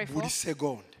they ariko pray for, buri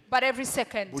segonde but every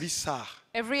second, buri saha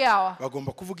every hour,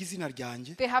 bagomba kuvuga izina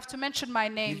ryanjye they have to mention my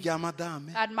name n'irya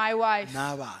madame and my wife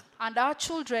n'abana. and our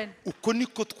children. Uko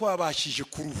niko twabashije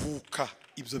kuruhuka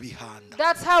ibyo bihanda.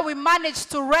 That's how we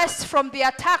managed to rest from the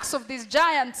attacks of these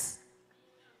giants.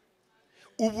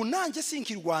 Ubu nanjye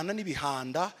sinkirwana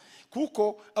n'ibihanda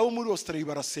kuko abo muri Australia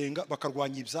barasenga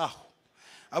bakarwanya ibyaho,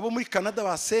 abo muri Canada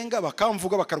basenga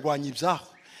bakamvuga bakarwanya ibyaho,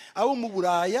 abo mu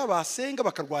Buraya basenga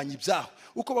bakarwanya ibyaho.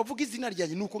 Uko bavuga izina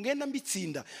ryanjye nuko ngenda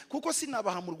mbitsinda kuko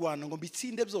sinabaha mu Rwanda ngo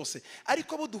mbitsinde byose,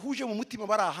 ariko abo duhuje mu mutima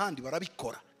bari ahandi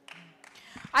barabikora.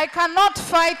 I cannot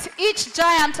fight each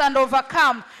giant and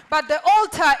overcome, but the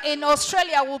altar in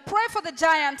Australia will pray for the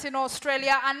giant in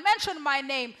Australia and mention my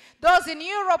name. Those in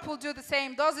Europe will do the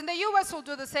same. Those in the US will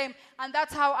do the same. And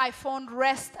that's how I found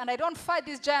rest. And I don't fight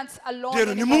these giants alone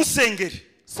anymore.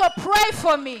 So pray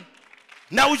for me.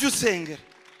 Nawe ujye usengera.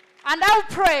 And I'll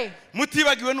pray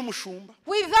mutibagiwe n'umushumba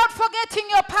without forgetting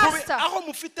your pastor. Aho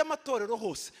mufite amatorero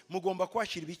hose mugomba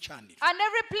kwashira ibicaniro. And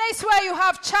every place where you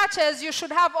have churches, you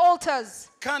should have altars.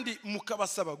 Kandi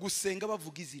mukabasaba gusenga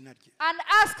bavuga izina rye. And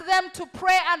ask them to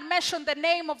pray and mention the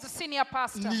name of the senior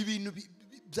pastor. Ni ibintu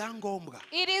byangombwa.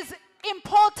 It is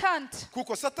important.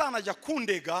 Kuko Satani ajya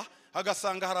kundega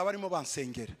agasanga hari abarimo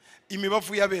bansengera.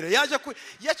 Imibavu yabera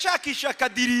yacakisha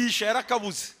akadirisha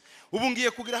yarakabuze. Ubu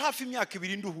ngiye kugira hafi imyaka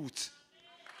 2 nduhutse.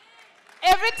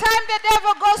 Every time the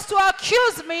devil goes to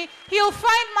accuse me, he'll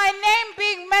find my name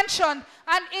being mentioned.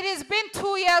 And it has been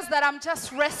 2 years that I'm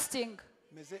just resting.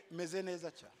 Meze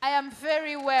neza cyane. I am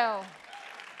very well.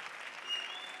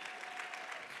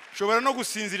 Shobora no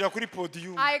gusinzirira kuri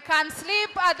podium. I can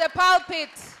sleep at the pulpit.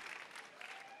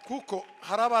 Kuko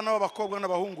hari abana b'abakobwa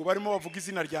n'abahungu barimo bavuga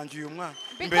izina ryanjye uyu mwana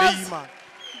imbere y'Imana.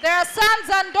 There are sons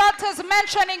and daughters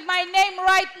mentioning my name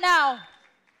right now.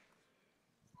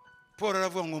 Paul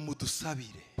aravuga ngo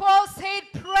mudusabire. Paul said,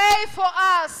 pray for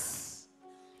us.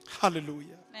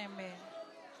 Hallelujah. Amen.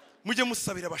 Mujye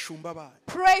musabira abashumba bayo.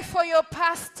 Pray for your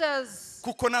pastors.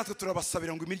 Kuko natwe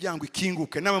turabasabira ngo imiryango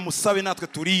ikinguke nawe musabe natwe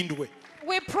turindwe.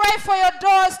 We pray for your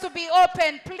doors to be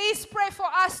open. Please pray for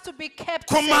us to be kept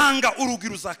safe. Komanga urugi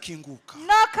ruzakinguka.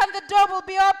 Knock and the door will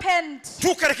be opened.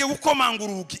 Tukareke gukomanga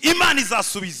urugi. Imana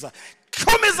izasubiza.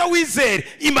 Komeza wizere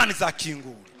Imana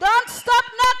izakingura. Don't stop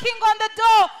knocking on the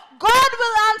door. God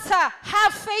will answer.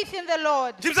 Have faith in the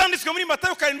Lord. Byanditswe muri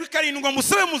Matayo 7:7 ngo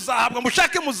musabe muzahabwa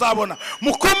mushake muzabona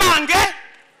mukomange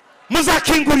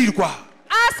muzakingurirwa.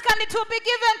 Ask and it will be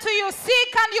given to you.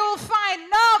 Seek and you will find.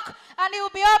 Knock and it will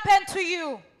be open to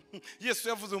you. Yesu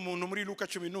yavuze umuntu muri Luka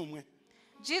 11.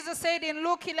 Jesus said in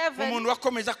Luke 11, umuntu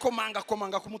wakomeje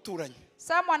komanga kumuturanye.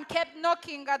 Someone kept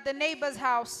knocking at the neighbor's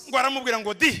house. Ngo aramubwira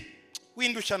ngo di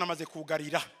windusha namaze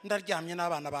kugarira ndaryamye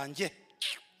n'abana banje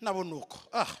nabona uko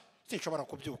sinshobora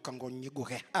kubyuka ngo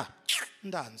nyiguhe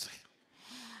ndanze.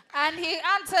 And he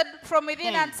answered from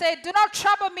within and said, do not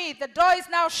trouble me. The door is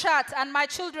now shut and my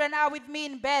children are with me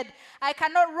in bed. I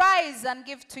cannot rise and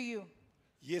give to you.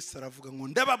 Yesu aravuga ngo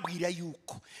ndababwira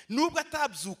yuko nubwo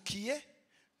atabyukiye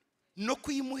no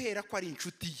kuyimuhera ko ari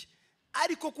inshuti ye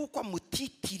ariko kuko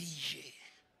amutitirije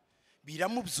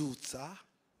biramubyutsa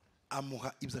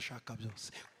amuha ibyo ashaka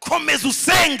byose. Komeza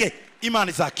usenge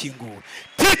Imana izakingura.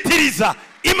 Titiriza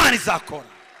Imana izakora.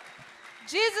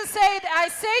 Jesus said, I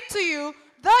say to you,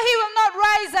 though he will not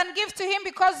rise and give to him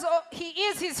because he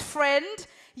is his friend,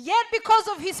 yet because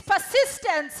of his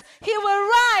persistence, he will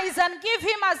rise and give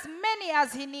him as many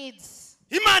as he needs.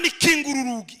 Imana ikingura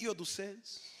urugi iyo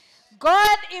dusenze.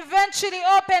 God eventually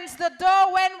opens the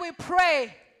door when we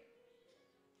pray.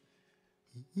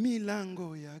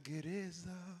 Milango ya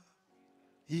gereza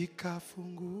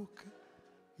ikafunguka.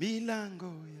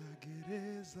 Milango ya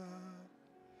gereza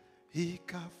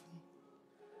ikafunguka.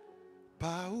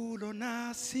 Paulo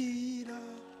na Sila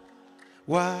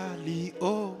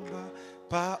waliomba.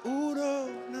 Paulo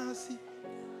na Sila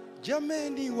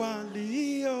jameni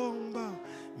waliomba.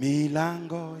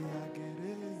 Milango ya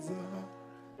gereza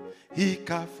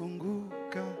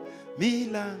ikafunguka.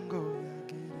 Milango ya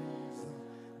gereza.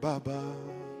 Baba,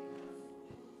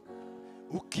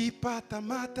 ukipata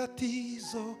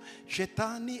matatizo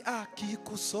shetani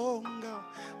akikusonga,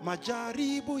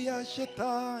 majaribu ya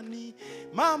shetani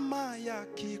mama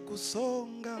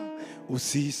yakikusonga,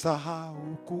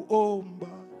 usisahau kuomba,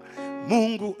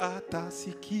 Mungu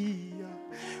atasikia.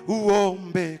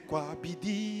 Uombe kwa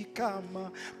bidii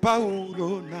kama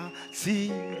Paulo na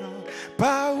Sila.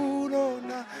 Paulo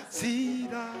na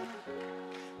Sila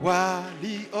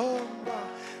waliomba.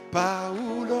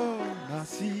 Paulo na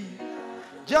Sila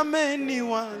jameni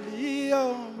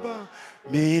waliomba.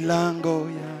 milango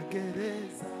ya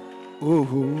gereza.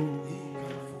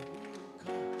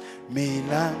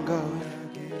 Milango ya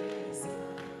gereza.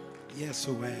 Yes,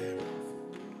 wewe.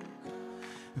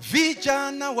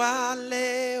 Vijana wa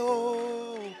leo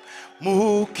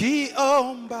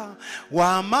mukiomba,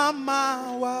 wa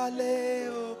mama wa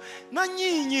leo na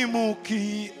nyinyi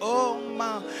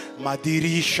mukiomba,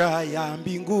 madirisha ya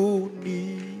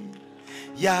mbinguni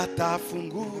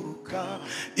yatafunguka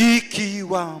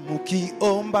ikiwa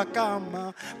mukiomba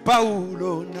kama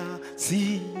Paulo na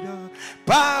Sila.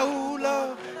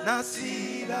 Paulo na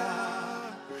Sila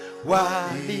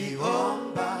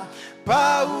waliomba,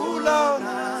 Paulo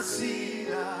na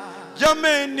Sila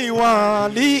jameni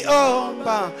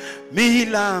waliomba,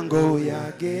 milango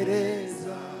ya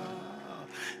gereza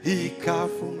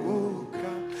ikafunguka,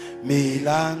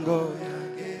 milango ya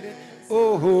gereza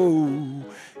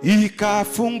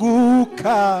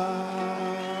ikafunguka.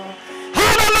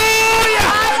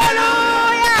 Hallelujah!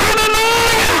 Hallelujah!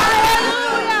 Hallelujah!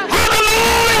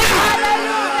 Hallelujah!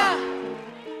 Hallelujah!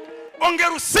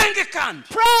 Ongera usenge kandi.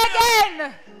 Pray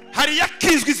again. Hari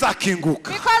yakizwi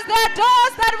zakinguka. Because there are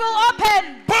doors that will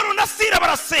open. Paulo na Sila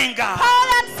barasenga. Paul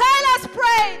and Silas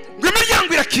prayed. Ngo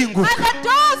imiryango irakinguka. And the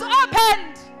doors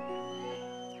opened.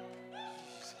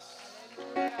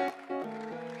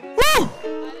 Woo!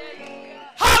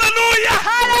 Hallelujah!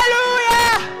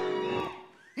 Hallelujah!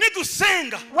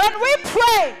 Nidusenga, When we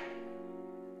pray,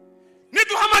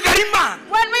 niduhamagara Imana,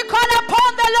 when we call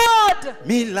upon the Lord,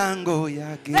 milango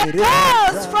ya the doors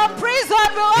gereza from prison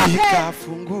will open.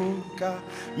 ikafunguka,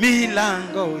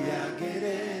 milango ya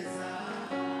gereza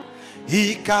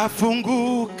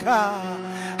ikafunguka.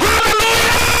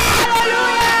 Hallelujah!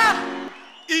 Hallelujah!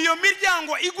 Iyo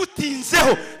miryango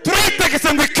igutinzeho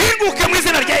turayitegetse ngo ikinguke mu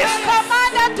izina rya Yesu.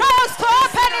 Command the doors to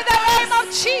open in the name of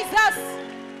Jesus.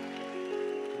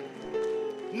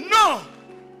 No,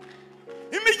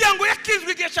 imiryango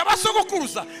yakizwe igihe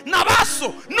cy'abasogokuruza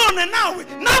n'abaso, none nawe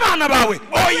n'abana bawe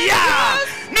oya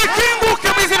nikinguke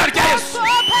mu izina rya Yesu. To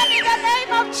open in the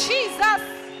name of Jesus.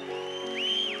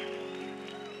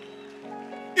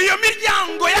 Iyo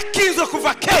miryango yakizwe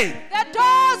kuva kera. The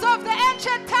doors of the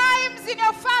ancient times in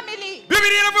your family.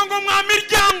 Bibiliya iravuga ngo mwa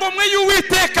miryango mwe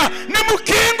y'Uwiteka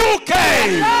nimukinguke.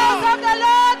 The doors of the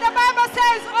Lord, the Bible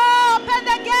says, open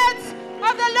the gates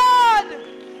of the Lord.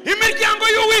 Imiryango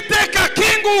y'Uwiteka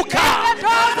kinguka. The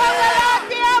doors of the Lord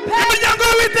be open. Imiryango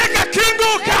y'Uwiteka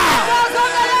kinguka. The doors of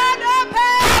the Lord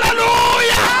open.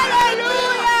 Hallelujah!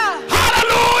 Hallelujah!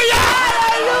 Hallelujah!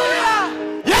 Hallelujah!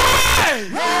 Yeah!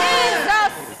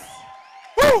 Jesus!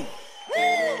 Woo!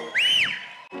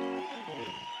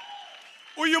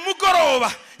 Uyu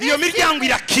mugoroba iyo miryango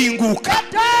irakinguka.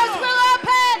 The doors will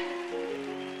open.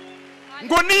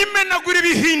 Ngo nimenagura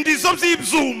ibihindizo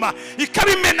by'ibyuma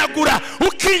ikabimenagura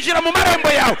ukinjira mu marembo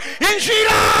yawe.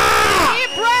 Injira! He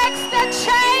breaks the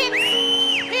chains.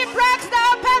 He breaks the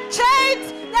open chains,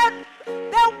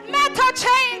 the metal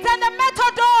chains and the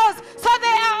metal doors, so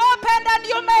they are opened and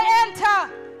you may enter.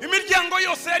 Imiryango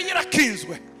yose yari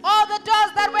yarakinzwe All the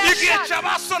doors that were igihe shut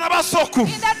cy'abaso n'abasokuru.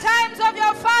 in the times of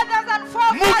your fathers and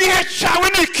Mu gihe forefathers, cyawe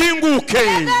nikinguke.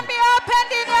 let them be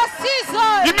opened in your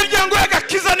season. Imiryango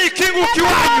y'agakiza nikinguka Let the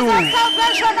doors iwanyu. of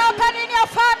salvation open in your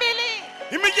family.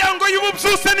 Imiryango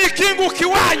y'ububyutse nikinguka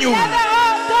iwanyu. Let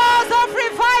the doors of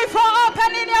revival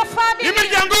open in your family.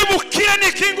 Imiryango y'ubukire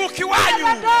nikinguka Let iwanyu.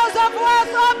 the doors of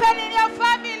wealth open in your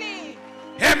family.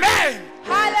 Amen.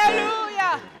 Hallelujah.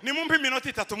 Nimumpe iminota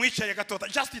itatu mwicaye gatota,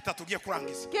 just itatu ugiye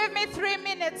kurangiza. Give me 3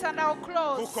 minutes and I'll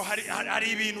close. Kuko hari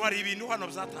ibintu hano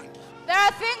byatangiye. There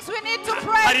are things we need to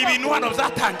pray Hari for. ibintu hano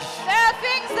byatangiye. There are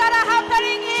things that are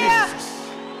happening here. Jesus.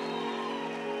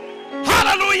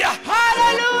 Hallelujah.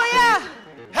 Hallelujah.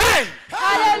 Hey.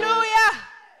 Hallelujah.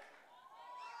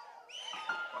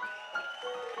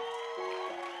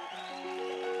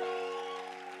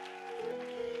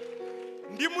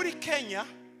 Ndi muri Kenya.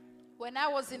 When I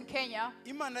was in Kenya,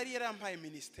 Imana yari yarampaye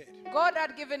ministeri. God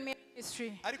had given me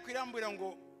ministry. Ariko irambwira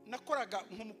ngo nakoraga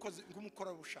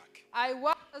nk'umukorabushake. I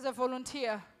worked as a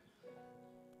volunteer.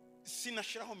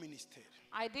 Sinashiraho ministeri.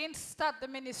 I didn't start the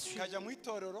ministry. Kajya mu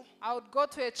itorero. I would go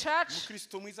to a church.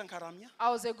 Mukristo mwiza nkaramya. I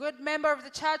was a good member of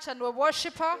the church and a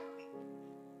worshiper.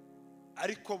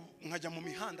 Ariko nkajya mu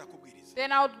mihanda kubwiriza.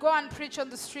 Then I would go and preach on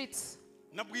the streets.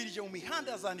 Nabwirije mu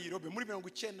mihanda za Nairobi muri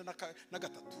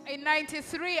 1993. In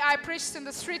 93, I preached in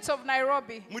the streets of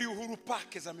Nairobi. Muri Uhuru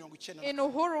Park za 1993. In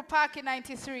Uhuru Park in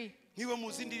 93. Niwe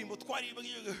muzi indirimbo twari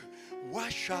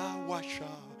washa washa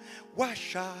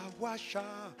washa washa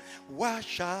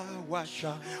washa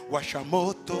washa washa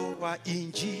moto wa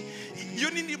inji. Iyo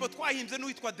ni ndirimbo twahimbye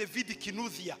n'uwitwa David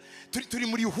Kinuzia. Turi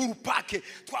muri Uhuru Park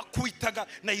twakwitaga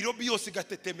Nairobi yose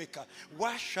gatetemeka.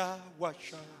 Washa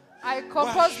washa. I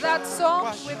composed that song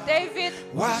with David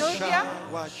Kinuzia.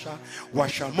 Washa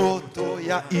washa moto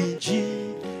ya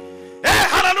inji.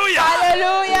 Hallelujah.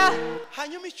 Hallelujah.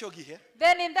 Hanyuma icyo gihe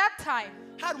Then in that time,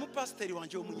 hari umupasiteri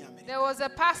wanje w'umunyamerika. there was a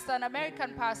pastor, an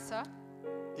American pastor.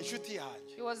 Inshuti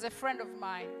yanjye. He was a friend of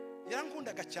mine.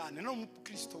 Yarankundaga cyane no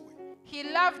umukristo we. He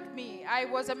loved me. I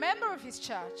was a member of his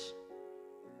church.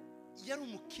 Yari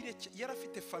umukire,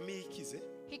 yarafite famille ikize.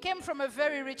 He came from a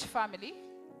very rich family.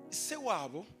 Se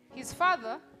wabo His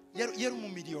father yari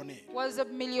umumiliyoneri. was a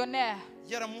millionaire.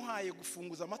 Yaramuhaye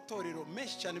gufunguza amatorero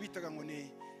menshi cyane bitaga ngo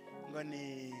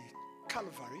ni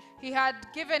Calvary. He had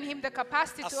given him the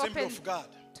capacity Assembly of God.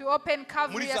 to open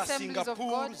Calvary Muri za Assemblies of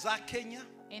Singapore, God. za Kenya.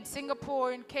 In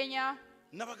Singapore, in Kenya.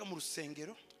 Nabaga mu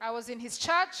rusengero. I was in his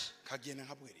church Kagenda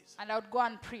nkabwiriza. and I would go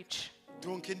and preach.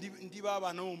 Donc ndi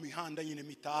babana mu mihanda nyine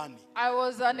mitaani. I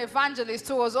was an evangelist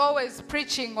who was always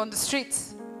preaching on the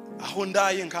streets. Aho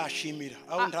ndaye nkashimira.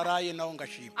 Aho ndaraye naho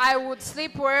ngashima. I would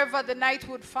sleep wherever the night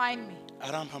would find me.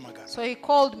 Arampamagara. So he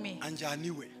called me,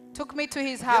 Anjaniwe. took me to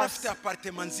his Yarafite house.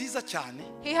 apartment nziza cyane.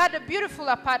 He had a beautiful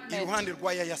apartment Iruhande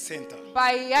rwa Yaya Center.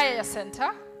 by Yaya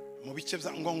Center Mu bice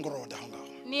bya Ngong Road aho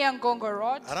ngaho. near Ngongo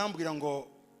Road. Arambwira ngo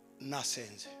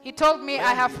nasenze. He told me,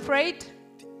 I have prayed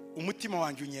Umutima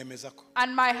wanjye unyemeza ko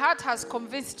and my heart has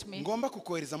convinced me ngomba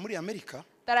kukohereza muri Amerika.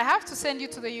 that I have to send you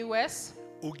to the US.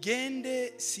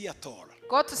 Ugende Seattle.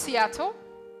 Go to Seattle.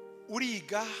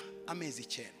 Uriga amezi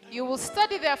 9. You will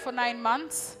study there for 9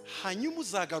 months. Hanyuma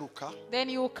uzagaruka Then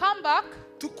you will come back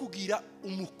tukugira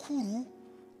umukuru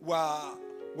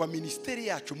wa ministeri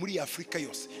yacu muri Afrika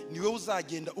yose. Niwe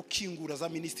uzagenda ukingura za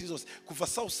ministry zose kuva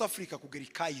South Africa kugera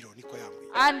Cairo niko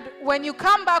yambwiye. and when you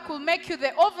come back, we'll make you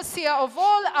the overseer of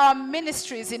all our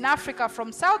ministries in Africa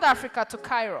from South Africa to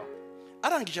Cairo.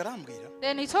 Arangije arambwira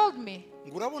Then he told me,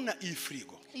 ngo urabona iyi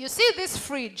frigo. you see this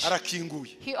fridge?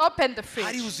 Arakinguye. He opened the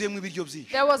Hari fridge. uzuyemo ibiryo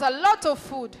byinshi. There was a lot of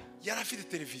food. Yarafite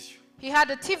televiziyo. He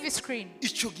had a TV screen.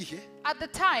 Icyo gihe At the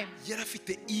time,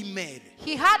 yarafite email.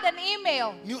 he had an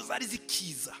email. Niyo zari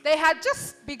zikiza. They had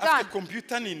just begun. Afite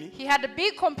computer nini. He had a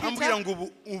big Ambwira computer. ngo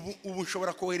ubu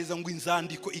nshobora kohereza ngo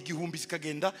inzandiko igihumbi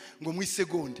zikagenda ngo mu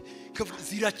isegonde.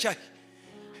 Ziracaye.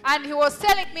 And he was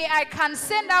telling me I can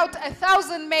send out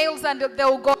 1,000 mails and they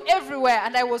will go everywhere.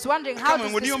 And I was wondering, how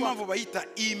does Ngo this niyo work? mpamvu bayita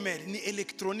email ni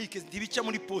electronique ntibica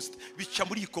muri post bica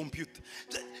muri computer.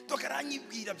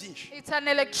 Dokaranyibwira byinshi. It's an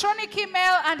electronic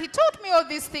email, and he taught me all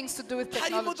these things to do with Hari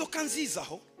technology. imodoka nziza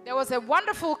aho. There was a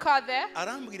wonderful car there,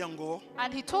 Arambwira ngo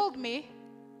and he told me,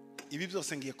 ibi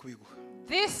byose ngiye kubiguha.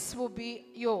 this will be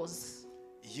yours.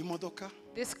 Iyi modoka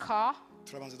This car,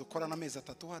 turabanza dukorana amezi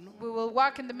 3 hano. we will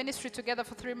work in the ministry together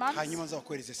for 3 months. Hanyuma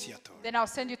nzakohereze Seattle. Then I'll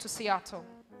send you to Seattle.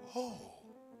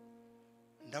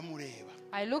 Ndamureba.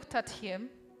 I looked at him,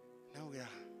 Nawira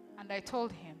and I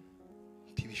told him,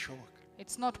 ntibishoboka.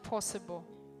 it's not possible.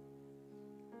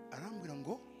 Arambwira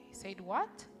ngo He said, what?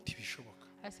 ntibishoboka.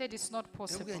 I said, it's not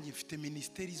possible. Ndabwira ngiye mfite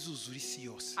ministeri zuzura isi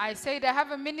yose. I said, I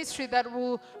have a ministry that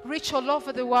will reach all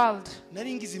over the world.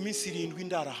 Nari ngize iminsi 7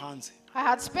 ndara hanze. I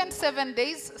had spent 7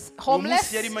 days Umunsi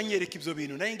homeless. yari manyereka ibyo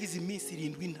bintu. Nari ngize iminsi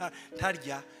 7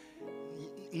 ntarya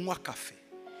nywa kafe.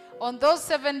 On those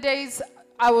 7 days,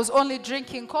 I was only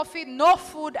drinking coffee, no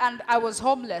food, and I was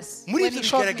homeless. Muri When ibyo he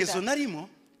showed me bigeragezo that. narimo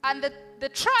And the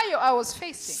trial I was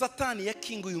facing, Satani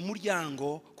yakinguye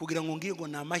umuryango kugira ngo ngiye ngo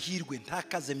namahirwe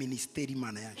ntakaze ministeri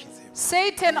Imana yanshizeho.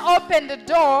 Satan opened the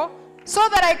door so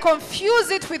that I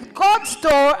confuse it with God's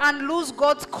door and lose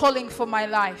God's calling for my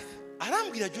life.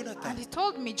 Arambwira And Jonathan, he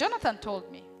told me, Jonathan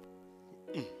told me,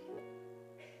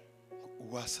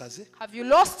 wasaze have you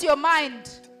lost your mind?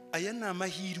 aya ni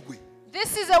amahirwe.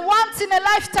 This is a once in a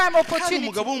lifetime Hari opportunity.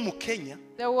 umugabo mu Kenya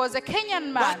There was a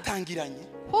Kenyan man batangiranye.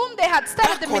 whom they had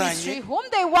started the Bakoranye. ministry, whom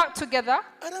they worked together.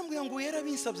 Arambwira ngo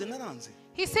yarabinsabye naranze.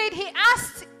 He said he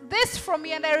asked this from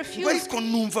me and I Ngo refused. ariko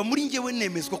numva muri ngewe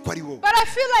nemezwa ko ari wowe. But I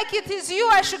feel like it is you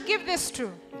I should give this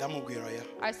to. Ndamubwira oya.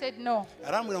 I said no.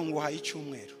 Arambwira ngo haye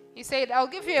icyumweru. He said, I'll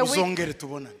give you a week. Uzongere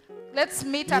tubonane. Let's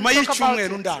meet and Nyuma talk about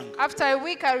y'icyumweru it. ndanga. After a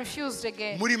week, I refused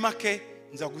again. Muri make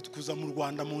nza kuza mu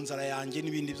Rwanda mu nzara yanjye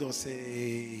n'ibindi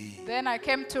byose. Then I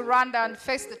came to Rwanda and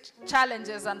faced the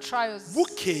challenges and trials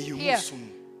Bukeye here. umunsi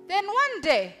umwe. Then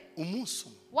Umunsi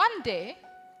umwe. one day,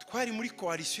 Twari muri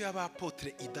coalition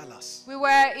y'abapotre i Dallas. we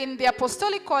were in the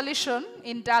Apostolic Coalition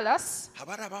in Dallas.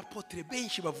 Habari abapotre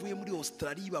benshi bavuye muri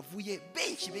Australia bavuye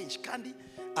benshi kandi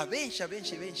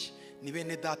abenshi ni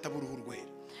bene data b'uruhu rwera.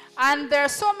 And there are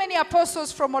so many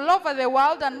apostles from all over the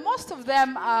world, and most of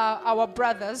them are our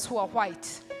brothers who are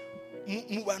white.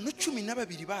 mu bantu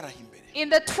 12 baraha imbere In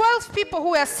the 12 people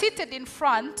who are seated in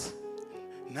front,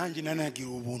 nanjye nanagira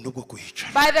ubuntu bwo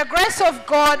kuhicara. by the grace of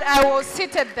God, I was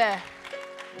seated there.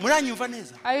 Muranyumva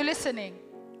neza? Are you listening?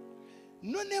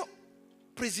 None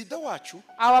perezida wacu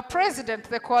Our president,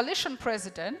 the coalition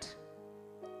president,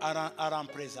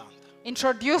 arampresenta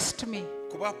introduced me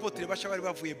kuba apotre basha bari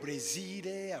bavuye Brazil,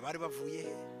 abari bavuye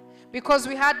because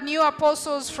we had new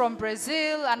apostles from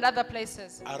Brazil and other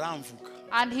places. aramvuga.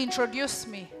 And he introduced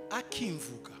me.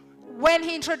 Akimvuga When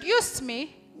he introduced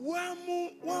me, wa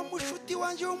mushuti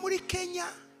wanje wo muri Kenya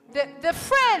the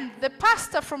friend, the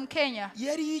pastor from Kenya,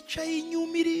 yari yicaye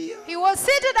inyumiriya. he was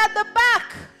seated at the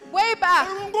back, way back.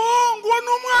 Nguwo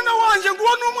n'umwana wanje,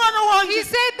 nguwo n'umwana wanje. He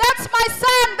said, "That's my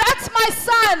son, that's my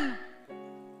son."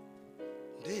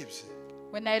 Ndebye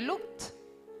When I looked,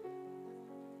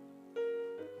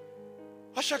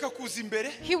 ashaka kuza imbere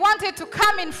he wanted to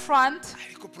come in front,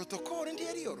 ariko protocol ndi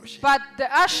yari yoroshe. but the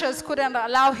ushers couldn't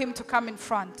allow him to come in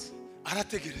front.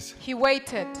 Arategereza. He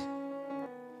waited.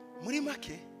 Muri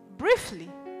make Briefly,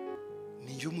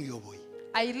 ninjye umuyoboyi.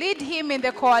 I lead him in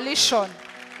the coalition.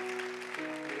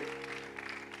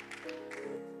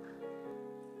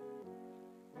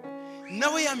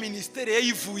 Nawe ya ministere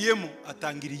yayivuyemo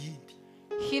atangira iyindi.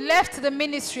 He left the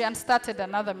ministry and started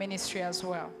another ministry as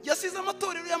well. Yasize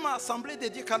amatorero y'ama Assemblée de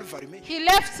Dieu Calvary me. He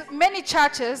left many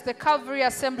churches, the Calvary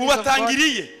Assembly of God,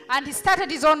 Ubatangiriye. and he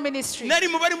started his own ministry. Nari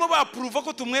mu barimo baapprove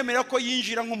ko tumwemera ko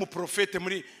yinjira nk'umuprofete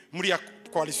muri ya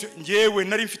coalition. Njewe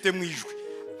nari mfite mwijwe.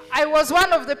 I was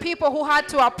one of the people who had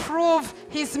to approve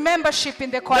his membership in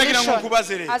the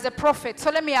coalition as a prophet. So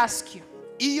let me ask you,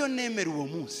 Iyo nemera uwo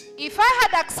munsi. if I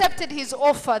had accepted his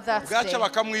offer that Gacha day,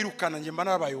 bakamwirukana nje mba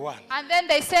nabaye wana. and then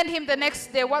they sent him the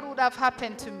next day, what would have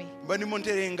happened to me? Mba ndimo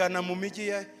nterengana mu miji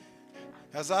ya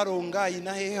Zaronga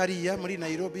inahe hariya muri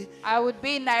Nairobi. I would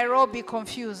be in Nairobi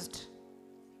confused.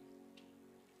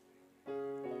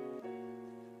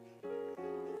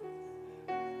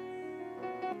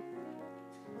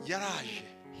 Yaraje.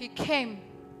 He came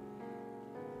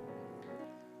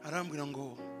Arambwira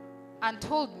ngo and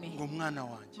told me, mwana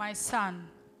wanje. "My son,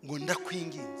 Ngo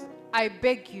ndakwinginze. I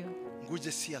beg you,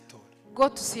 Nguje Seattle. go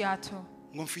to Seattle.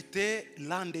 Ngo mfite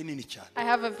land nini cyane. I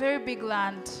have a very big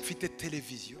land. Mfite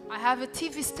televiziyo I have a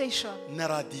TV station. na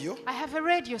radio. I have a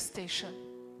radio station.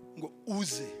 Ngo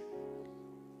uze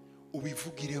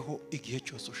ubivugireho igihe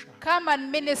cyose ushaka. Come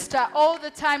and minister all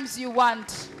the times you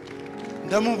want."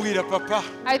 Ndamubwira papa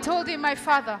I told him, "My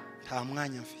father, nta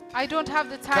mwanya mfite. I don't have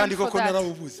the time Kandi for koko that."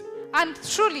 narawubuze. And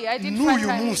truly, I didn't find N'uyu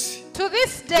time. munsi To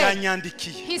this day,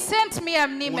 yanyandikiye. he sent me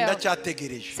an Ngo email.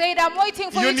 ndacyategereje. Said, "I'm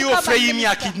waiting for Iyo you ni to come offer and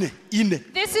y'imyaka minister." ine.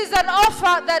 This is an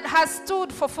offer that has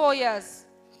stood for 4 years.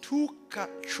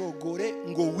 Ntukacogore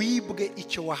ngo wibwe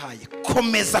icyo wahaye.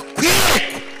 Komeza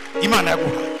kwireka Imana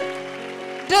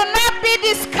yaguhaye. Do not be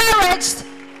discouraged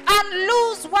and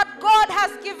lose what God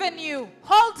has given you.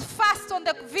 Hold fast on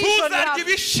the vision you Tuzarya have.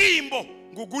 ibishimbo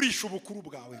ngo ugurishe ubukuru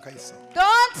bwawe nkayisaba.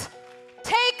 Don't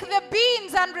take the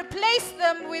beans and replace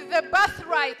them with the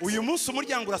birthright. Uyu munsi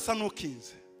umuryango urasa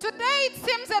n'ukinze. Today it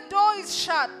seems the door is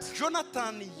shut.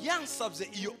 Jonathan yansabye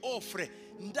iyo offre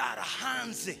ndara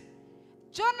hanze.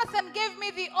 Jonathan gave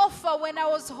me the offer when I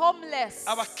was homeless.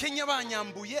 Abakenya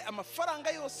banyambuye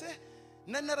amafaranga yose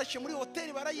narashe muri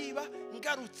hoteli barayiba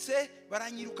ngarutse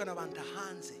baranyirukana banda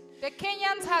hanze. The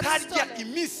Kenyans had Tarya stolen.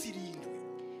 iminsi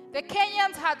 7. The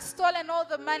Kenyans had stolen all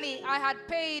the money I had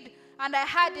paid and I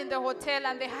had in the hotel,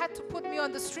 and they had to put me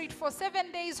on the street for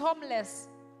 7 days homeless.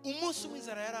 Umunsi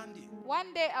w'inzara yarandi.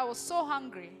 One day I was so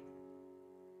hungry.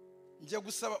 Njya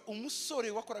gusaba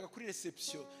umusore wakoraga kuri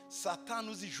reception saa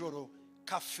 5 z'ijoro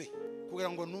cafe kugira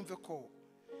ngo numve ko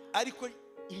ariko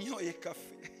inyoye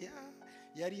cafe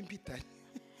yari impitanye.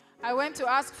 I went to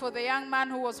ask for the young man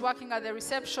who was working at the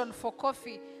reception for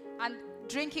coffee, and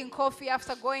drinking coffee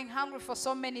after going hungry for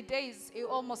so many days, it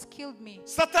almost killed me.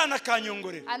 Satana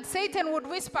kanyongore. And Satan would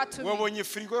whisper to me, Wabonye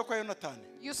frigo yo kwa Jonathan.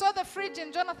 "You saw the fridge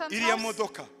in Jonathan's Iriya house?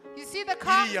 modoka. You see the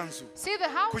car? Iriya nzu. See the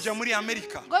house? Kuja muri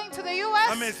Amerika. Going to the US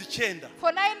Amezi 9.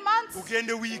 for 9 months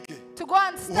Ugende wige. to go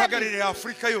and study Uhagarire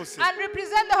Afrika yose. and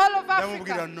represent the whole of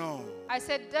Ndamubwira Africa." no. I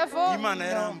said, "Devil, Imana no."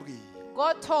 yarambwiye.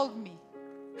 God told me.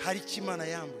 Hari Imana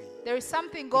yambwiye. There is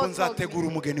something Ngo God told nzategura me,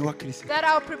 umugeni wa Kristo. that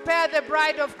I'll prepare the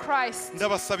bride of Christ.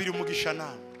 Ndabasabira umugisha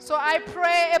nawe. So I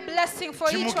pray a blessing for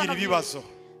each one Timugire of you, ibibazo.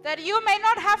 that you may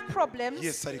not have problems,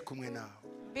 Yesu ari kumwe nawe.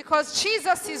 because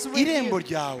Jesus is with Irembo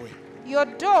you. ryawe Your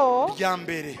door, rya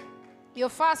mbere your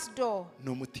first door,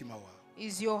 ni umutima wawe.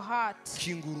 is your heart.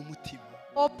 Kingura umutima.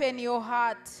 Open your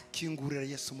heart. Kingurira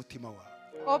Yesu umutima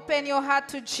wawe. Open your heart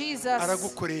to Jesus.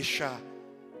 aragukoresha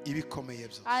ibikomeye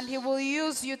byose. And he will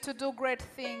use you to do great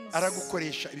things.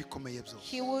 aragukoresha ibikomeye byose.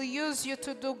 He will use you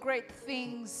to do great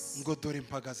things. ngo dore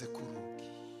mpagaze ku rugi.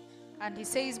 And he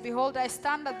says, behold, I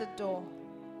stand at the door.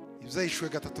 Ibyahishwe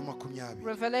 3:20.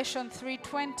 Revelation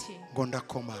 3:20. ngo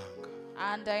ndakomanga.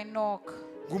 And I knock.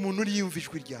 ngo umuntu uriyumva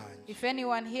ijwi ryanjye. If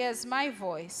anyone hears my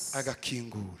voice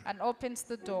agakingura. and opens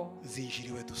the door,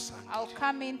 zinjiriwe dusangira. I'll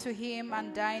come into him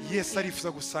and dine with Yesu him.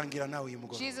 arifuza gusangira nawe uyu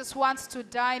mugoroba. Jesus wants to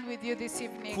dine with you this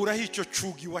evening. kuraho icyo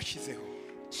cugi washyizeho.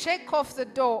 Shake off the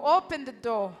door. Open the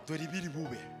door. dore ibiri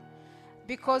bube.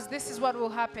 Because this is what will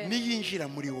happen. niyinjira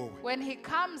muri wowe. When he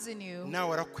comes in you,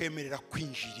 nawe arakwemerera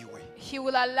kwinjira iwe. he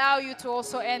will allow you to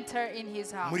also enter in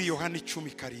his house. muri Yohana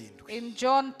 10:7. In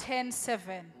John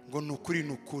 10:7, ngo nukuri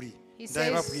nukuri He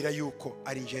says- ndababwira yuko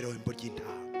ari njye rembo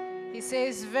ry'intama. he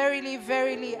says, verily,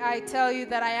 verily, I tell you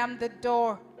that I am the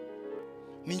door.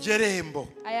 ni njye rembo.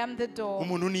 I am the door.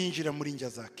 umuntu ninjira muri njye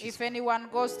azakizwa. If anyone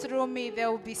goes through me, they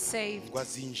will be saved. ngo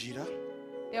azinjira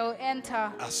They will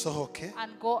enter asohoke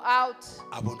and go out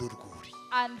abone urwuri.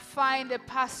 and find a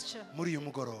pasture. muri uyu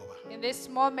mugoroba In this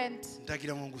moment,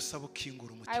 ndagira ngo ngusabe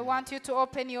ukingura I umutima. want you to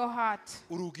open your heart,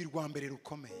 urugi rwa mbere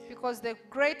rukomeye because the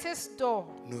greatest door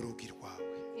ni urugi rwawe.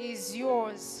 is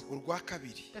yours. urwa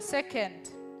kabiri The second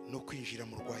ni ukwinjira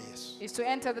mu rwa Yesu. is to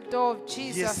enter the door of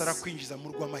Yesu Jesus. arakwinjiza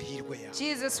mu rw'amahirwe yawe.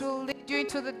 Jesus will lead you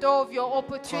into the door of your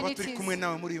twaba turi opportunities. kumwe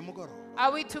nawe muri uyu mugoroba.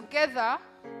 Are we together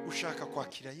ushaka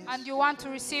kwakira and Yesu. you want to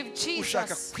receive ushaka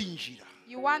Jesus? kwinjira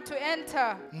You want to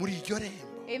enter muri iryo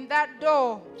rembo. in that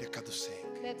door? reka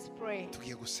dusenge. Let's pray.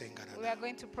 tugiye gusengana We are nawe.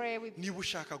 going to pray with you. niba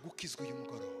ushaka gukizwa uyu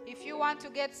mugoroba If you want to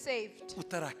get saved,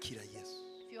 utarakira Yesu,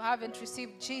 if you haven't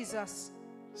received Jesus,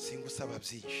 singusaba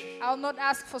byinshi. I'll not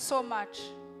ask for so much.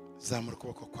 zamura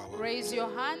ukuboko kwawe. Raise your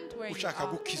hand where you ushaka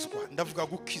are. gukizwa, ndavuga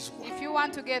gukizwa, If you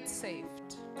want to get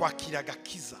saved, kwakira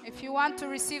agakiza, if you want to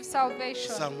receive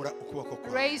salvation, zamura ukuboko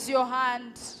kwawe. raise your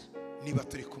hand. niba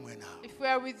turi kumwe nawe, If we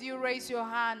are with you, raise your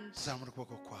hand. zamura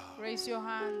ukuboko kwawe. Raise your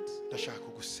hand. ndashaka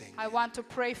kugusenga. I want to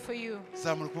pray for you.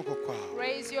 zamura ukuboko kwawe.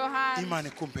 Raise your hand. imana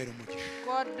ikumpera umugisha.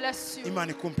 God bless you.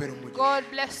 imana ikumpera umugisha. God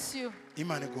bless you.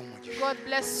 imana iguha umugisha. God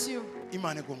bless you.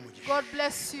 imana iguha umugisha. God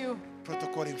bless you.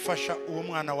 protokole mfasha uwo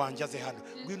mwana wanjye aze hano.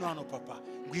 ngwino hano papa,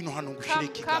 ngwino hano ngushire Come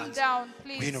ikiganza. down,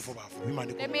 ngwino please. vuba vuba.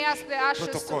 imana iguha Let me umugisha. ask the ushers to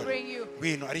protokole bring you.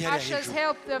 ngwino ari hariya Ushers, hejuru.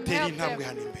 help them, tera help intambwe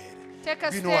them. hano imbere. Take a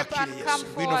ngwino step wakire and Yesu. come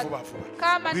ngwino vuba forward. vuba.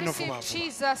 Come and ngwino receive vuba vuba.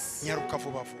 Jesus. nyaruka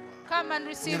vuba vuba. Come and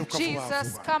receive Nyaruka vuba Jesus.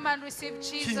 vuba. Come and receive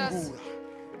Jesus.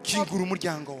 kingura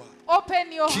umuryango wawe.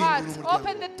 Open your Kingura heart. umuryango.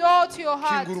 Open the door to your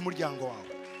heart. kingura umuryango wawe.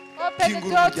 Open the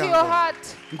Kingura door to your umuryango.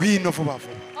 heart. ngwino vuba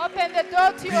vuba. Open the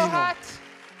door to your Ngwino. heart.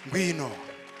 ngwino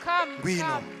Come, ngwino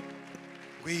come.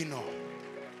 ngwino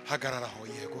hagarara aho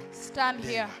yego. Stand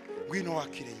here. ngwino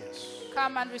wakire Yesu.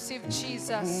 Come and receive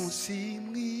Jesus. umunsi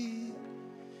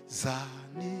mwiza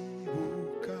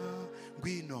nibuka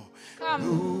ngwino Come.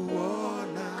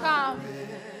 ubona Come.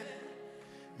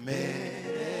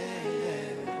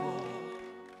 mereyeho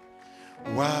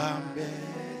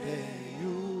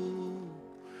wambereyo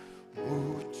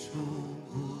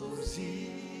mucunguzi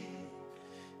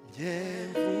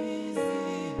njyevizina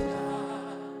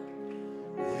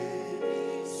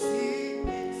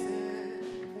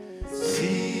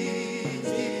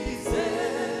singize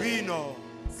ngwino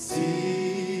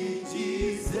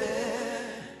singize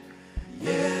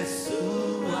Yesu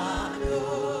wanyo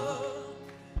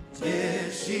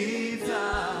yeshiza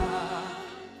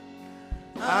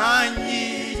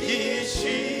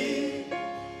anyigishi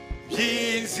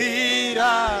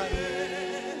by'inzira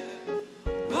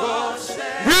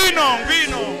ngwino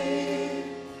ngwino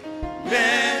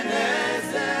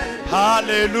beneze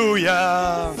haleluya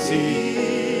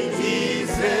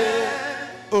singize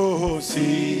oh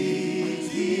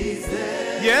singize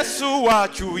Yesu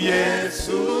wacu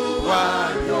Yesu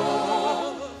wanyo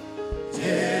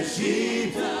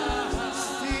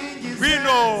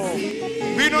ngwino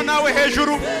ngwino nawe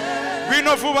hejuru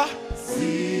ngwino vuba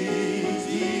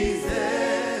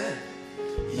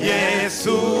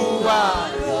Yesu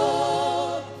wanyo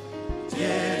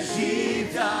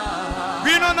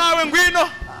ngwino nawe ngwino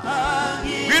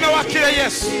ngwino wakire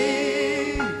Yesu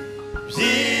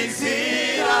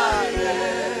byizira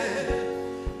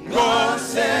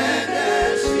ngose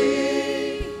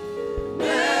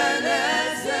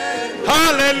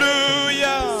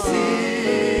hallelujah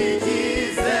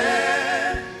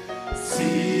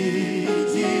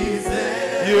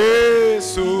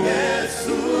Yesu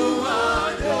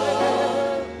wanyo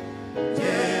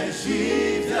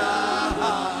yeshida.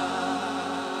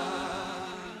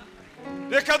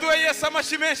 reka duhe Yesu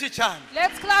amashyi menshi cyane.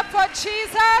 Let's clap for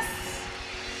Jesus.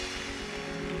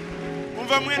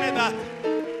 umva mwene data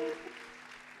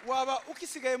waba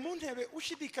ukisigaye mu ntebe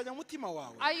ushidikanya umutima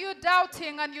wawe Are you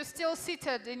doubting and you're still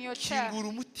seated in your chair? kingura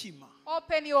umutima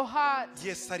Open your heart.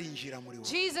 Yesu arinjira muri wowe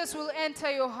Jesus will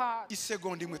enter your heart.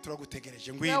 isegonda imwe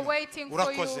turagutegereje We are ngwino waiting for you.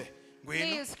 urakoze ngwino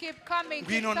Please keep coming, keep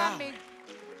ngwino nawe coming.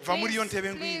 va muri iyo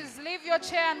ntebe ngwino Please leave your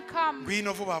chair and come.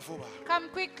 ngwino vuba vuba Come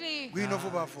quickly. ngwino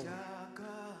vuba vuba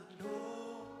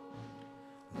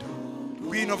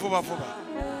ngwino vuba vuba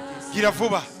gira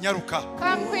vuba nyaruka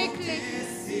Come quickly.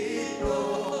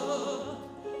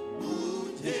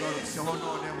 ugarutseho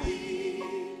noneho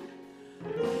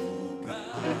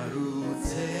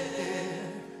ugarutse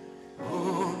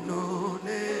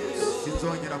none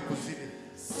sinzongera kuzimira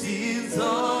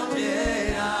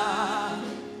sinzongera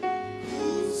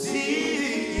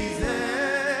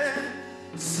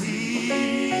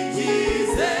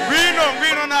singize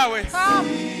ngwino nawe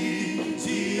Come.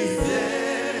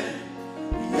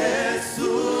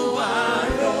 Yesu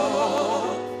wayo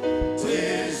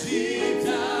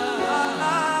twejita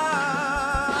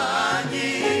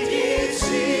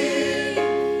anyigishi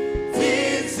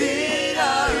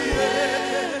tinzira ye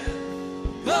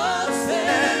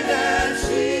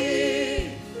gosendeshi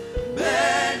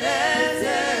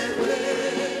benezerwe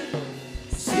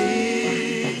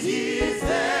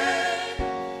singize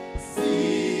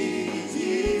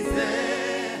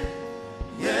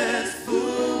Yesu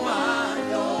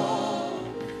wayo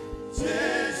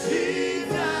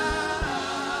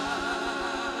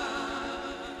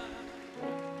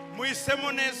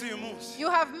muhisemo neza uyu munsi You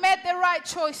have made the right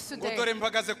choice ngo today. dore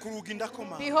mpagaze ku rugi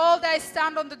ndakoma Behold, I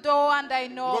stand on the door and I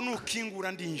ngo knock. nukingura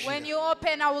When ndinjira you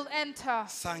open, I will enter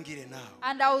sangire nawe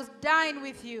and I will dine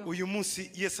with you. uyu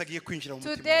munsi Yesu agiye kwinjira mu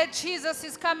mutima Today, Jesus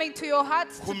is coming to your heart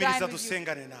to kumiriza dine with you.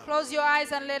 dusengane nawe Close your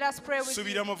eyes and let us pray with you.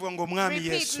 subiramo vuga ngo mwami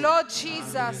Repeat, Yesu Lord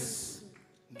Jesus,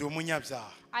 ndi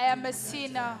umunyabyaha I am a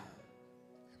sinner.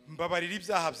 mbabarira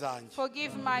ibyaha byanjye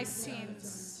Forgive my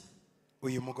sins.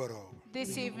 uyu mugoroba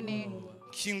This evening,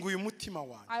 kinguye umutima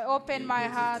wanjye I open my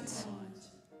heart.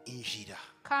 injira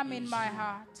Come in my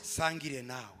heart, sangire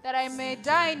nawe that I may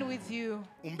dine with you.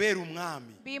 umbere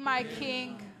umwami Be my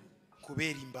king,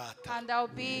 kubera imbata and I'll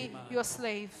be your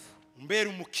slave. umbere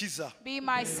umukiza Be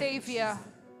my savior.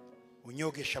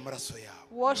 unyogesha amaraso yawe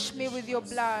Wash me with your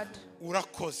blood.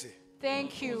 urakoze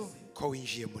Thank you ko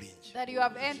winjiye muri njye that you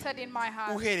have entered in my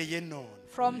heart. uhereye none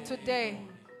From today,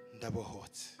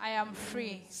 ndabohotse I am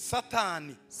free.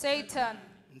 satani Satan,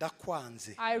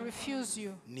 ndakwanze I refuse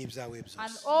you n'ibyawe and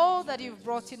byose all that you've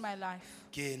brought in my life.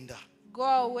 genda Go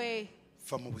away.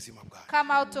 va mu buzima bwawe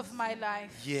Come out of my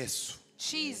life. yesu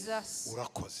Jesus,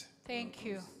 urakoze thank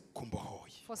you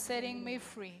kumbohoye for setting me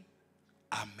free.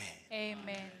 amen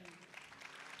Amen.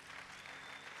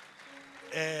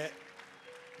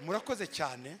 murakoze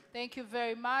cyane Thank you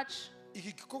very much.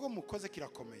 iki gikorwa mukoze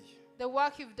kirakomeye The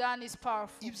work you've done is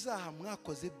powerful. ibyaha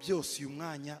mwakoze byose uyu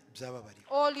mwanya byababariwe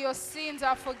All your sins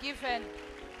are forgiven.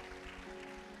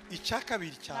 icya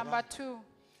kabiri Number cyaba 2,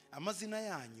 amazina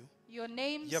yanyu your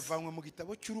names yavanywe mu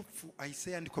gitabo cy'urupfu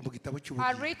ahise yandikwa mu gitabo are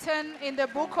cy'ubugingo written in the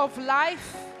book of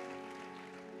life.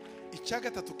 icya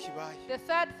gatatu kibaye The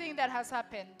third thing that has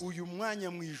happened. uyu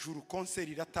mwanya mu ijuru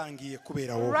konseri iratangiye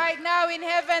kubera wowe Right now in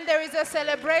heaven, there is a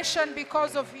celebration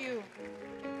because of you.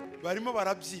 barimo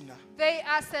barabyina They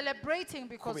are celebrating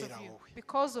because of Kubera you. wowe.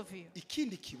 Because of you.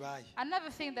 ikindi kibaye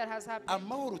Another thing that has happened.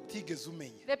 amahoro utigeze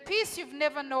umenya The peace you've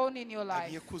never known in your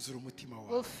agiye life kuzura umutima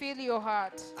will wawe fill your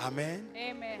heart. amen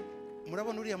Amen.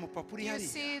 murabona uriya mupapa uri You hariya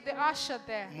see the usher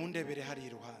there. mundebere hari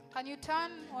iruhande Can you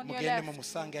turn on your mugende left?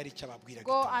 mumusange hari icyo ababwira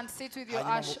Go gito and sit with your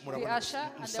hanyuma the murabona usher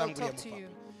and they'll musange uriya talk to you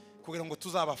mupapa kugira ngo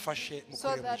tuzabafashe mu so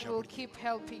kureba that ijambo we'll rye keep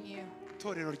helping you.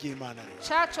 itorero ry'imana rero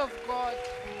Church of God,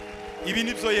 ibi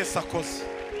nibyo yesu akoze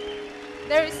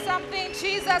there is something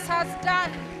Jesus has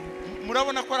done.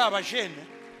 murabona ko ari abajene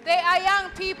They are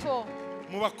young people.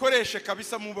 mubakoreshe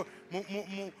kabisa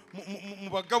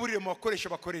mubagaburire mubakoreshe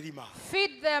bakorera imana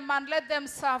Feed them and let them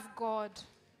serve God.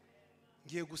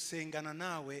 ngiye gusengana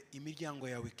nawe imiryango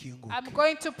yawe ikinguke I'm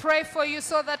going to pray for you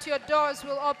so that your doors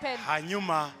will open.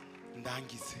 hanyuma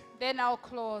ndangize Then I'll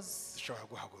close. dushobora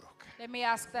guhaguruka Let me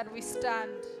ask that we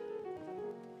stand.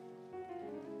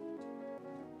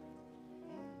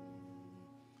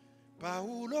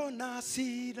 Paulo na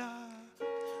Sila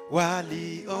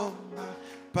waliomba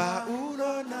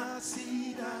Paulo na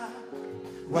Sila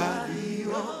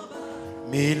waliomba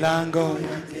milango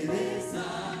ya gereza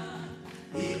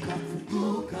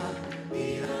ikafunguka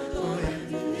milango ya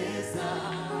gereza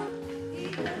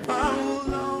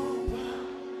Paulo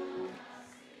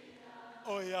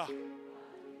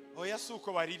oya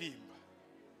suko baririmba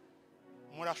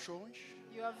murashonje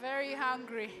You are very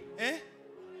hungry.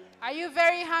 Are you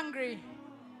very hungry?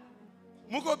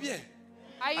 mugobye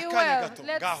Are you Akanya well? gato,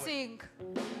 Let's gawe. sing.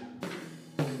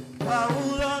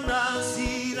 Paulo na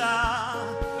Sila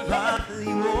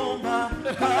waliomba,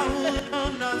 Paulo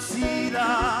na Sila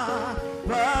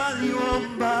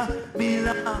waliomba,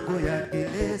 milango ya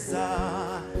gereza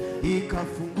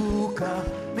ikafunguka,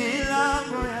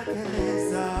 milango ya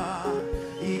gereza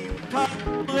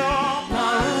Paulo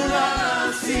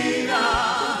na Sila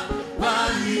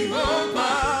waliomba,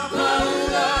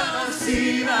 Paulo na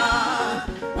Sila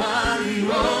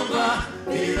waliomba,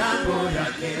 milango ya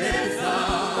gereza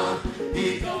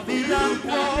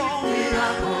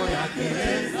milango ya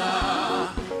gereza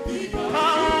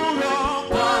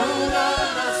Paulo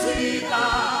na Sila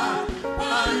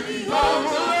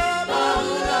waliomba,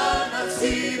 Paulo na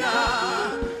Sila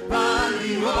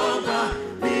waliomba,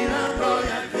 milango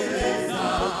ya gereza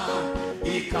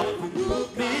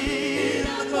ikafunguka,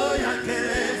 milango ya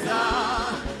gereza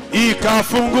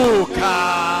ikafunguka.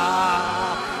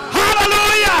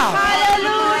 Hallelujah.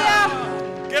 Hallelujah.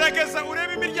 Gerageza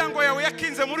urebe imiryango yawe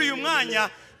yakinze muri uyu mwanya,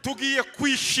 tugiye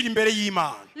kwishira imbere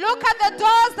y'Imana. Look at the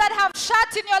doors that have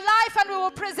shut in your life and we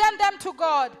will present them to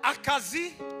God.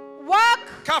 Akazi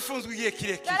Work kafunzwe igihe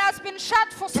kirekire, that has been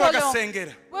shut for so long.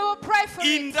 turagasengera. We will pray for it.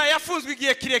 Inda yafunzwe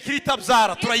igihe kirekire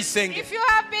itabyara, turayisengera. If you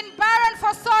have been barren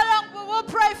for so long, we will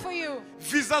pray for you.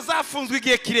 Visa zafunzwe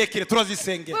igihe kirekire,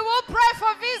 turazisengera. We will pray for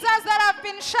visas that have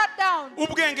been shut down.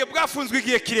 Ubwenge bwafunzwe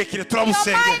igihe kirekire, Your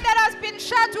turabusengera. mind that has been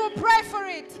shut, we will pray for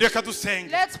it. Reka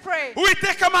dusenge. Let's pray.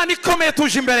 Uwiteka Mana ikomeye,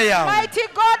 tuje imbere yawe, Mighty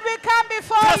God, we come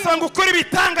before turasanga you. ukora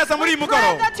ibitangaza muri uyu We pray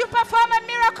mugoroba. that you perform a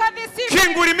miracle this evening.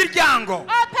 Kingura imiryango,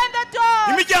 Open the doors.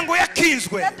 imiryango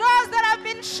yakinzwe The doors that have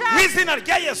been mu shut. izina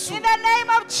rya Yesu. In the name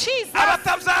of Jesus.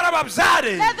 Abatabyara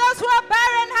babyare, Let those who are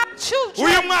barren have children.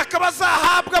 uyu mwaka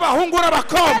bazahabwa abahungu Let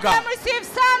n'abakobwa. them receive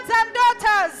sons and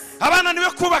daughters. Abananiwe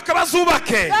kubaka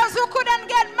bazubake. Those who couldn't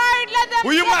get married, let them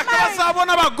Uyu get mwaka married.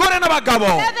 bazabona abagore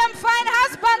n'abagabo. Let them find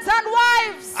husbands and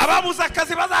wives. Ababuze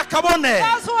akazi bazakabone.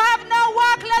 Those who have no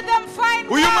work, let them find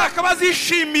Uyu work. mwaka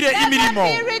bazishimire Let them imirimo.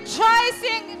 be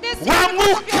rejoicing this Wa year of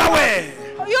mwuka your we,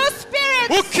 work. You spirits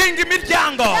ukinga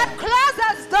imiryango, that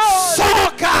closes doors.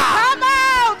 sohoka, Come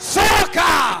out.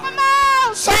 sohoka, Come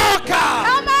out. sohoka,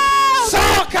 Come out.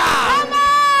 sohoka. Come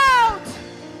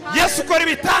out. Yesu ukora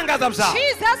ibitangaza byawe.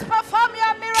 Jesus, perform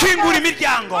your Kingura miracle.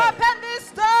 imiryango, Open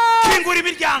these doors. kingura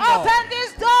imiryango. Open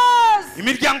these doors.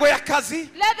 Imiryango y'akazi,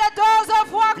 Let the doors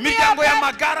of work be imiryango open.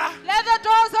 y'amagara, Let the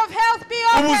doors of health be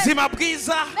open. ubuzima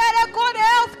bwiza, Let a good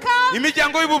health come.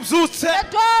 imiryango y'ububyutse, The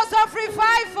doors of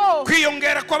revival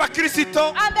kwiyongera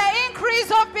kw'abakirisito, and the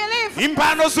increase of belief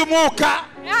impano z'umwuka.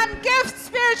 and gifts,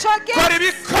 spiritual Kora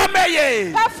gifts.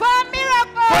 ibikomeye, Perform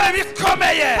kora miracles.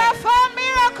 ibikomeye Perform mu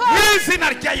miracles. izina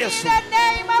rya In Yesu, the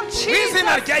name of mu Jesus.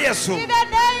 izina rya Yesu, In the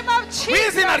name of mu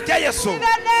Jesus. izina rya Yesu. In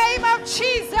the name of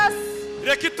Jesus.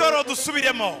 Reka itorero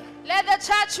dusubiremo, Let the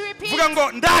church repeat. vuga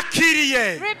ngo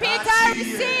ndakiriye Repeat, I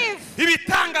receive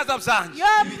ibitangaza byanjye.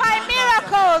 my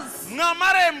miracles. Mwa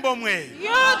marembo mwe You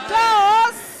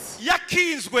doors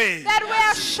yakinzwe, that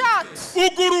were shut,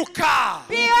 uguruka,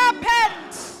 be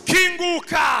opened.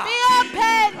 kinguka, Be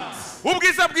opened.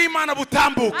 ubwiza bw'Imana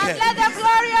butambuke. And let the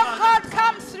glory of God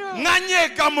come through.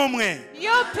 Mwanyegamo mwe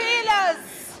You pillars,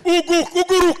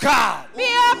 uguruka, be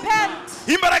opened.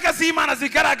 imbaraga z'Imana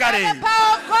zigaragare. The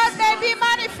power of God may be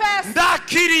manifest.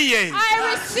 Ndakiriye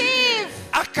I receive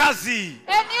akazi,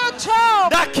 a new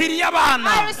job. ndakiriye I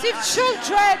abana, receive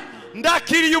children.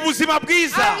 ndakiriye ubuzima I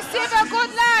bwiza, receive a good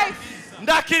life.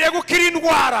 ndakiriye gukira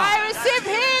indwara, I receive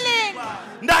healing.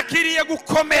 ndakiriye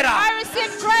gukomera, I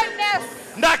receive greatness.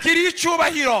 ndakiriye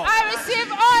icyubahiro, I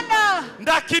receive honor.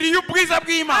 ndakiriye ubwiza I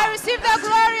bw'Imana, receive the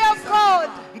glory of God.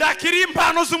 ndakiriye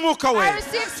impano z'umwuka I we,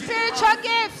 receive spiritual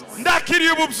gifts.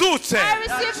 ndakiriye ububyutse, I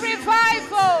receive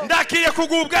revival. ndakiriye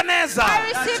kugubwa neza, I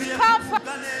receive comfort.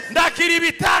 ndakiriye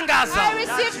ibitangaza I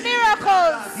receive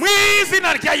miracles. mu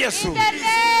izina rya Yesu. In the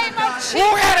name of Jesus.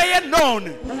 Uhereye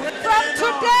none From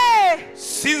today,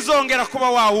 sinzongera kuba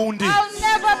wa wundi, I'll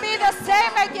never be the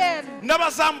same again.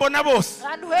 n'abazambona bose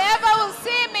And whoever will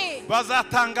see me,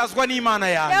 bazatangazwa n'Imana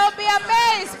yawe. they'll be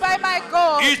amazed by my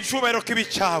God. Icyubahiro kibi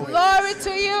cyawe Glory to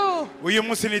you uyu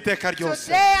munsi n'iteka ryose.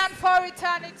 today and for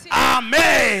eternity.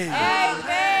 Amen.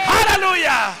 Amen.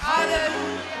 Hallelujah.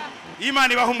 Hallelujah.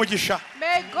 Imana ibaha umugisha.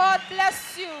 May God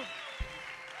bless you.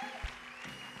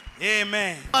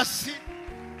 Amen.